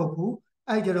လည်းမဟုတ်ဘူး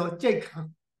အဲ့ကြတော့ကြိတ်ခံ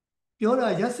ပြောတာ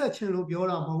ရက်ဆက်ချင်းလို့ပြော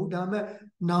တာမဟုတ်ဘူးဒါပေမဲ့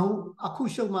နောင်အခု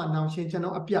ရှုပ်မှနောင်ရှင်းကျွန်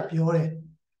တော်အပြတ်ပြောတယ်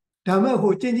ဒါပေမဲ့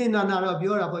ဟိုကျင်းနာတော့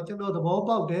ပြောတာပေါ့ကျွန်တော်သဘော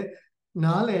ပေါက်တယ်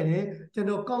နားလည်တယ်ကျွန်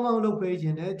တော်ကောင်းကောင်းလုပ်ပေးခြ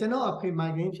င်းတယ်ကျွန်တော်အဖေမို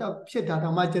င်ကင်းဖြစ်တာ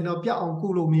တော့မှကျွန်တော်ပြတ်အောင်ကု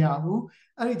လို့မရဘူး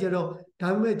အဲ့ဒီကြတော့ဒါ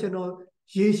ပေမဲ့ကျွန်တော်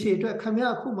ရေရှည်အတွက်ခမရ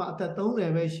အခုမှအသက်30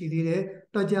ပဲရှိသေးတယ်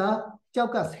တော့ကြာကြော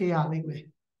က်ကဆေးရလိမ့်မယ်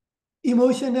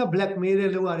emotional blackmail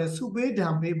လုပ်ရတယ်စုပေးဒ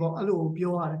ဏ်ပေးပေါ့အဲ့လို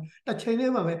ပြောရတယ်တစ်ချိန်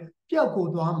လေးမှာပဲပျောက်ကို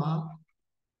သွားမှာ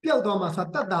ဆို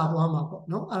တတ်တာသွားမှာပေါ့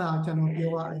နော်အဲ့ဒါကျွန်တော်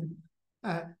ပြောရတယ်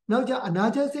နောက်ကျ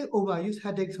analgesic overuse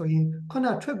headache ဆိုရင်ခုန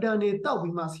triptan တွေတောက်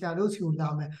ပြီးမှဆရာတို့စီကိုလာ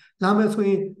မယ်ဆိုရ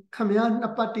င်ခမရနှ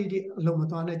စ်ပတ်တိအလုံးမ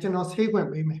သွားနဲ့ကျွန်တော်ဆေးခွင့်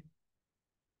ပေးမယ်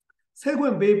ဆေးခွ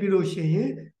င့်ပေးပြီးလို့ရှိရင်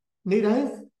နေ့တိုင်း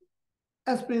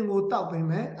aspirin ကိုတောက်ပေး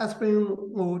မယ် aspirin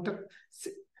ကို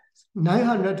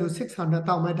900 to 600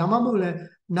တောက်မယ်ဒါမှမဟုတ်လဲ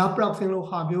naproxen လို့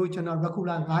ဟာမျိုးကျွန်တော်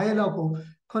regular 9ရက်လောက်ကို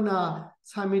ခုန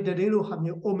Cimetidine လို့ဟာ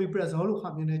မျိုး omeprazole လို့ဟာ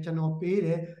မျိုးနဲ့ကျွန်တော်ပေးတ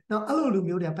ယ်နောက်အဲ့လိုလူ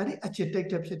မျိုးတွေကဗတ်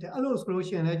agitated ဖြစ်တယ်အဲ့လိုဆိုလို့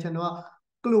ရှိရင်လည်းကျွန်တော်က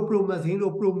chlorpromazine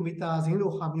လို့ promethazine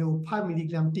လို့ဟာမျိုး5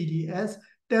 mg TDS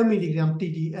 10 mg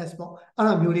TDS ပေါ့အဲ့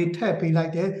လိုမျိုးလေးထည့်ပေးလို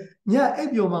က်တယ်ညအိ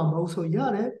ပ်ပျော်မှမဟုတ်ဆိုရ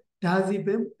တယ်ဒါစီပ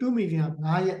င်2 mg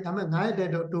 9ရက်ဒါပေမဲ့9ရက်တဲ့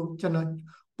တော့ကျွန်တော်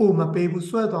ပို့မပေးဘူး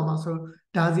ဆွဲသွားမှာဆို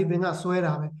ဒါစီပင်ကဆွဲ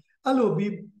တာပဲအဲ့လို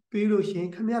ပြီးလို့ရှိရင်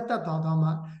ခမရတက်သွားမှ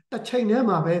တစ်ချိန်တည်း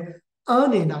မှာပဲအား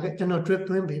နေတာကကျွန်တော် drip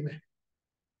သွင်းပေးမယ်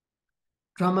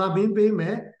drama ပေးမ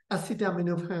ယ်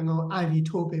acetaminophen ကို IV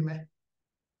ထိုးပေးမယ်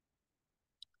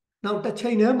နောက်တစ်ချိ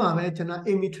န်တည်းမှာပဲကျွန်တော်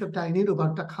amitriptyline တို့ပါ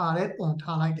တစ်ခါတည်း on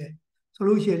ထားလိုက်တယ်ဆို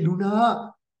လို့ရှိရင်လူနာက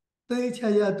သေချာ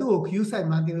ရသူ့ကို queue site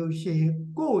မှာတင်လို့ရှိရင်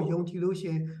ကိုယ်ယုံကြည်လို့ရှိ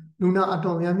ရင်လူနာအ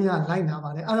တော်များများလိုက်နာပါ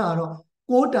တယ်အဲ့ဒါတော့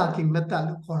Kodaki method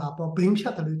လို့ခေါ်တာပေါ့ဘိန်းဖြ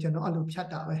တ်တယ်လို့ကျွန်တော်အဲ့လိုဖြတ်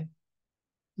တာပဲ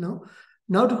နော်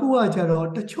နောက်တစ်ခုကကျတော့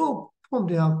တချို့ဖွင့်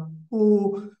တယ်ဟို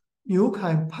မျိုး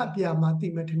ခိုင်ဖတ်ပြမှာသိ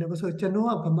မယ်ထင်တယ်ဆိုကျွန်တော်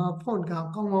ကဗမာ font ကကောင်း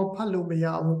ကောင်းဖတ်လို့မရ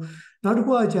ဘူးနောက်တစ်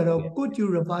ခုကကျတော့ could you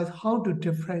revise how to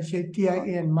differentiate TIA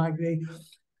and migraine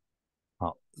ဟု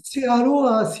တ်ဆရာတို့က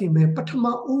စီမယ်ပထမ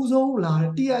ဦးဆုံးလာ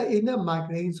TIA နဲ့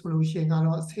migraine ဆိုလို့ရှိရင်က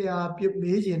တော့ဆရာပြ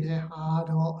မေးခြင်းတဲ့ဟာ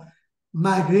တော့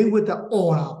migraine with the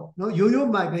aura ပေါ့နော်ရိုးရိုး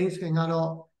migraine ဆိုရင်ကတော့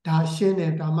ဒါရှင်းတ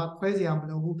ယ်ဒါမှခွဲစရာမ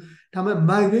လိုဘူးဒါပေမဲ့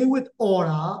migraine with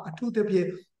aura အထူးသဖြင့်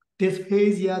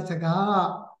dysphagia စကား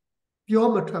ပြော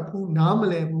မထွက်ဘူးနားမ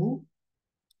လည်ဘူး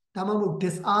ဒါမှမဟုတ်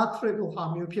dysarthritis လို့ဟာ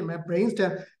မျိုးဖြစ်မယ်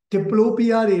brainstem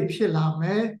diplopia တွေဖြစ်လာမ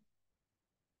ယ်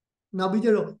နောက်ပြီးကျ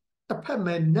တော့တစ်ဖက်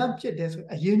မှာနတ်ဖြစ်တယ်ဆို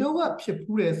အရင်တော့ကဖြစ်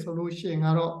ဘူးတယ်ဆိုလို့ရှိရင်က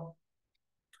တော့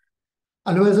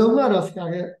အလွယ်ဆုံးကတော့ဆရာ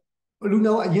ကလူ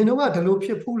နာအရင်တော့ကဒီလိုဖြ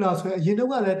စ်ဖူးလားဆိုရင်အရင်တော့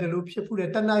ကလည်းဒီလိုဖြစ်ဖူးတယ်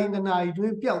တနာရီတွ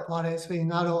င်းပျောက်သွားတယ်ဆိုရင်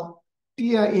ကတော့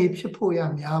TIA ဖြစ်ဖို့ရ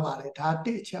များပါတယ်ဒါတ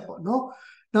စ်အချက်ပေါ့နော်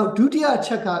နောက်ဒုတိယအချ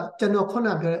က်ကကျွန်တော်ခုန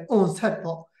ပြောတဲ့ onset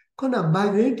ပေါ့ခုန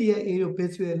migraine TIA တို့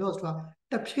visual loss ဆိုတာ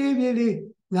တဖြည်းဖြည်းလေး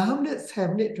9မိနစ်10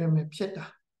မိနစ်အတွင်းမှာဖြစ်တာ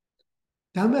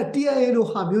ဒါပေမဲ့ TIA တို့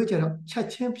ဟာမျိုးကျတော့ချက်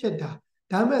ချင်းဖြစ်တာ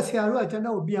ဒါပေမဲ့ဆရာတို့ကကျွန်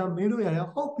တော်ကိုပြန်မေးလို့ရတယ်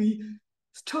ဟုတ်ပြီ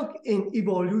stock in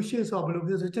evolution ဆိုတော့ဘယ်လို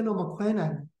ဖြစ်ဆိုကျွန်တော်မခွဲနို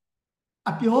င်ဘူး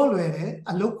အပြောလွယ်တယ်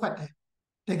အလုတ်ခွတ်တယ်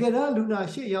တကယ်တော့လူနာ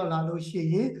ရှေ့ရောက်လာလို့ရှိ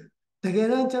ရင်တကယ်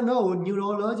တော့ကျွန်တော်ကို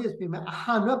neurologist ပြင်မဲ့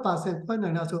100% ခွဲနို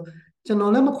င်တာဆိုကျွန်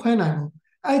တော်လည်းမခွဲနိုင်ဘူး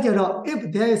အဲ့ကြတော့ if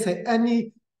there is any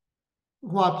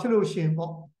ဟွာဖြစ်လို့ရှိရင်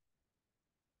ပေါ့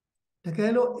တက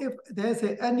ယ်လို့ if there is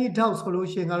any doubt ဆိုလို့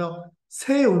ရှိရင်ကတော့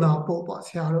ဆေးရုံသာပို့ပေါ့ဆ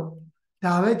ရာတို့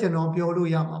ဒါပဲကျွန်တော်ပြောလို့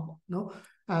ရမှာပေါ့နော်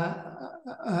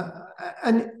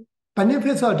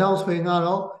benefits of doubt ဆိုရင်က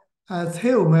တော့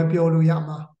ဆေးရုံပဲပြောလို့ရ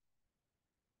မှာ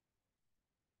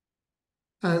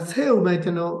ဆေးရုံပဲ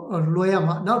ကျွန်တော်လွှဲရ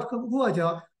မှာနောက်တစ်ခုကကျ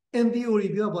တော့ in theory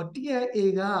ပြောပေါ့ TIA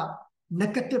က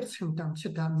negative symptoms ဖြ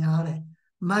စ်တာများတယ်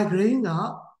migraine က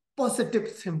positive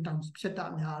symptoms ဖြစ်တာ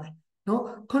များတယ်နော်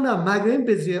ခုန migraine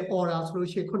visual aura ဆိုလို့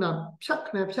ရှိရင်ခုနဖြတ်ခ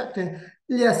နဲ့ဖြတ်တဲ့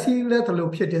လျက်စီးလဲတ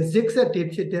လို့ဖြစ်တယ် zigzag တွေ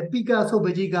ဖြစ်တယ် Picasso ပ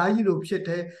ကြီးကားကြီးလိုဖြစ်တ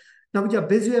ယ်နောက်ပြီး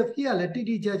visual field ကလည်းတိ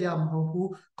တိကျကျမဟုတ်ဘူး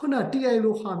ခုန TI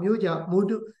လိုဟာမျိုးကြမို့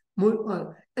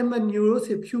Emmanuel's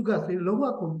focus လုံးဝ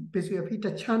ကို visual field တ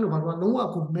ချမ်းတော့ဘာလို့လုံးဝ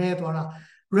ကိုမဲသွားတာ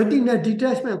retina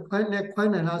detachment ခွဲ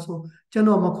နိုင်လားဆိုကျွန်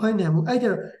တော်မခွဲနိုင်ဘူးအဲ့ကျ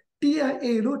တော့ TIA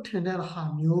လို့ထင်တဲ့ဟာ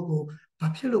မျိုးကိုဘာ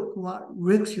ဖြစ်လို့ကိုက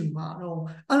risk ယူမှာတော့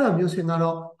အဲ့လိုမျိုးဆိုရင်က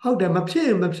တော့ဟုတ်တယ်မဖြစ်ရ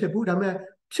င်မဖြစ်ဘူးဒါပေမဲ့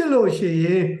ဖြစ်လို့ရှိရ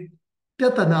င်ပြ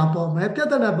ဿနာပေါ်မယ်ဆို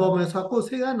တော့ကိုယ်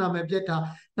စိတ်ကနာမည်ပြတ်တာ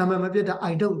နာမည်မပြတ်တာ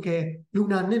I don't care လူ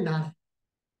နာနစ်နာတယ်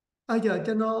အဲ့ကြ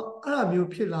ကျွန်တော်အဲ့လိုမျိုး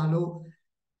ဖြစ်လာလို့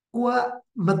ကိုက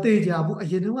မသေးကြဘူးအ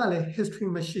ရင်တုန်းကလည်း history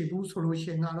မရှိဘူးဆိုလို့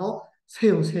ရှိရင်ကတော့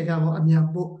ဆေးုံဆေးကတော့အမြန်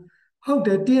ပို့ဟုတ်တ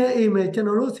ယ် TNA မယ်ကျွန်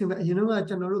တော်တို့အချိန်မှာအရင်တုန်းက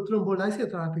ကျွန်တော်တို့ thrombolysis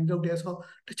therapy လုပ်တယ်ဆိုတော့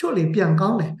တချို့လေပြန်ကော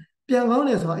င်းတယ်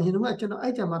ဆိုတော့အရင်တုန်းကကျွန်တော်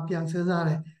အဲ့ကြမှာပြန်စဉ်းစားတ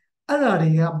ယ်အဲ့ဓာတွေ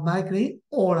က migraine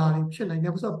aura တွေဖြစ်နိုင်တ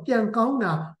ယ်ဆိုတော့ပြန်ကောင်း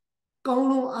တာကောင်း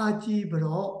လုံးအားကြီးပြီး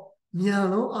တော့မြန်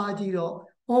လုံးအားကြီးတော့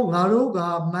ဟောငါတို့က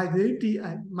migraine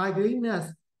TI migraineness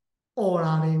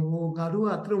aura တွေကိုငါတို့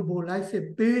က thrombolysis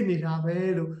ပေးနေတာပဲ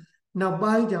လို့နောက်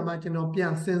ပိုင်းကျမှကျွန်တော်ပြ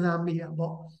န်စဉ်းစားမိတာ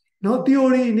ပေါ့နော်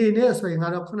theory အနေနဲ့ဆိုရင်က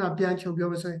တော့ခုနပြန်ချုပ်ပြော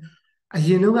လို့ဆိုရင်အရ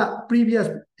င်တုန်းက previous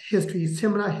history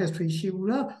similar history ရှိဘူး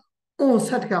လား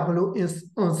onset ကဘလို့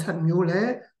onset မျိုးလဲ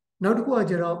နောက်တစ်ခုက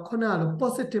ကျတော့ခုနလို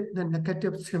positive နဲ့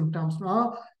negative symptoms နော်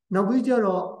နောက်ပြီးကျ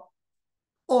တော့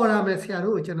aura ပဲဆရာ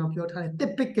တို့ကိုကျွန်တော်ပြောထားတယ်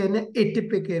typical နဲ့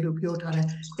atypical လို့ပြောထားတယ်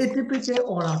atypical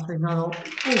aura ဆိုရင်တော့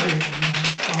ပို့ဖို့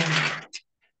ကောင်းတယ်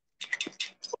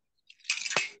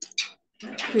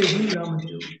သိပြီလားမသိ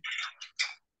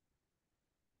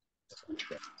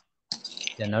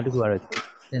ဘူးနောက်တစ်ခုကတော့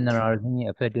generalizing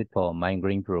affected for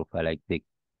migraine prophylactic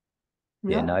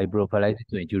ပြန်တော့ prophylactic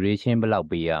ဆိုရင် duration ဘယ်လောက်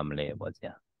ပေးရမလဲပေါ့ဆ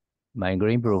ရာ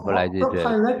migraine prophylaxis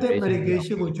prophylactic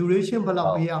medication ကို duration ဘယ်လော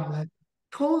က်ပေးရမလဲ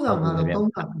ထုံးစံကတော့3လပေးရ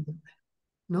တယ်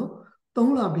နော်3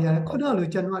လပေးရတယ်ခုနလို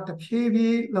ကျွန်တော်ကတဖြည်းဖြ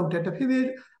ည်းလောက်တယ်တဖြည်းဖြည်း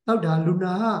လောက်တာလူ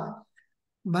နာက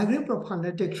migraine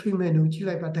prophylactic treatment ကိုကြည့်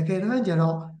လိုက်ပါတကယ်တမ်းကျ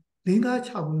တော့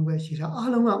5-6ဘူးပဲရှိတာ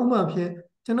အားလုံးကဥပမာဖြင့်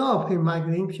ကျွန်တော်အဖေ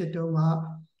migraine ဖြစ်တော့က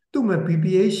သူ့မှာ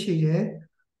BPH ရှိတယ်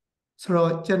ဆို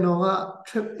တော့ကျွန်တော်က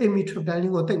amitriptyline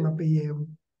ကိုတိတ်မပေးရဘူး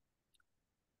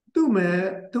သူ့မဲ့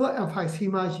သူက F5C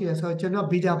မှရှိရဆိုတော့ကျွန်တော်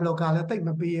beta blocker လည်းတိတ်မ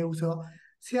ပေးရဘူးဆိုတော့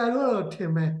ဆရာတို့တော့ထ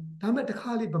င်မယ်ဒါပေမဲ့တ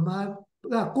ခါလေးဗမာ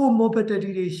ကို morbidity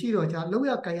တွေရှိတော့ကြာလောက်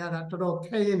ရကြရတာတော်တော်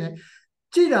ခဲရင်းနဲ့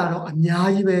ကြည့်တာတော့အများ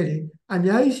ကြီးပဲလေအ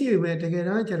များကြီးရှိပေမဲ့တကယ်တ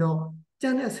မ်းကျတော့ကျ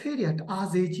န်တဲ့ဆေးတွေကတအား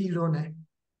ဈေးကြီးလွန်းတယ်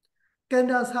ကန်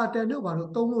ဒါဆာတန်တို့ဘာ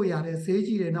လို့သုံးလို့ရတယ်ဈေး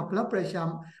ကြီးတယ်နော် blood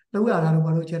pressure လောက်ရတာတော့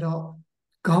ဘာလို့ကျတော့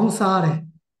ခေါင်းစားတယ်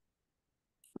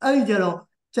အဲ့ဒီကျတော့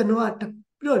ကျွန်တော်က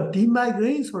ပြီးတော့ D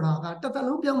migraine ဆိုတာကတစ်သက်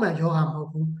လုံးပြောင်းမဲ့ယောဂမဟုတ်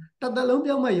ဘူးတစ်သက်လုံး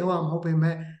ပြောင်းမဲ့ယောဂမဟုတ်ပေ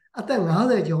မဲ့အသက်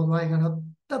50ကျော်သွားရင်ကတော့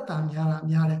တက်တာ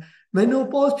များတယ်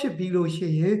menopause ဖြစ်ပြီးလို့ရှိ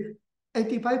ရင်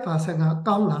85% က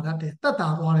ကောင်းလာတတ်တယ်တက်တာ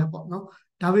သွားတယ်ပေါ့နော်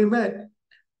ဒါပေမဲ့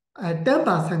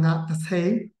10% က the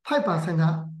same 5% က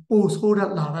ပိုဆိုး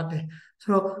လာတတ်တယ်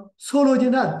ဆိုတော့ဆိုလိုချ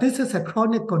င်တာ this is a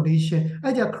chronic condition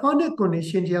အဲ့ကြ chronic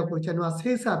condition တယောက်ကိုကျွန်တော်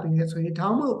ဆေးစပြီးနေဆိုရင်ဒါ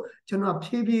မှမဟုတ်ကျွန်တော်ဖြ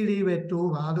ည်းဖြည်းလေးပဲတိုး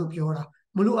ပါလို့ပြောတာ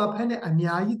မလို့အဖက်နဲ့အ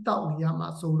များကြီးတောက်နေရမှာ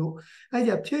ဆိုလို့အဲ့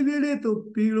ကြဖြည်းဖြည်းလေးသူ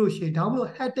ပြီးလို့ရှိရင်ဒါမှမဟု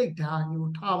တ် headache ဓာတ်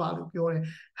မျိုးထားပါလို့ပြောတယ်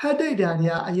headache ဓာတ်တွေ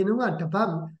ကအရင်ကတပတ်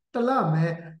တစ်လ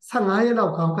မဲ့15ရက်လော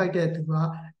က်ခေါင်းကိုက်တဲ့သူက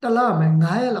တစ်လမဲ့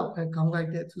9ရက်လောက်ပဲခေါင်းကိုက်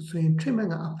တဲ့သူဆိုရင် treatment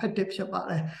က effective ဖြစ်ပါ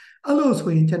တယ်အဲ့လို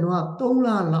ဆိုရင်ကျွန်တော်က3လ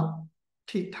လောက်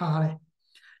ထိထားတယ်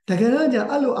တကယ်တော့じゃ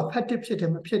အဲ့လို effective ဖြစ်တ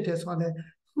ယ်မဖြစ်တယ်ဆိုတော့လည်း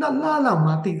2လလောက်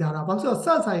မှသိတာဘာလို့ဆိုတော့စ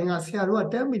ဆိုင်ကဆရာတို့က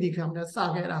10 mg နဲ့စ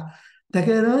ခဲ့တာတက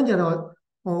ယ်တော့ကျတော့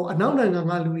အနောက်နိုင်ငံ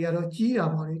ကလူတွေကတော့ကြီးတာ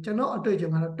ပေါ့လေကျွန်တော်အတွေ့အကြုံ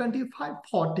ကတော့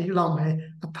25-40လောက်ပဲ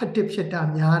effective ဖြစ်တာ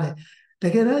များတယ်တ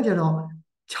ကယ်တော့ကျတော့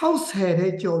60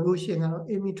တဲ့ကျော်လို့ရှိရင်ကတော့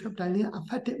amitriptyline က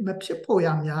effective မဖြစ်ဖို့ရ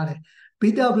များတယ်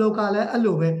beta blocker လည်းအဲ့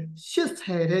လိုပဲ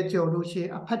80တဲ့ကျော်လို့ရှိရ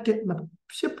င် effective မ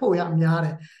ဖြစ်ဖို့ရများတ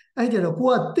ယ်အဲ့ကျတော့ကို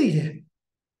ကသိတယ်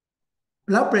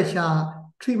blood pressure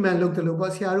treatment လုပ်တယ်လို့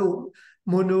ပေါ့ဆရာတို့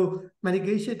mono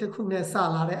medication တစ်ခုနဲ့စ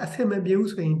လာတဲ့အဆင်မပြေ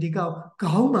ဘူးဆိုရင်ဒီကောက်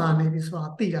ခေါင်းမာနေပြီဆိုတာ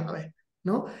သိတာပဲ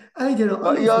နော်အဲ့ကျတော့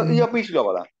earpiece လောက်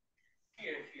ပါလား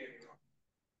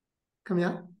ခင်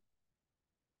ဗျာ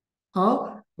ဟော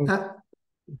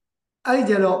အဲ့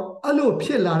ကျတော့အဲ့လိုဖြ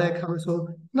စ်လာတဲ့အခါမှာဆို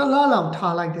2လလောက်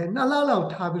ထားလိုက်တယ်2လလောက်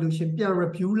ထားပြီးလို့ရှင်ပြန်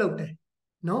review လုပ်တယ်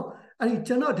နော်အဲ့ဒီ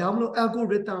ကျွန်တော်ဒါမှမဟုတ်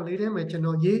algorithm လေးထဲမှာကျွန်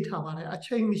တော်ရေးထားပါတယ်အ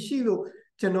ချိန်မရှိလို့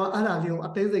ကျွန်တော်အဲ့ဒါလေးကို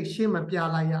အသေးစိတ်ရှင်းမပြ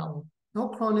လိုက်ရအောင်နော်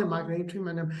chronic migraine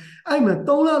treatment နဲ့အဲ့မှာ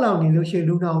3လလောက်နေလို့ရှိရင်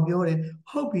လူနာကိုပြောတယ်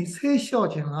ဟုတ်ပြီဆေးလျှော့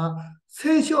ခြင်းလား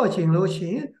ဆေးလျှော့ခြင်းလို့ရှိ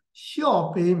ရင်လျှော့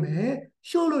ပေးမယ်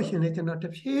လျှော့လို့ရှိရင်လည်းကျွန်တော်တ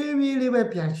ဖြည်းဖြည်းလေးပဲ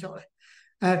ပြန်လျှော့တယ်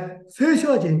ဆေး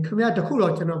လျှော့ခြင်းခင်ဗျာတခု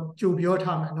တော့ကျွန်တော်ကြိုပြော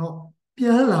ထားမယ်နော်ပြ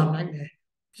န်လာနိုင်တယ်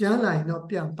ပြန်လာရင်တော့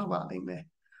ပြန်တော့ပါလိမ့်မယ်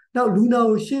နောက်လူနာ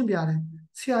ကိုရှင်းပြတယ်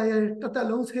ဆရာရဲ့တစ်သက်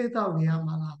လုံးဆေးတောက်နေရ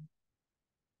မှာလား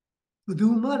ဘယ်သူ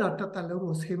မှတော့တစ်သက်လုံး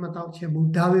ကိုဆေးမတောက်ချင်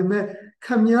ဘူးဒါပေမဲ့ခ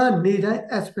င်ဗျာနေတိုင်း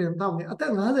aspirin တောက်နေအသ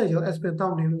က်50ကျော် aspirin တော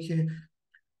က်နေလို့ရှိရင်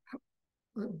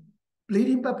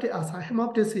bleeding peptic ulcer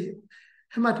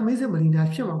hematemesis mellitus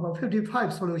ဖြစ်မှာပေါ့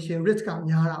55ဆိုလို့ရှိရင် risk က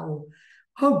များတာ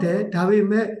ဟုတ်တယ်ဒါပေ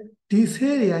မဲ့ဒီ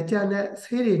ဆေးတွေကကျန်တဲ့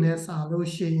ဆေးတွေနဲ့စာလို့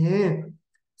ရှိရင်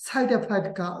side effect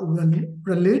က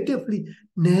relatively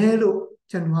နည်းလို့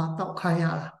ကျွန်တော်တောက်ခိုင်းရ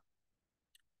တာ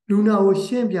လူနာကို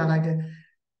ရှင်းပြလိုက်တယ်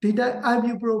ဒီတိုင်း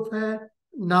ibuprofen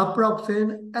naproxen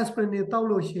aspirin တွေတောက်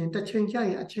လို့ရှိရင်တစ်ချိန်ကျရ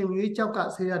င်အချိန်ကြီးကြောက်က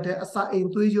ဆေးရတဲ့အစာအိမ်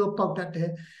သွေးကြောပေါက်တတ်တယ်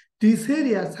ဒီဆေး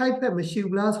တွေက side effect မရှိ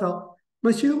ဘူးလားဆိုတော့မ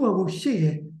ရှိဘူးရှိတ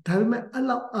ယ်ဒါပေမဲ့အဲ့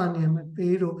လောက်အာနေမ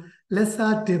သေးလို့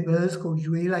lesser dose ကို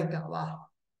ရွေးလိုက်တာပါ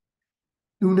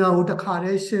လူနာကိုတစ်ခါတ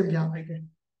ည်းရှင်းပြလိုက်တယ်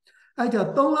အဲ့ကြော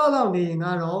င့်3လလောက်နေရင်က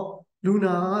တော့လူ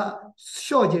နာက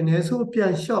ရှော့ခြင်းနဲ့ဆိုပြ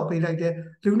န်ရှော့ပေးလိုက်တယ်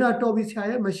လူနာတော်ပြီဆရာ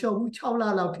ရဲ့မရှော့ဘူး6လ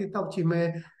လောက်ထိတောက်ချင်မယ်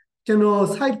ကျွန်တော်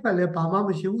side effect လည်းဘာမှမ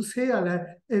ရှိဘူးဆေးရလည်း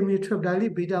amitriptyline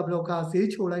beta blocker ဈေး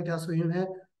ချိုလိုက်တာဆိုရင်လည်း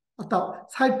အတော့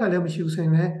side effect လည်းမရှိဘူးဆိုရ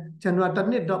င်လည်းကျွန်တော်တစ်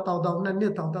နှစ်တော့တောက်2နှ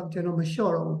စ်တောက်ကျွန်တော်မ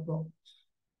လျှော့တော့ဘူးပေါ့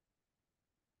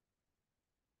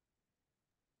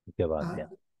ကြပါဗျာ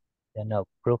ကျွန်တော်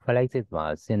prophylaxis မှာ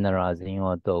cinnarizine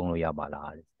ရောသုံးလို့ရပါ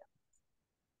လား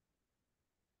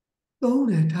သုံး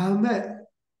တယ်ဒါပေမဲ့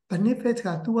benefit က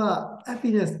तू က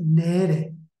evidence နည်းတယ်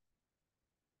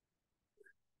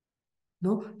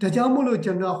နော်ဒါကြောင့်မို့လို့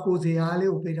ကျွန်တော်ဟိုစရာ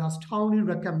လေးကိုပေးတာ strongly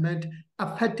recommend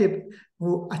effective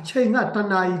အချိန်ကတ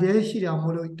နာရီတည်းရှိတာ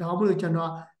မို့လို့ဒါမို့လို့ကျွန်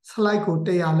တော် slide ကို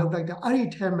100လောက်လိုက်တာအဲ့ဒီ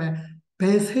ထဲမှာဘ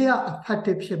ယ်ဆေးက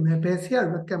effective ဖြစ်မယ်ဘယ်ဆေးက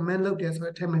recommend လုပ်တယ်ဆို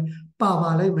တဲ့အထဲမှာ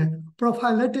ပါလိမ့်မယ်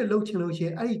prophylactic လုပ်ချင်လို့ရှိရ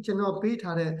င်အဲ့ဒီကျွန်တော်ပေး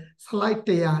ထားတဲ့ slide 100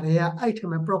တွေကအဲ့ထဲ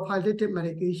မှာ prophylactic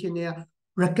medication တွေက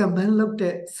recommend လုပ်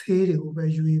တဲ့ဆေးတွေကိုပဲ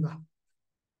ယူရပါ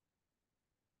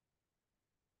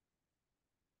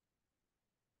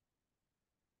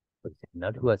နော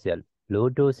က်တစ်ခုကဆရာ low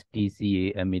dose TCA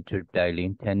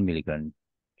amitriptyline 10 mg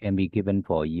can be given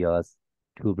for years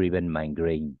to prevent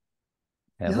migraine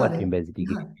and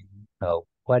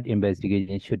what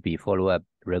investigation should be follow up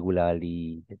regularly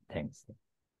thanks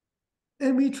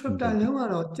amitriptyline က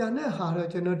တော့ကျန်တဲ့ဟာတော့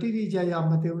ကျွန်တော်တိတိကျကျ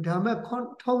မသိဘူးဒါပေမဲ့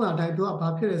ထုံးတာတိုင်းသူကဘာ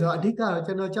ဖြစ်လဲဆိုတော့အဓိကတော့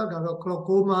ကျွန်တော်ကြောက်တာတော့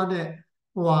glaucoma နဲ့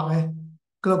ဟိုပါပဲ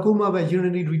glaucoma ပဲ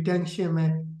urinary retention ပဲ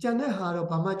ကျန်တဲ့ဟာတော့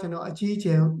ဘာမှကျွန်တော်အကြီးအကျ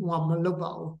ယ်ဟိုမလုပ်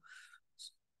ပါဘူး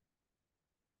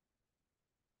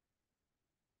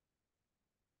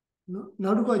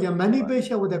နောက်တစ်ခုက many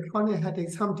patients with a chronic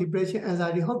headache some depression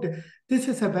anxiety ဟုတ်တယ် this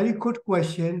is a very good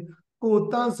question ကို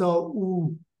တန်းစောဦး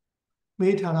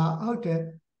မေးထားတာဟုတ်တယ်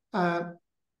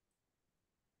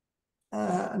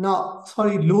no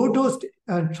sorry low dose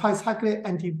tricyclic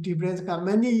antidepressant က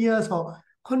many years ဟော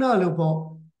ခုနလိုပေါ့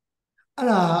အဲ့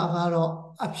ဒါကတော့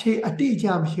အတိအကျ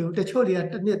မရှိဘူးတချို့တွေက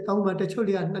တစ်နှစ်သုံးမယ်တချို့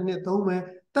တွေက2နှစ်သုံးမယ်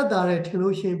တက်တာတဲ့ထင်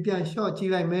လို့ရှိရင်ပြန်လျှော့ကြ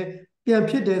ည့်လိုက်မယ်ပြန်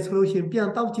ဖြစ်တယ်ဆိုလို့ရှိရင်ပြန်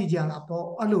တောက်ကြည့်ကြတာပေါ့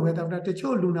အဲ့လိုပဲတောက်တာတ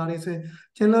ချို့လူနာတွေဆိုရင်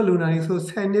ကျွန်တော်လူနာတွေဆို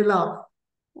10နှစ်လောက်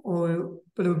ဟို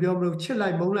ဘယ်လိုပြောမလို့ချစ်လို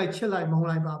က်မုန်းလိုက်ချစ်လိုက်မုန်း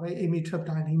လိုက်ပါပဲ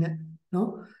amitriptyline နဲ့နော်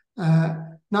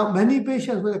now many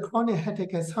patients with a chronic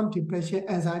headache and some depression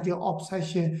anxiety or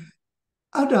obsession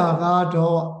အဲ့ဒါက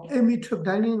တော့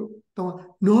amitriptyline တော့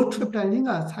nortriptyline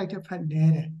က side effect န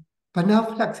ည်းတယ်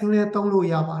venlafaxine လည်းသုံးလို့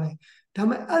ရပါတယ်ဒါပေ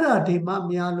မဲ့အဲ့ဒါဒီမှ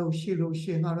များလို့ရှိလို့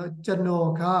ရှိရင်တော့ကျွန်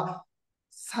တော်က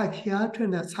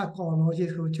psychiatrist နဲ့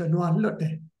psychologist ကိုကျွန်တော်ကလွတ်တ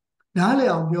ယ်နားလည်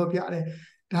အောင်ပြောပြတယ်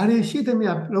ဒါတွေရှိသ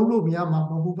မျှလုံးလို့မရမှာ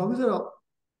မဟုတ်ဘူးဘာလို့ဆိုတော့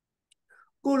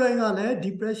ကိုယ်တိုင်ကလည်း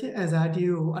depression anxiety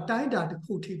ကိုအတိုင်းအတာတစ်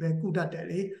ခုထိပဲကုတတ်တယ်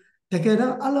လေတကယ်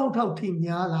တော့အလောက်ထောက်ထိ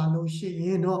များလာလို့ရှိရ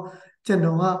င်တော့ကျွန်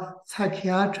တော်က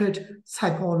psychiatrist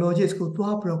psychologist ကို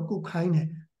တွားပြီးတော့ကုခိုင်းတယ်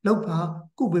လောက်ပါ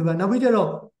ကုပေးပါနောက်ပြီးကျ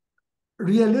တော့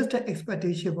realistic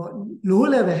expectation ပေါ့ low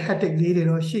level headache လေးတွေ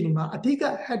တော့ရှိနေမှာအဓိက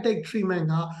headache treatment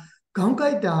ကခေါင်းကို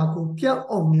က်တာကိုပြောက်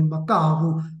အောင်နေမက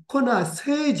ဘူးခုန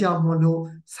ဆေးကြောင့်မလို့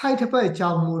side effect ကြော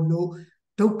င့်မလို့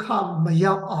ဒုက္ခမ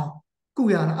ရောက်အောင်ကု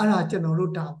ရတာအဲ့ဒါကျွန်တော်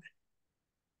တို့တာပဲ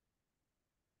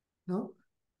နော်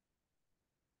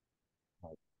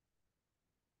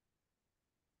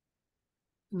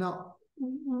Now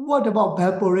what about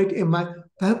valporate in my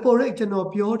valporate ကျွန်တော်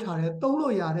ပြောထားတယ်သုံး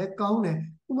လို့ရတယ်ကောင်းတယ်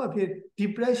ဥပမာဖြစ်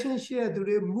depression ရှိတဲ့သူ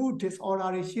တွေ mood disorder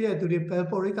တွေရှိတဲ့သူတွေ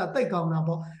valporate ကတိတ်ကောင်းတာ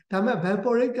ပေါ့ဒါပေမဲ့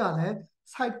valporate ကလည်း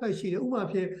side effect ရှိတယ်ဥပမာ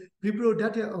ဖြစ်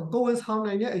reproductive ကိုယ်ဝန်ဆောင်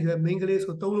နိုင်တဲ့အရွယ် main ကလေး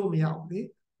ဆိုသုံးလို့မရဘူးလေ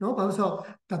နော်ဘာလို့ဆို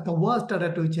တော့ the worst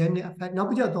teratogenic effect နောက်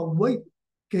ပြီးတော့ weight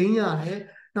gain ရတယ်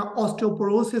နောက်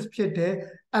osteoporosis ဖြစ်တယ်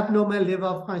abnormal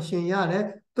liver function ရတယ်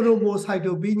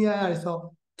thrombocytopenia ရတယ်ဆို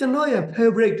ကျွန်တော်ရဲ့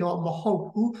favorite တော့မဟုတ်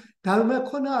ဘူးဒါပေမဲ့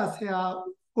ခုနဆရာ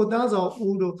ကိုသားစော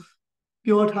ဦးတို့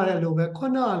ပြောထားတဲ့လိုပဲခု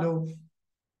နလို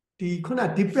ဒီခုန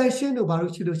depression တို့ဘာ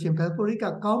လို့ရှိလို့ရှင် valproic က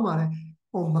ကောင်းပါတယ်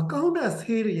ဟိုမကောင်းတဲ့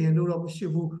ဆေးတွေလို့တော့မရှိ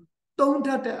ဘူးသုံးတ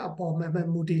တ်တဲ့အပေါ်မှာ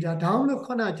မူတည်တာဒါမှမဟုတ်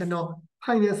ခုနကျွန်တော်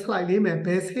final slide လေးမယ်ဘ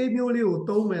ယ်ဆေးမျိုးလေးကို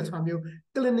သုံးမယ်ဆိုတာမျိုး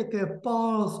clinical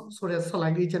pulse ဆိုတဲ့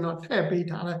slide လေးကျွန်တော်ထည့်ပေး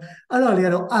ထားတယ်အဲ့ဒါလေးက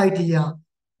တော့ idea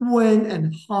when and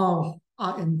how I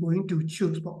am going to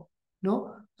choose ပေါ့နော်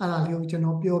အဲ့ဒါလေးကိုကျွန်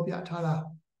တော်ပြောပြထားတာ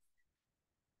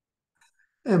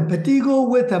vertigo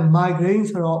with a migraine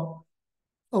ဆိုတော့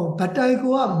vertigo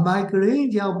က migraine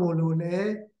ကြောင့်မို့လို့လေ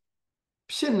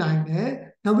ဖြစ်နိုင်တယ်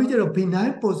နောက်ပြီးကျတော့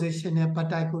benign position နဲ့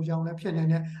vertigo ကြောင့်လည်းဖြစ်နိုင်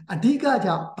တယ်အဓိက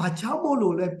ကြောင့်ဘာကြောင့်မို့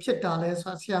လို့လဲဖြစ်တာလဲ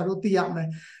ဆိုတာဆရာတို့သိရမယ်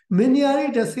Meniere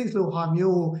disease လို့ဟာ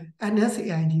မျိုး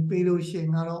NSAID ပေးလို့ရှိရ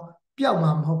င်ကတော့ပျောက်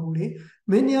မှာမဟုတ်ဘူးလေ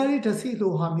Meniere disease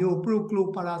လို့ဟာမျိုး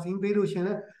prochlorperazine ပေးလို့ရှိရင်လ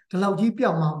ည်းဒီလောက်ကြီး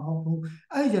ပျောက်မှာမဟုတ်ဘူး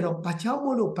အဲ့ဒီကျတော့ဘာကြောင့်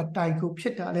မို့လို့ vertigo ဖြ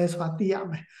စ်တာလဲဆိုတာသိရ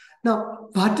မယ်နောက်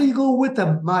vertigo with a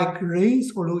migraine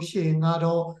ဆိုလို့ရှိရင်က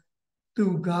တော့သူ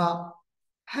က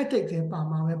headache တွေပါ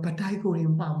မှာပဲ vertigo တွေ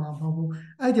ပါမှာမဟုတ်ဘူး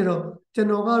အဲ့ကြတော့ကျွန်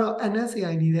တော်ကတော့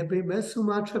NSAID လည်းပေးမယ်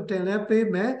sumatriptan လည်းပေး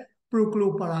မယ်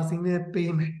prochlorperazine လည်း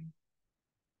ပေးမယ်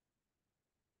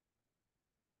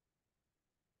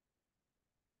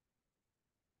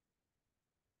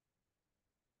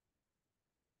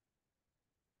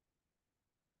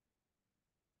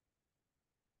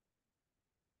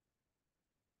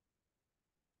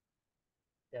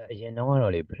အရင်တော့က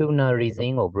တော့လေ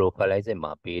flunarizine ကို prophylaxis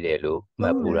မှာပေးတယ်လို့မှ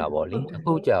တ်ပူတာပေါ့လေအ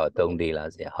ခုကြာတော့သုံးသေးလား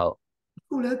ဆရာဟုတ်အ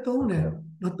ခုလည်းသုံးတယ်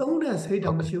မသုံးတဲ့ဆေး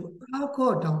တောင်မရှိဘူးအား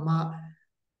ကော့တောင်မှ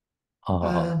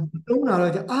သုံးတာ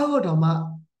တော့အားကော့တောင်မှ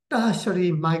tertiary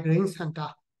migraine center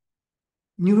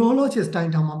neurologist တို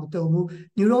င်းတောင်မှမသုံးဘူး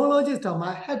neurologist တောင်မှ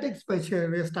headache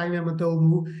specialist တိုင်းလည်းမသုံး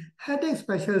ဘူး headache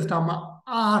specialist တောင်မှ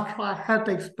ultra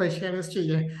headache specialist ရှိ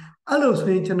တယ်အဲ့လို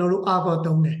ဆိုရင်ကျွန်တော်တို့အားကော့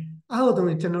သုံးတယ်အားကော့သုံး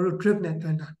ရင်ကျွန်တော်တို့ drip နဲ့သွ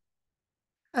င်းတာ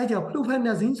အဲ့ကြောင့်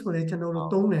fluphenazine ဆိုရင်ကျွန်တော်တို့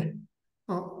သုံးတယ်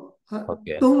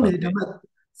သုံးတယ်ဒါပေမဲ့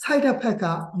side effect က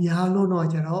များလို့တော့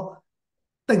ကျတော့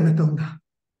တိတ်မသုံးတာ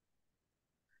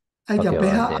အဲ့ကြောင့်ဘ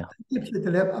ယ်ဟာ effective ဖြစ်တ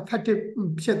ယ်လဲ effective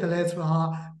ဖြစ်တယ်လဲဆိုတာ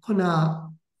ခုန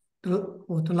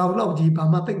ဟိုဒီလောက်ကြီးဘာ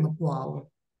မှတိတ်မပွားဘူး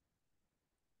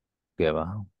ကဲပါ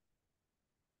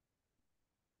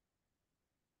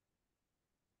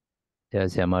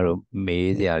ဆရာမတို့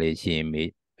မေးစရာလေးရှိရင်မေး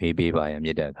ပေးပါရမြ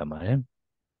စ်တဲ့အခါမှာလေ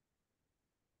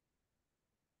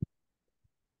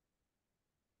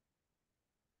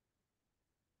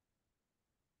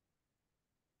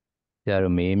ဆရာ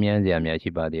တို့မေးမြန်းစရာများရှိ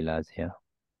ပါသေးလားဆရာ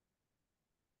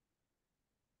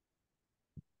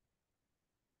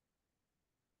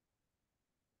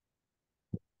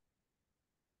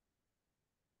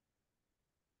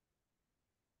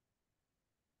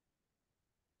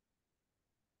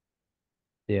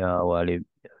ဟိုလေ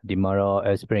ဒီမှာတော့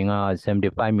aspirin က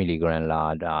75 mg လာ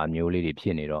တာမျိုးလေးတွေဖြ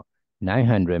စ်နေတော့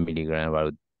900 mg ဘာ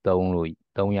လို့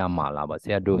သုံးရမှာလားပါဆ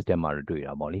ရာ dose တက်မှာတွေ့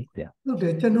တာပေါ့လေဆရာဟုတ်တ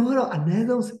ယ်ကျွန်တော်ကတော့အနည်း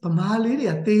ဆုံးဗမာလေးတွေ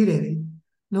ကသေးတယ်လေ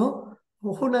နော်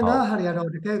ဟိုနာဟာတွေကတော့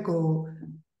တကယ်ကို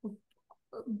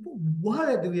ဝါ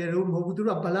တဲ့သူတွေတော့မဟုတ်ဘူးသူ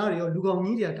တို့ကဗလာတွေရောလူကောင်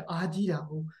ကြီးတွေကတအားကြီးတာ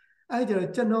ဟုတ်အဲ့ကြတော့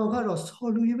ကျွန်တော်ကတော့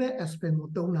soluble aspirin ကို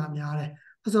သုံးတာများတယ်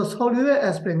အဲ့ဆို soluble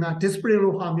aspirin က dispirin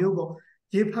လိုဟာမျိုးပေါ့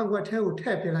ရေဖန်ခွက်ထဲကိုထ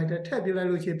ည့်ပြလိုက်တယ်ထည့်ပြလိုက်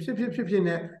လို့ရှိရင်ဖြစ်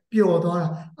နဲ့ပျော်သွားတာ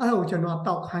အဲ့ဒါကိုကျွန်တော်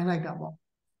တောက်ခိုင်းလိုက်တာပေါ့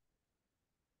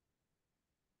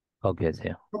ဟုတ်ကဲ့ဆ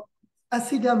ရာ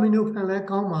acetaminophen လည်း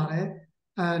ကောင်းပါတယ်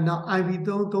နောက် IV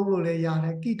သုံးလို့လည်းရတ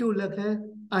ယ် keto လက်ခဲ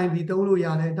IV သုံးလို့ရ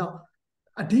တယ်တော့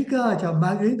အဓိကကြောင့်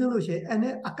migraine သုံးလို့ရှိရင်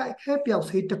အဲ့အကိုက်ခဲပျောက်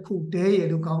ဆေးတစ်ခုတည်းရ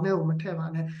လို့ခေါင်းထဲကိုမထည့်ပါ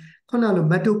နဲ့ခုနလို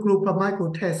metoclopramide ကို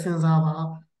ထည့်စဉ်းစားပါ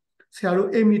ဆရာတို့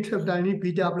amitriptyline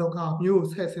beta blocker မျိုးကို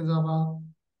ထည့်စဉ်းစားပါ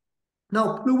နော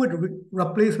က် fluid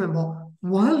replacement ပေါ့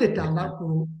1 liter လောက်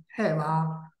ကိုထည့်ပါ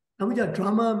နောက်ပြီးကျ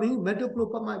Dramamine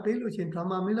metoclopramide ပေးလို့ရှိရင်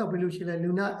Dramamine လောက်ပေးလို့ရှိရင်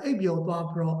လူနာအိပ်ပျော်သွား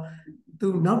ပြီးတော့သူ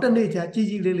နောက်တစ်နေ့ကျ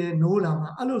ကြီးလေးနိုးလာမှာ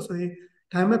အဲ့လိုဆိုရင်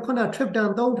ဒါပေမဲ့ခုန triptan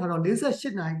သုံးထားတော့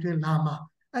48နာရီအတွင်းလာမှာ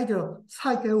အဲ့ကျတော့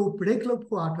cycle ကို break လုပ်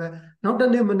ဖို့အတွက်နောက်တ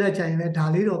စ်နေ့မနေ့ကျရင်လည်းဒါ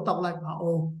လေးတော့တောက်လိုက်ပါ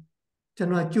အောင်ကျွန်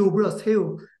တော်ကြိုပြီးတော့ဆေးကို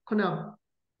ခုန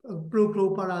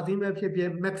prochlorperazine ပဲဖြစ်ဖြစ်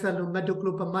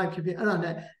metoclopramide ဖြစ်ဖြစ်အဲ့ဒါ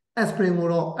နဲ့ aspirin က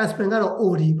တော့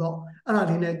OD ပေါ့အဲ့ဒါ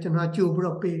လေးနဲ့ကျွန်တော်ကြိုပြီး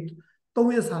တော့ပေး3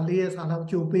ရက်စာ4ရက်စာလောက်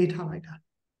ကြိုပေးထားလိုက်တာ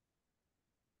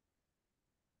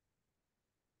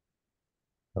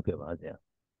ဟုတ်ကဲ့ပါဆရာ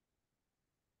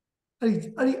အဲ့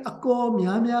ဒီအကော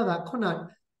များကခုန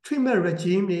treatment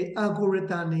regime တွေ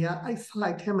algorithm တွေကအဲ့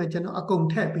slide ထဲမှာကျွန်တော်အကုန်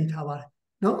ထည့်ပေးထားပါတယ်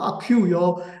နော် acute ရော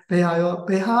ဘ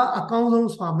ယ်ဟာအကောင်းဆုံး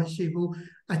ဆိုတာမရှိဘူး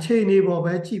အခြေအနေပေါ်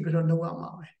ပဲကြည့်ပြီးတော့လုပ်ရမှာ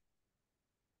ပဲ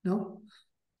နော်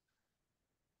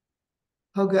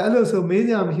ဟုတ်ကဲ့အဲ့လိုဆိုမေးစ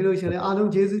ရာမရှိလို့ရှင်လေ ဟုတ်ကဲ့ အား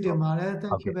လုံးကျေးဇူးတင် ဟုတ် ပါတယ် ဟု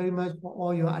thank တ် you ကဲ့ very much for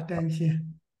all your attention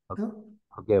ဟုတ် နော်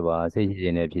ဟုတ်ကဲ့ပါစိတ်ရှိရှ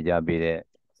င်နဲ့ဖြေကြပေးတဲ့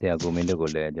ဆရာကိုမင်းတို့ကို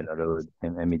လည်းကျွန်တော်တို့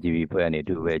MGB ဖွဲ့ကနေအ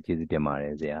တူပဲကျေးဇူးတင်ပါတ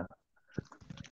ယ်ဆရာ